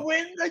right To now.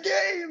 win the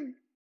game.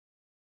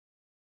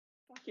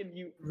 Fucking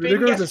you. Finn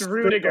Rudiger's guessed a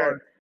Rudiger.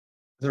 Stuttgart.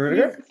 Is it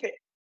Rudiger?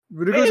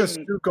 Rudiger's a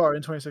Finn. Stuttgart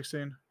in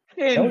 2016.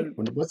 Finn,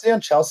 No, was he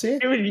on Chelsea?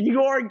 it was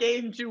your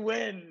game to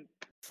win.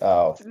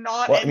 Oh, It's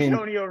not well, I mean,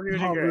 Antonio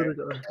Rudiger. Not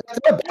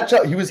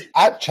Rudiger. he was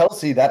at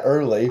Chelsea that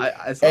early,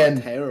 It's not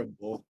and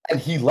terrible. and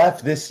he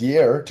left this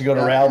year to go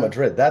to Yeah, Real yeah.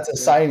 Madrid. That's a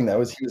signing that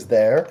he was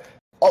there.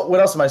 Oh, what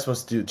else am I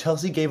supposed to do?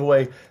 Chelsea gave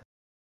away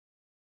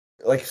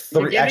like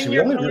You're 3. giving Actually,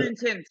 your we only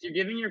opponents hints. You're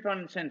giving your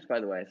opponents hints, by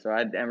the way. So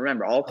and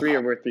remember, all 3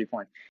 are worth 3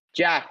 points.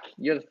 Jack,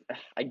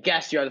 I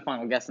guess you're the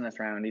final guess in this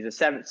round. He's a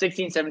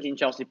 16, 17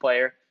 Chelsea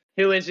player.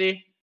 Who is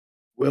he?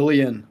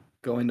 Willian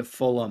going to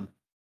Fulham.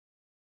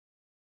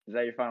 Is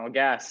that your final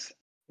guess?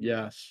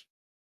 Yes.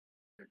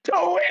 To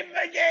win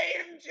the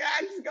game,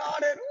 Jack's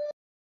got it.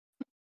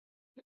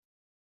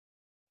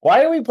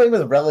 Why are we playing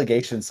with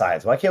relegation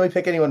sides? Why can't we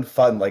pick anyone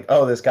fun? Like,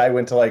 oh, this guy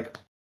went to like,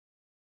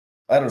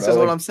 I don't This know. is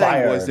like what I'm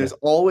saying, boys. Bayern. There's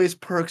always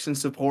perks in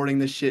supporting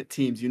the shit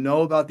teams. You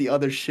know about the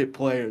other shit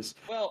players.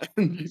 Well,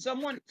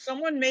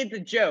 someone made the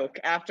joke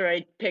after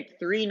I picked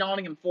 3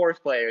 Nottingham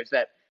Forest players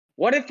that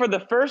what if for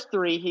the first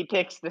 3 he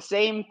picks the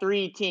same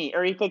 3 team,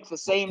 or he picks the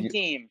same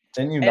team,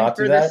 Didn't you and not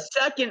for do the that?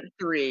 second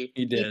 3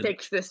 He did.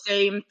 picks the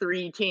same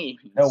 3 teams.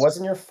 No,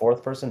 wasn't your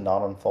 4th person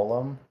not on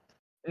Fulham?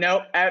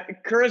 No,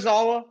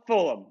 Kurzawa,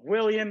 Fulham.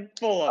 William,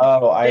 Fulham.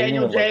 Oh, I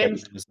Daniel didn't even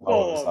James, look at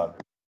Fulham. Fulham.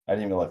 I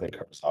didn't even look at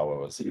Kurosawa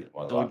was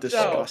one of So the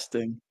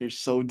disgusting. You're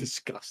so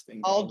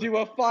disgusting. I'll brother. do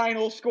a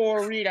final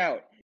score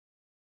readout.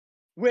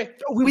 With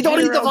We don't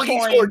need the 0 fucking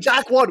points, score.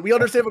 Jack won. We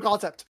understand the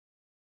concept.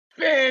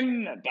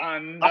 Finn.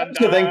 Dun, I dun,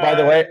 also think, by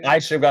the way, dun. I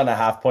should have gotten a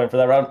half point for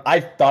that round. I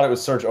thought it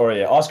was Serge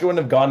Aurier. Oscar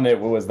wouldn't have gotten it.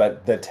 What was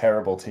that? The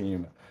terrible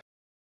team.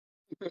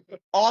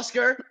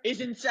 Oscar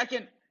is in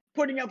second,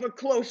 putting up a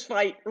close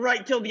fight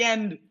right till the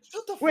end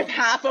Shut the with fuck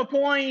half a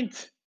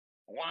point.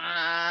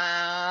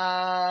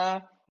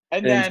 Wow.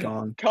 And Finn's then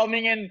gone.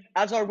 coming in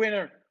as our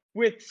winner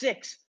with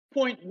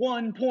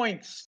 6.1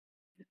 points,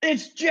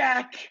 it's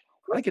Jack.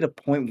 I get a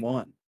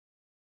 0.1.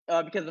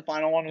 Because the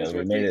final one was Yeah, we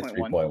worth made it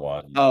 3.1.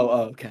 3.1. Oh,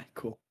 okay,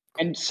 cool.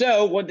 And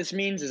so what this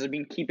means is I've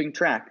been keeping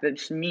track.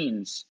 This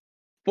means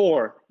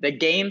for the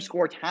game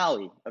score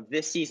tally of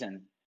this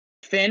season,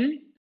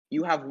 Finn,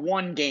 you have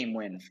 1 game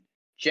win.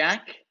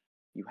 Jack,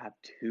 you have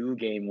 2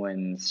 game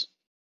wins.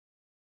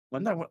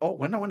 When did I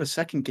win a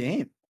second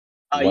game?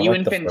 You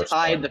and Finn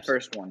tied the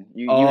first one.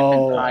 You and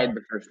Finn tied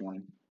the first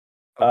one.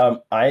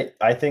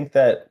 I think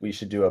that we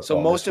should do a So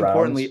most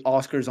importantly,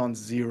 Oscar's on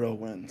 0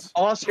 wins.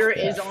 Oscar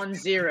is on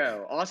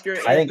 0. Oscar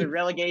is the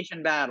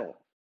relegation battle.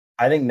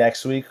 I think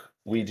next week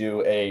we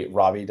do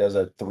Robbie does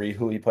a 3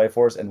 who he play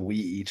fors, and we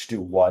each do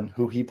 1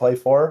 who he play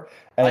for.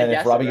 And then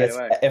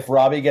if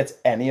Robbie gets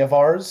any of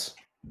ours,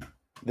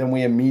 then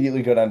we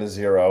immediately go down to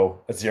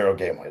 0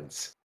 game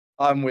wins.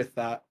 I'm with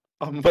that.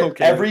 But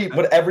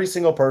every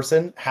single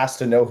person has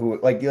to know who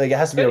like it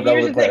has to be a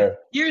relevant player.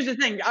 Here's the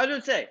thing. I was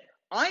gonna say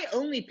I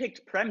only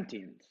picked Prem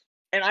teams,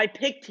 and I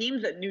picked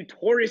teams that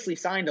notoriously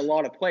signed a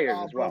lot of players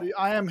as well. Buddy,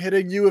 I am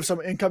hitting you with some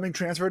incoming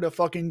transfer to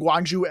fucking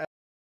Guangzhou.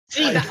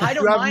 See, I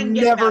don't mind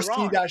getting that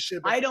wrong. That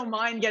shit I don't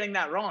mind getting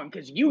that wrong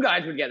because you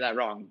guys would get that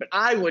wrong, but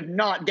I would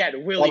not get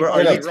Willie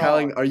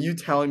wrong. Are you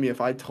telling me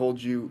if I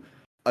told you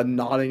a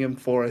Nottingham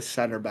Forest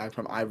center back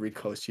from Ivory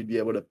Coast, you'd be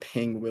able to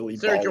ping Willie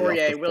Serge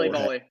Aurier, Willie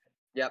Bolly.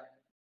 Yep.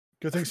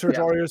 Good thing Serge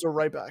Aurier is a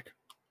right back.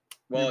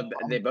 Well,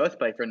 they both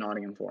play for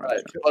Nottingham Forest.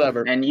 Right,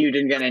 whatever. And you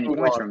didn't get any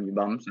points from you,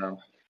 bum, so.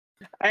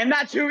 And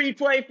that's who we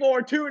play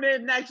for. Tune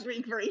in next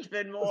week for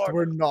even more.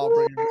 We're not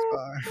bringing this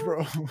back,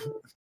 bro.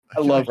 I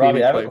love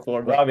Robbie.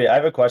 Robbie, I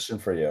have a question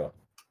for you.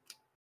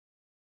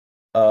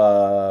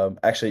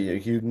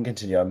 Actually, you can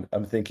continue.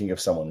 I'm thinking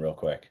of someone real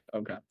quick.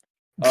 Okay.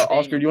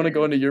 Oscar, do you want to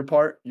go into your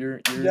part?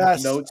 Your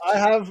notes? I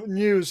have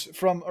news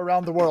from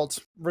around the world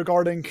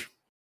regarding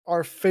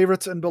our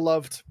favorite and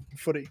beloved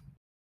footy.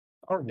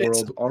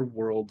 Our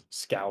world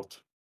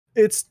scout.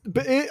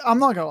 I'm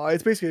not gonna lie,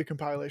 it's basically a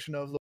compilation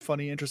of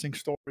funny, interesting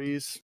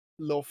stories,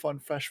 little fun,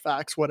 fresh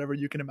facts, whatever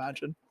you can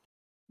imagine.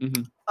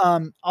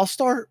 Mm-hmm. I'll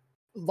start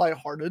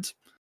lighthearted.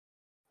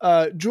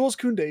 Jules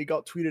Koundé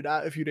got tweeted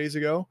at a few days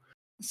ago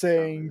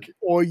saying,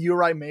 "Oh, you're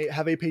right, mate.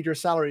 Have they paid your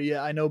salary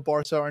yet? I know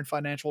Barca are in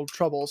financial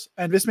troubles."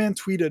 And this man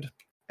tweeted,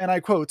 and I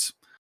quote,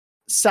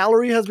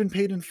 "Salary has been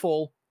paid in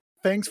full.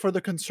 Thanks for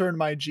the concern,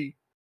 my G."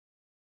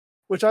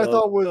 Which I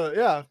thought was,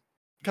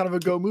 kind of a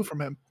go move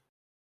from him.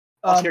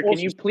 Oscar, can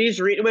you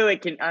please read?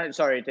 Wait.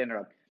 Sorry to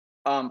interrupt.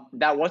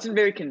 That wasn't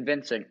very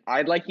convincing.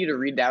 I'd like you to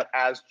read out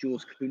as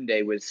Jules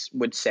Koundé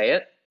would say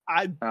it.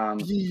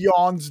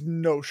 Beyond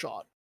no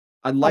shot.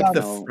 I'd like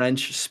the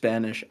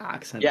French-Spanish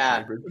accent.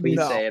 Yeah, please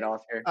say it,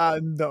 Oscar.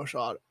 No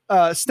shot.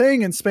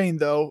 Staying in Spain,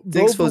 though.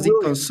 Thanks for the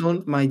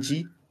concern, my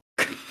G.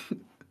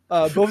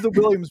 Both the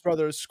Williams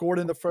brothers scored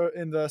in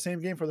the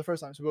same game for the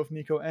first time. So both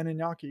Nico and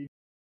Iñaki,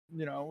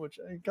 which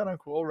is kind of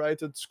cool, right?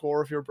 To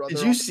score if your brother.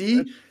 Did you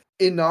see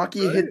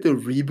Iñaki hit the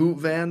reboot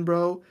van,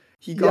 bro?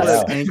 He got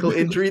an ankle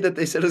injury that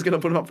they said was going to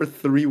put him up for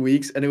 3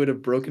 weeks, and it would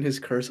have broken his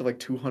curse of like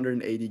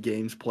 280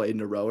 games played in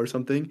a row or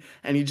something.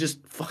 And he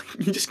just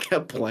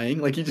kept playing.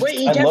 Like he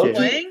kept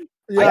playing?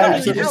 Yeah,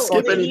 he didn't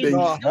skip anything.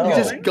 He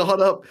just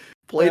got up,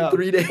 played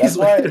 3 days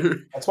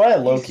later. That's why I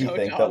low-key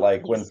think that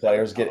like when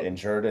players get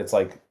injured, it's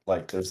like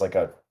there's like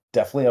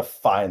definitely a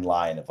fine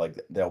line of like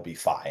they'll be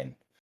fine.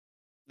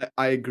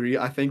 I agree.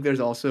 I think there's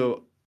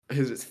also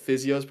his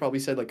physios probably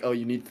said like, "Oh,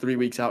 you need 3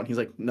 weeks out," and he's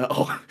like, "No,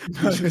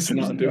 I'm just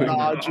not doing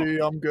it." Gee,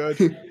 I'm good.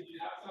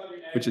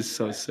 Which is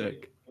so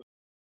sick.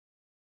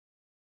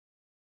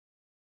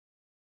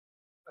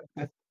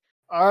 All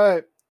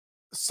right.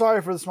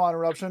 Sorry for the small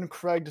interruption.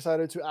 Craig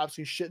decided to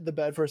absolutely shit the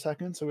bed for a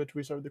second, so we had to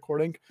restart the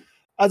recording.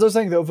 As I was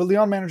saying, though, the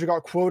Lyon manager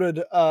got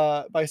quoted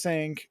by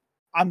saying,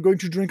 "I'm going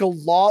to drink a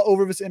lot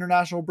over this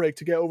international break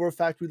to get over the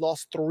fact we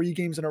lost 3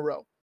 games in a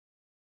row."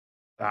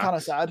 Kind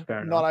of sad.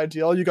 Not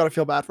ideal. You got to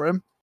feel bad for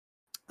him.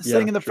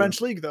 Staying in the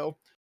French league, though,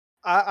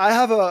 I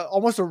have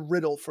almost a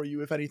riddle for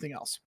you, if anything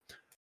else.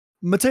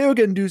 Matteo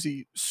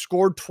Guendouzi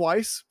scored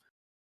twice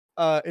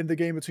in the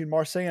game between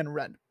Marseille and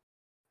Rennes,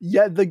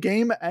 yet the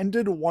game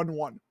ended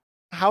 1-1.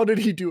 How did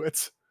he do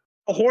it?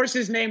 A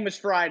horse's name was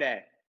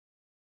Friday.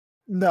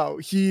 No,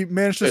 he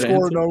managed to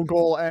score an own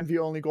goal and the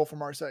only goal for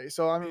Marseille.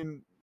 So, I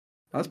mean...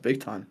 That's big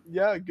time.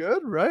 Yeah,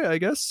 good, right? I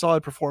guess.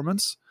 Solid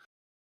performance.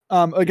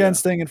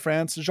 Staying in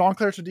France,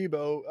 Jean-Claire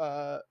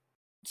Todibo,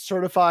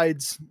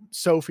 certified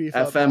Sophie.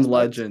 FM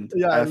legend.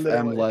 Yeah,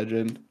 FM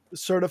legend.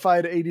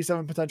 Certified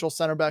 87 potential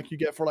center back you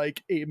get for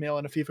like 8 mil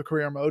in a FIFA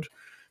career mode.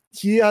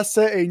 He has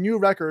set a new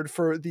record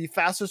for the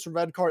fastest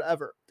red card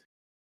ever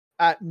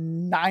at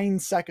 9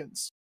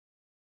 seconds.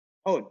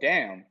 Oh,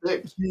 damn.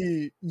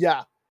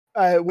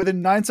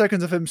 Within 9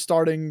 seconds of him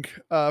starting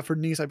for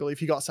Nice, I believe,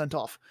 he got sent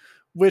off.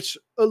 Which,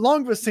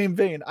 along the same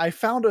vein, I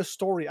found a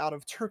story out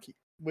of Turkey,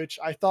 which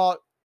I thought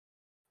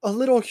a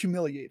little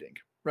humiliating,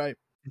 right?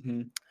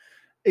 Mm-hmm.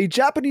 A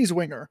Japanese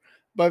winger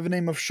by the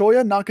name of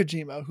Shoya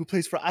Nakajima, who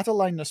plays for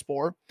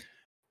Atalanyaspor,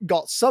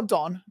 got subbed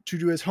on to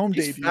do his home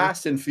debut.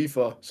 Fast in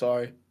FIFA,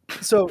 sorry.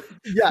 So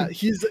yeah,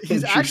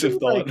 he's actually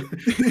like,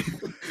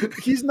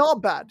 he's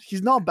not bad.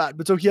 He's not bad.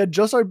 But so he had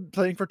just started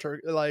playing for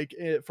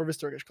for his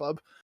Turkish club,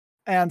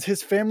 and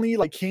his family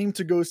came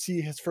to go see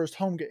his first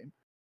home game,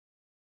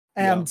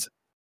 and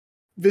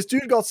this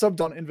dude got subbed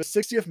on in the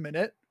 60th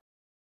minute,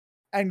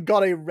 and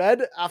got a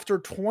red after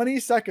 20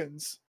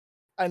 seconds.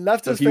 And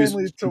left his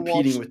family to watch.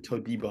 Competing with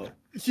Todibo.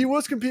 He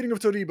was competing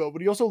with Todibo,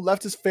 but he also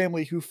left his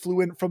family, who flew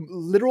in from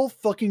literal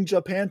fucking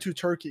Japan to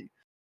Turkey,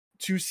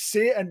 to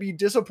sit and be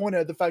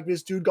disappointed at the fact that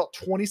this dude got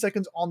 20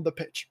 seconds on the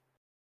pitch.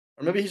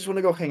 Or maybe he just want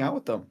to go hang out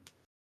with them.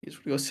 He just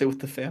want to go sit with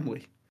the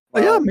family.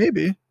 Well, yeah,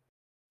 maybe.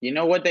 You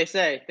know what they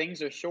say?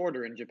 Things are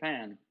shorter in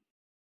Japan.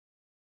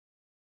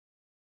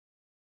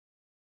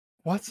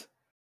 What?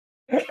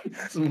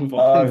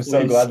 I'm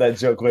so glad that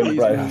joke went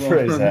right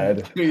over his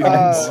head.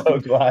 I'm so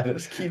glad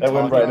that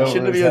went right over his head. You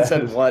shouldn't have even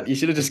said what. You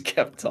should have just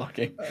kept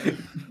talking.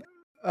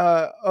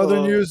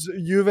 Other news: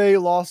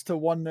 Juve lost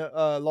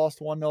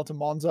 1-0 to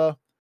Monza.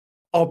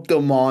 Up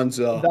to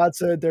Monza. That's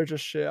it. They're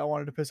just shit. I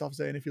wanted to piss off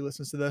Zane if he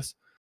listens to this.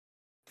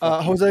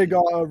 Jose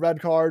got a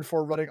red card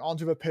for running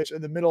onto the pitch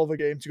in the middle of the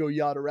game to go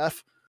yell at a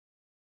ref.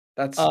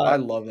 I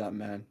love that,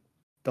 man.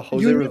 The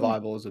Jose Union,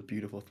 revival is a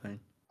beautiful thing.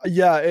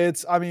 Yeah,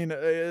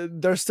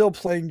 they're still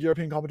playing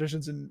European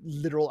competitions in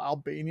literal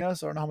Albania,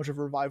 so I don't know how much of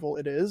a revival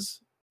it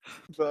is.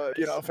 But,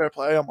 fair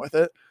play, I'm with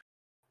it.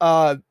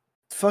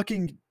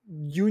 Fucking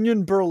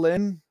Union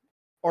Berlin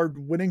are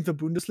winning the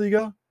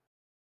Bundesliga.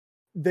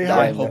 They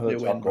have who their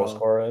top goal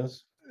scorer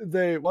is?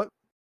 What?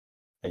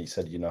 You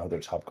said you know who their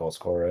top goal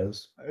scorer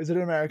is? Is it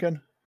an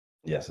American?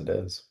 Yes, it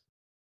is.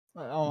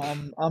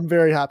 I'm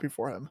very happy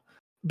for him.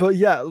 But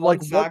yeah, Fun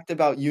fact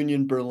about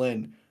Union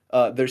Berlin.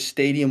 Their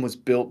stadium was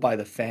built by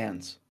the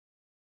fans.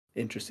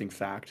 Interesting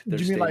fact. Their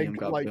stadium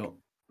got built.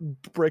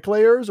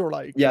 Bricklayers or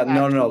like? Yeah,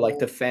 no. Like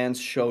the fans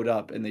showed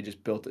up and they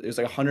just built it. It was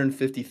like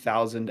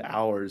 150,000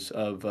 hours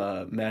of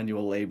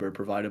manual labor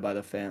provided by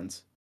the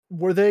fans.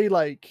 Were they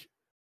like?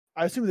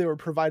 I assume they were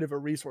provided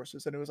with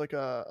resources, and it was like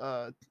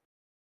a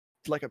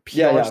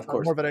PR stuff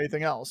more than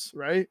anything else,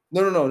 right?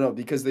 No,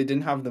 because they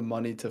didn't have the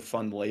money to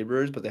fund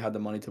laborers, but they had the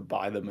money to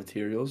buy the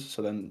materials.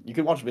 So then you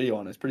can watch video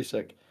on it. It's pretty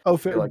sick. Oh,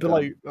 fair,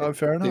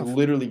 fair enough. They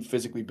literally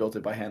physically built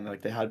it by hand.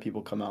 Like they had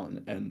people come out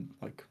and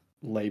like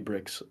lay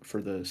bricks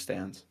for the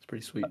stands. It's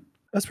pretty sweet.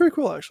 That's pretty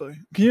cool, actually.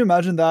 Can you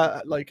imagine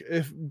that? Like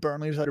if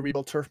Burnley just had to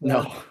rebuild turf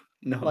more?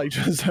 No. Like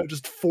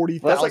just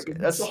 40,000.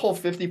 That's the whole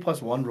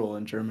 50+1 rule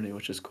in Germany,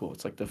 which is cool.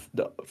 It's like the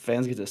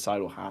fans get to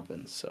decide what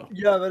happens. So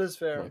yeah, that is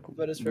fair.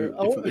 That is fair. We're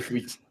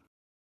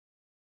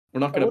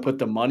not going to put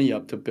the money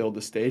up to build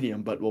the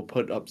stadium, but we'll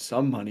put up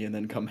some money and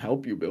then come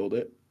help you build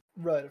it.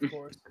 Right, of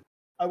course.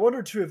 I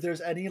wonder too if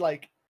there's any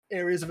like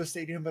areas of a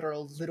stadium that are a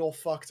little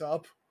fucked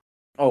up.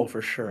 Oh,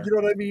 for sure. You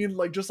know what I mean?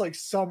 Like just like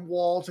some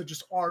walls that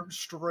just aren't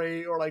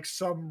straight, or like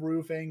some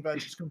roofing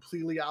that's just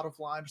completely out of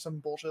line, or some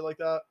bullshit like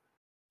that.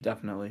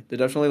 Definitely. They're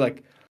definitely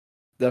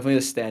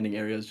the standing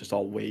area is just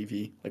all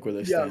wavy, like where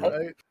they stand.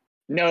 Right.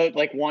 No,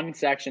 like one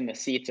section the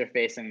seats are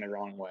facing the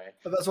wrong way.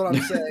 But that's what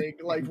I'm saying.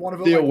 Like one of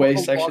them, the away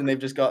section, they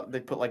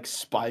put like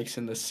spikes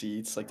in the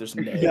seats, like there's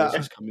nails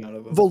just coming out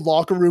of them. The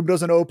locker room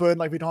doesn't open,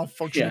 like we don't have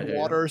functioning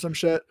water or some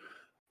shit.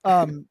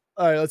 All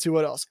right, let's see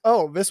what else.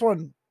 Oh, this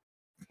one,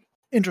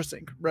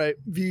 interesting, right?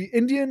 The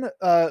Indian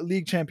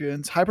League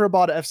champions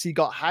Hyderabad FC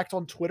got hacked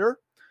on Twitter,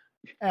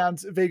 and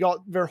they got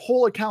their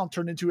whole account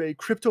turned into a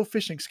crypto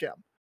phishing scam.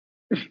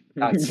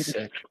 That's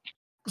sick.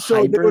 So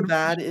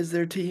Hyderabad is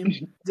their team.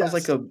 Sounds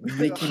like a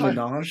Nicki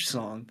Minaj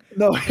song.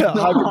 No,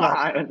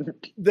 yeah,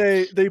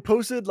 they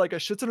posted like a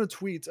shit ton of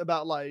tweets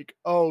about like,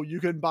 oh, you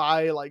can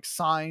buy like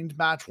signed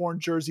match worn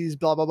jerseys,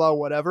 blah blah blah,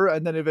 whatever,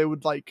 and then if they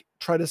would like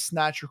try to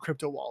snatch your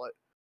crypto wallet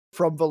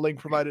from the link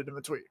provided in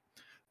the tweet.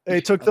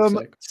 It took them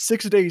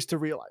 6 days to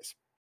realize.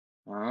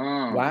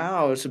 Oh.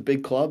 Wow, it's a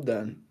big club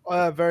then.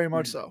 Very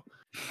much so.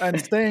 And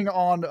staying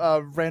on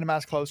random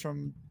ass clubs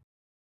from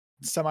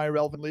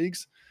semi-relevant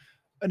leagues,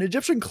 an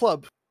Egyptian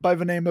club by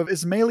the name of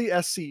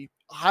Ismaili SC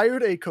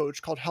hired a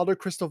coach called Helder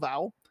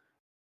Christoval,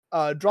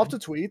 dropped a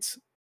tweet,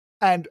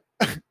 and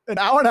an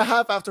hour and a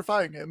half after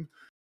firing him,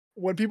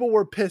 when people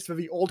were pissed that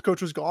the old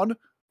coach was gone,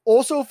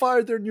 also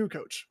fired their new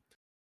coach.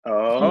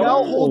 Oh. He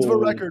now holds the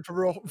record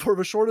for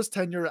the shortest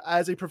tenure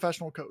as a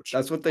professional coach.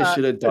 That's what they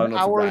should have done. An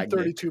hour and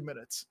 32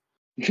 minutes.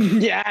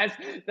 Yes,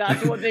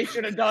 that's what they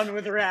should have done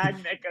with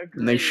Ragnick.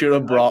 And they should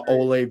have brought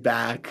Ole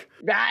back.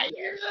 Jack.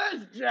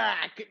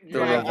 The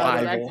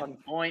revival. Jack's on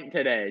point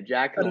today.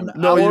 Jack.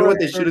 No, you know what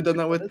they should have done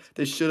that with?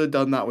 They should have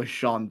done that with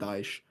Sean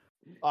Dyche.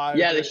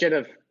 Yeah, they should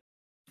have.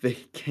 The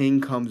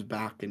king comes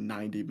back in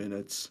 90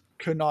 minutes.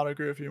 Could not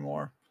agree with you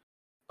more.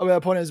 I mean,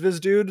 the point is, this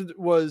dude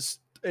was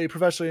a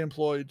professionally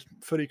employed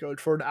footy coach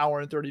for an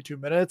hour and 32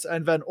 minutes,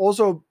 and then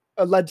also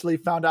allegedly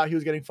found out he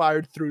was getting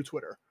fired through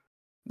Twitter.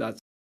 That's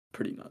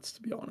pretty nuts,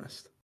 to be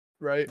honest.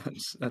 Right?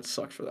 That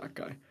sucks for that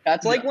guy.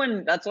 That's like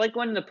when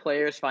the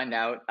players find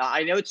out.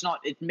 I know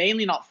it's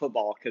mainly not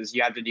football because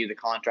you have to do the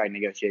contract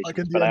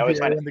negotiations. But I always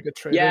find when they get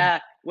traded. Yeah,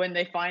 when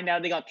they find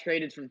out they got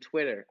traded from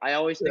Twitter. I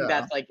always think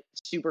that's like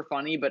super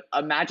funny. But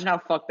imagine how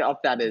fucked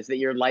up that is, that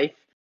your life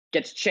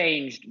gets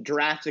changed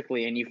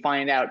drastically and you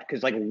find out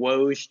because like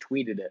Woj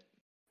tweeted it.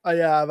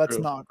 Yeah, that's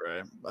not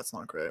great. That's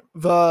not great.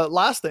 The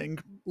last thing,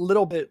 a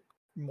little bit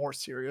more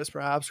serious,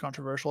 perhaps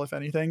controversial, if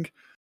anything.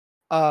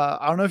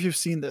 I don't know if you've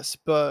seen this,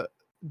 but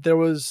there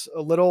was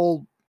a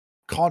little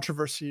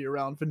controversy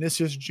around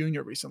Vinicius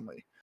Jr.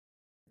 recently.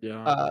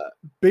 Yeah.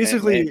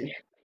 Basically,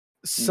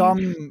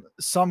 some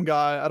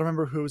guy, I don't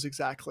remember who it was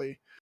exactly,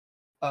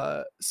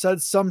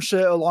 said some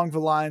shit along the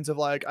lines of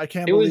like, I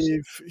can't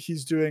believe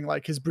he's doing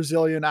like his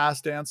Brazilian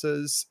ass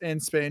dances in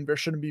Spain. There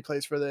shouldn't be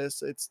place for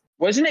this.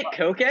 Wasn't it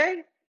Koke?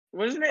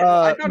 Wasn't it?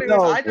 I thought it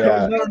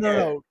was.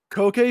 No.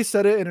 Koke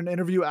said it in an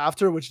interview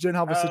after, which didn't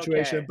help the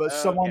situation, but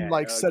someone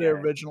said it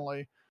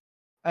originally.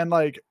 And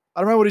like,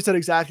 I don't remember what he said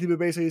exactly, but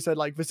basically he said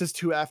like, this is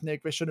too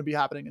ethnic. This shouldn't be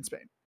happening in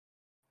Spain.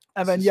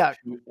 And then,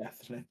 too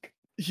ethnic.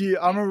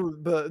 I remember,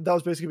 but that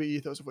was basically the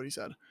ethos of what he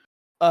said.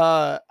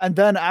 And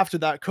then after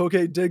that,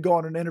 Koke did go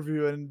on an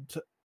interview and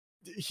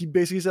he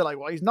basically said like,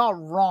 well, he's not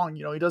wrong.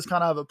 You know, he does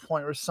kind of have a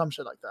point or some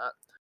shit like that.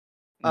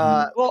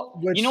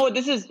 You know what?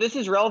 This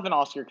is relevant,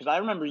 Oscar, because I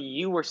remember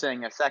you were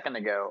saying a second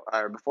ago,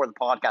 or before the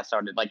podcast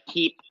started, like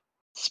keep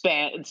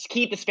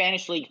keep the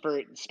Spanish league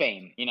for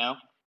Spain.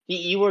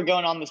 You were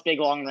going on this big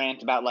long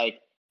rant about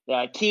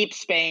keep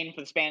Spain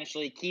for the Spanish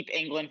league, keep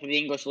England for the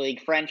English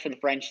league, French for the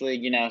French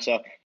league. So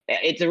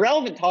it's a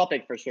relevant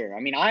topic for sure. I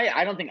mean,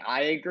 I don't think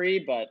I agree,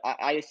 but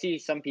I see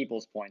some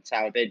people's points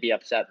how they'd be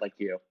upset like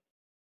you.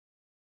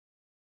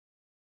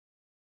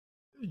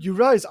 You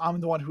realize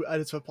I'm the one who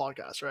edits the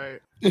podcast,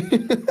 right?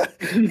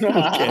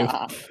 Okay.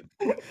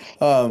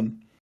 No,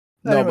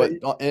 Anyway.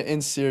 but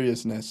in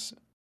seriousness,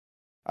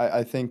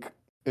 I think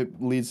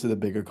it leads to the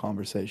bigger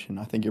conversation.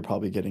 I think you're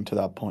probably getting to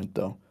that point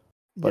though.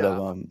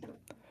 But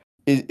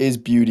is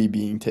beauty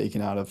being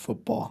taken out of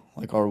football?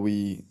 Like,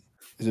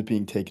 is it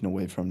being taken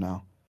away from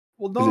now?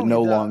 Well, is it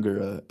no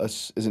longer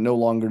is it no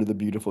longer the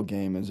beautiful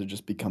game? Is it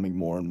just becoming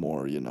more and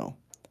more,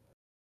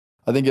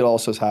 I think it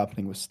also is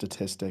happening with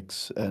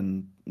statistics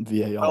and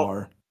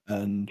VAR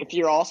and if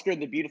you're Oscar,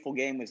 the beautiful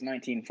game was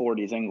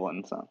 1940s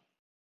England, so.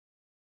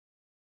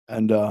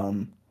 And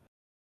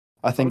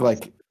I think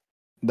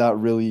that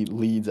really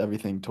leads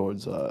everything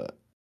towards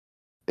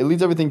it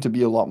leads everything to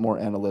be a lot more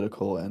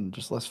analytical and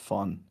just less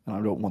fun. And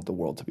I don't want the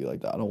world to be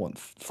like that. I don't want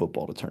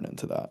football to turn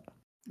into that.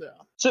 Yeah.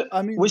 So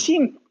I mean, was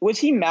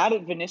he mad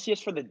at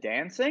Vinicius for the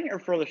dancing or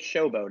for the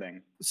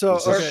showboating? So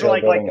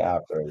showboating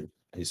after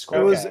he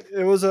scored.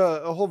 It was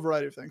a whole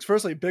variety of things.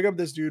 Firstly, big up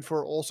this dude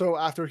for also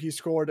after he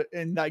scored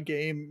in that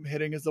game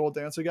hitting his little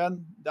dance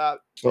again. That's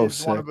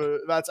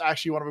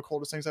actually one of the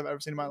coolest things I've ever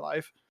seen in my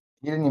life.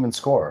 He didn't even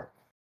score.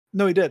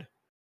 No, he did.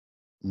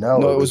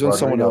 No, it was when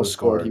someone else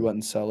scored. He went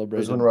and celebrated. It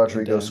was when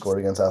Rodrigo scored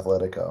against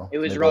Atletico. It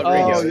was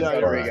Rodrigo. Oh, yeah,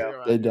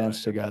 Rodrigo. They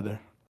danced together.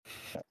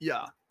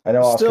 Yeah. I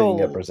know Oscar can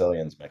get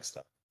Brazilians mixed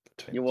up.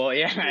 Well,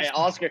 yeah,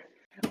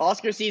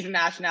 Oscar sees the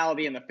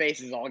nationality and the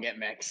faces all get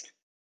mixed.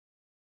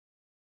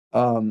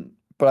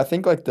 But I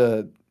think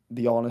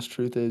the honest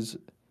truth is,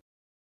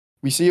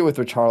 we see it with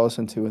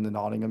Richarlison too in the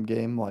Nottingham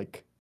game.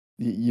 Like,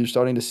 you're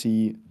starting to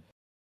see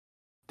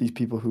these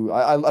people who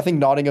I think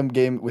Nottingham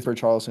game with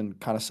Richarlison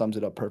kind of sums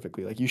it up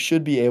perfectly. Like, you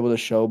should be able to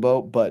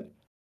showboat, but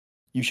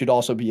you should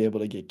also be able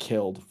to get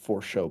killed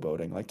for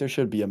showboating. Like, there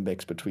should be a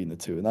mix between the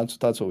two, and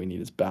that's what we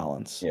need is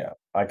balance. Yeah,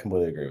 I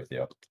completely agree with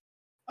you.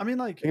 I mean,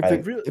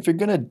 if you're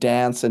gonna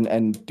dance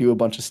and do a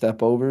bunch of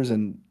step overs,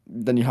 and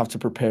then you have to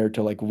prepare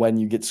to when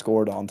you get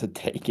scored on to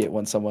take it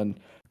when someone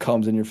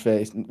comes in your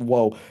face,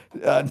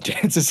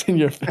 dances in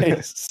your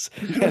face,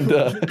 and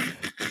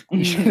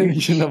you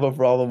shouldn't have a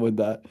problem with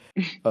that.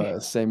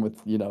 Same with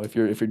if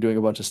you're doing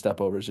a bunch of step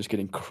overs, just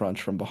getting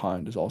crunched from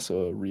behind is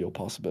also a real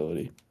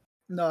possibility.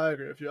 No, I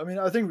agree with you. I mean,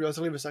 I think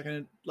realistically, the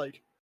second it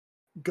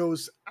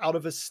goes out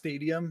of a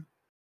stadium,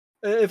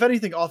 if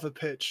anything, off a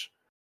pitch,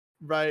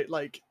 right?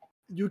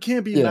 You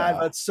can't be mad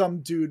that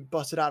some dude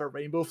busted out a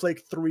rainbow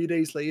flake 3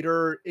 days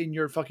later in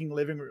your fucking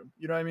living room.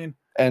 You know what I mean?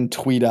 And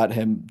tweet at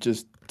him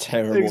just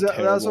terrible,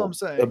 terrible that's what I'm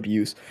saying.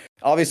 Abuse.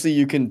 Obviously,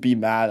 you can be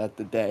mad at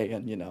the day,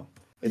 and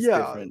it's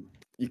different.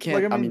 You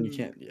can't. I mean, you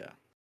can't. Yeah.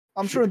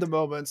 I'm sure in the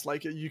moments,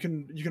 you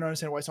can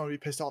understand why someone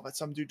would be pissed off that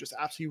some dude just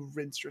absolutely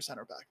rinsed your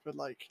center back. But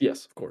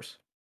yes, of course.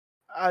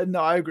 I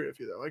agree with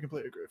you though. I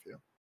completely agree with you.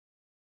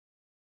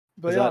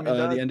 But Is that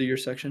the end of your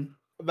section?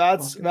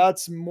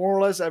 That's more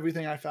or less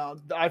everything I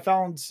found.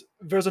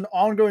 There's an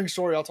ongoing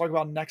story I'll talk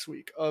about next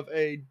week of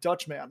a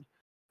Dutch man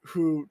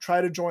who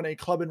tried to join a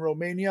club in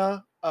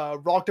Romania,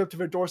 rocked up to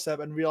their doorstep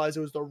and realized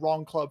it was the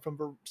wrong club from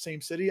the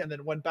same city, and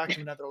then went back to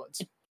the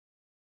Netherlands.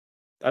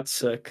 That's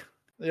sick.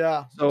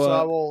 Yeah. So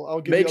I'll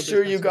give make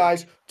sure you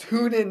guys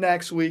tune in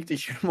next week to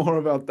hear more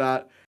about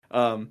that.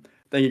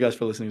 Thank you guys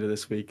for listening to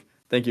this week.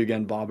 Thank you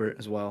again, Bobbert,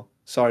 as well.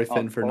 Sorry,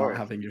 Finn, for not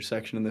having your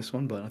section in this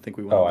one, but I think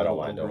we went I don't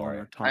mind. Don't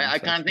worry. I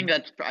kind of think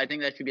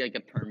that should be a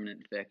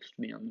permanent fix,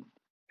 to be honest.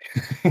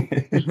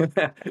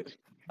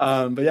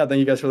 But yeah, thank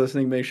you guys for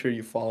listening. Make sure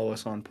you follow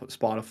us on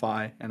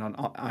Spotify and on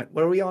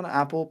what are we on,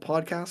 Apple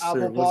Podcasts?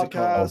 Apple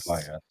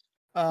Podcasts.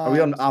 Are we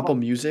on Apple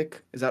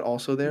Music? Is that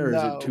also there, or no.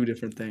 is it two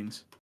different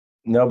things?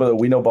 No, but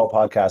We Know Ball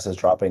Podcast is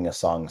dropping a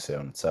song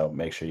soon, so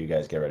make sure you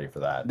guys get ready for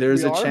that.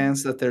 There's a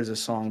chance that there's a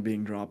song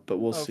being dropped, but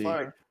we'll see.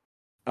 Fire.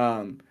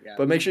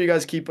 But make sure you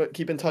guys keep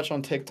in touch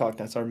on TikTok.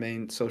 That's our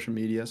main social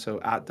media.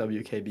 So at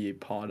WKB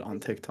Pod on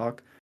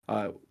TikTok.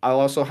 I'll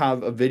also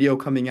have a video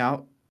coming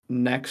out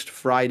next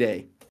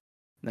Friday.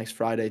 Next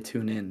Friday,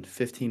 tune in.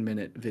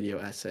 15-minute video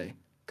essay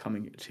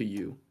coming to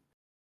you.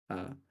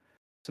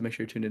 So make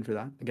sure you're tuned in for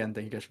that. Again,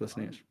 thank you guys for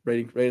listening.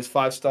 Rate us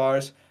 5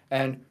 stars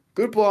and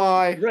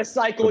goodbye.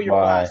 Recycle your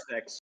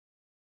plastics.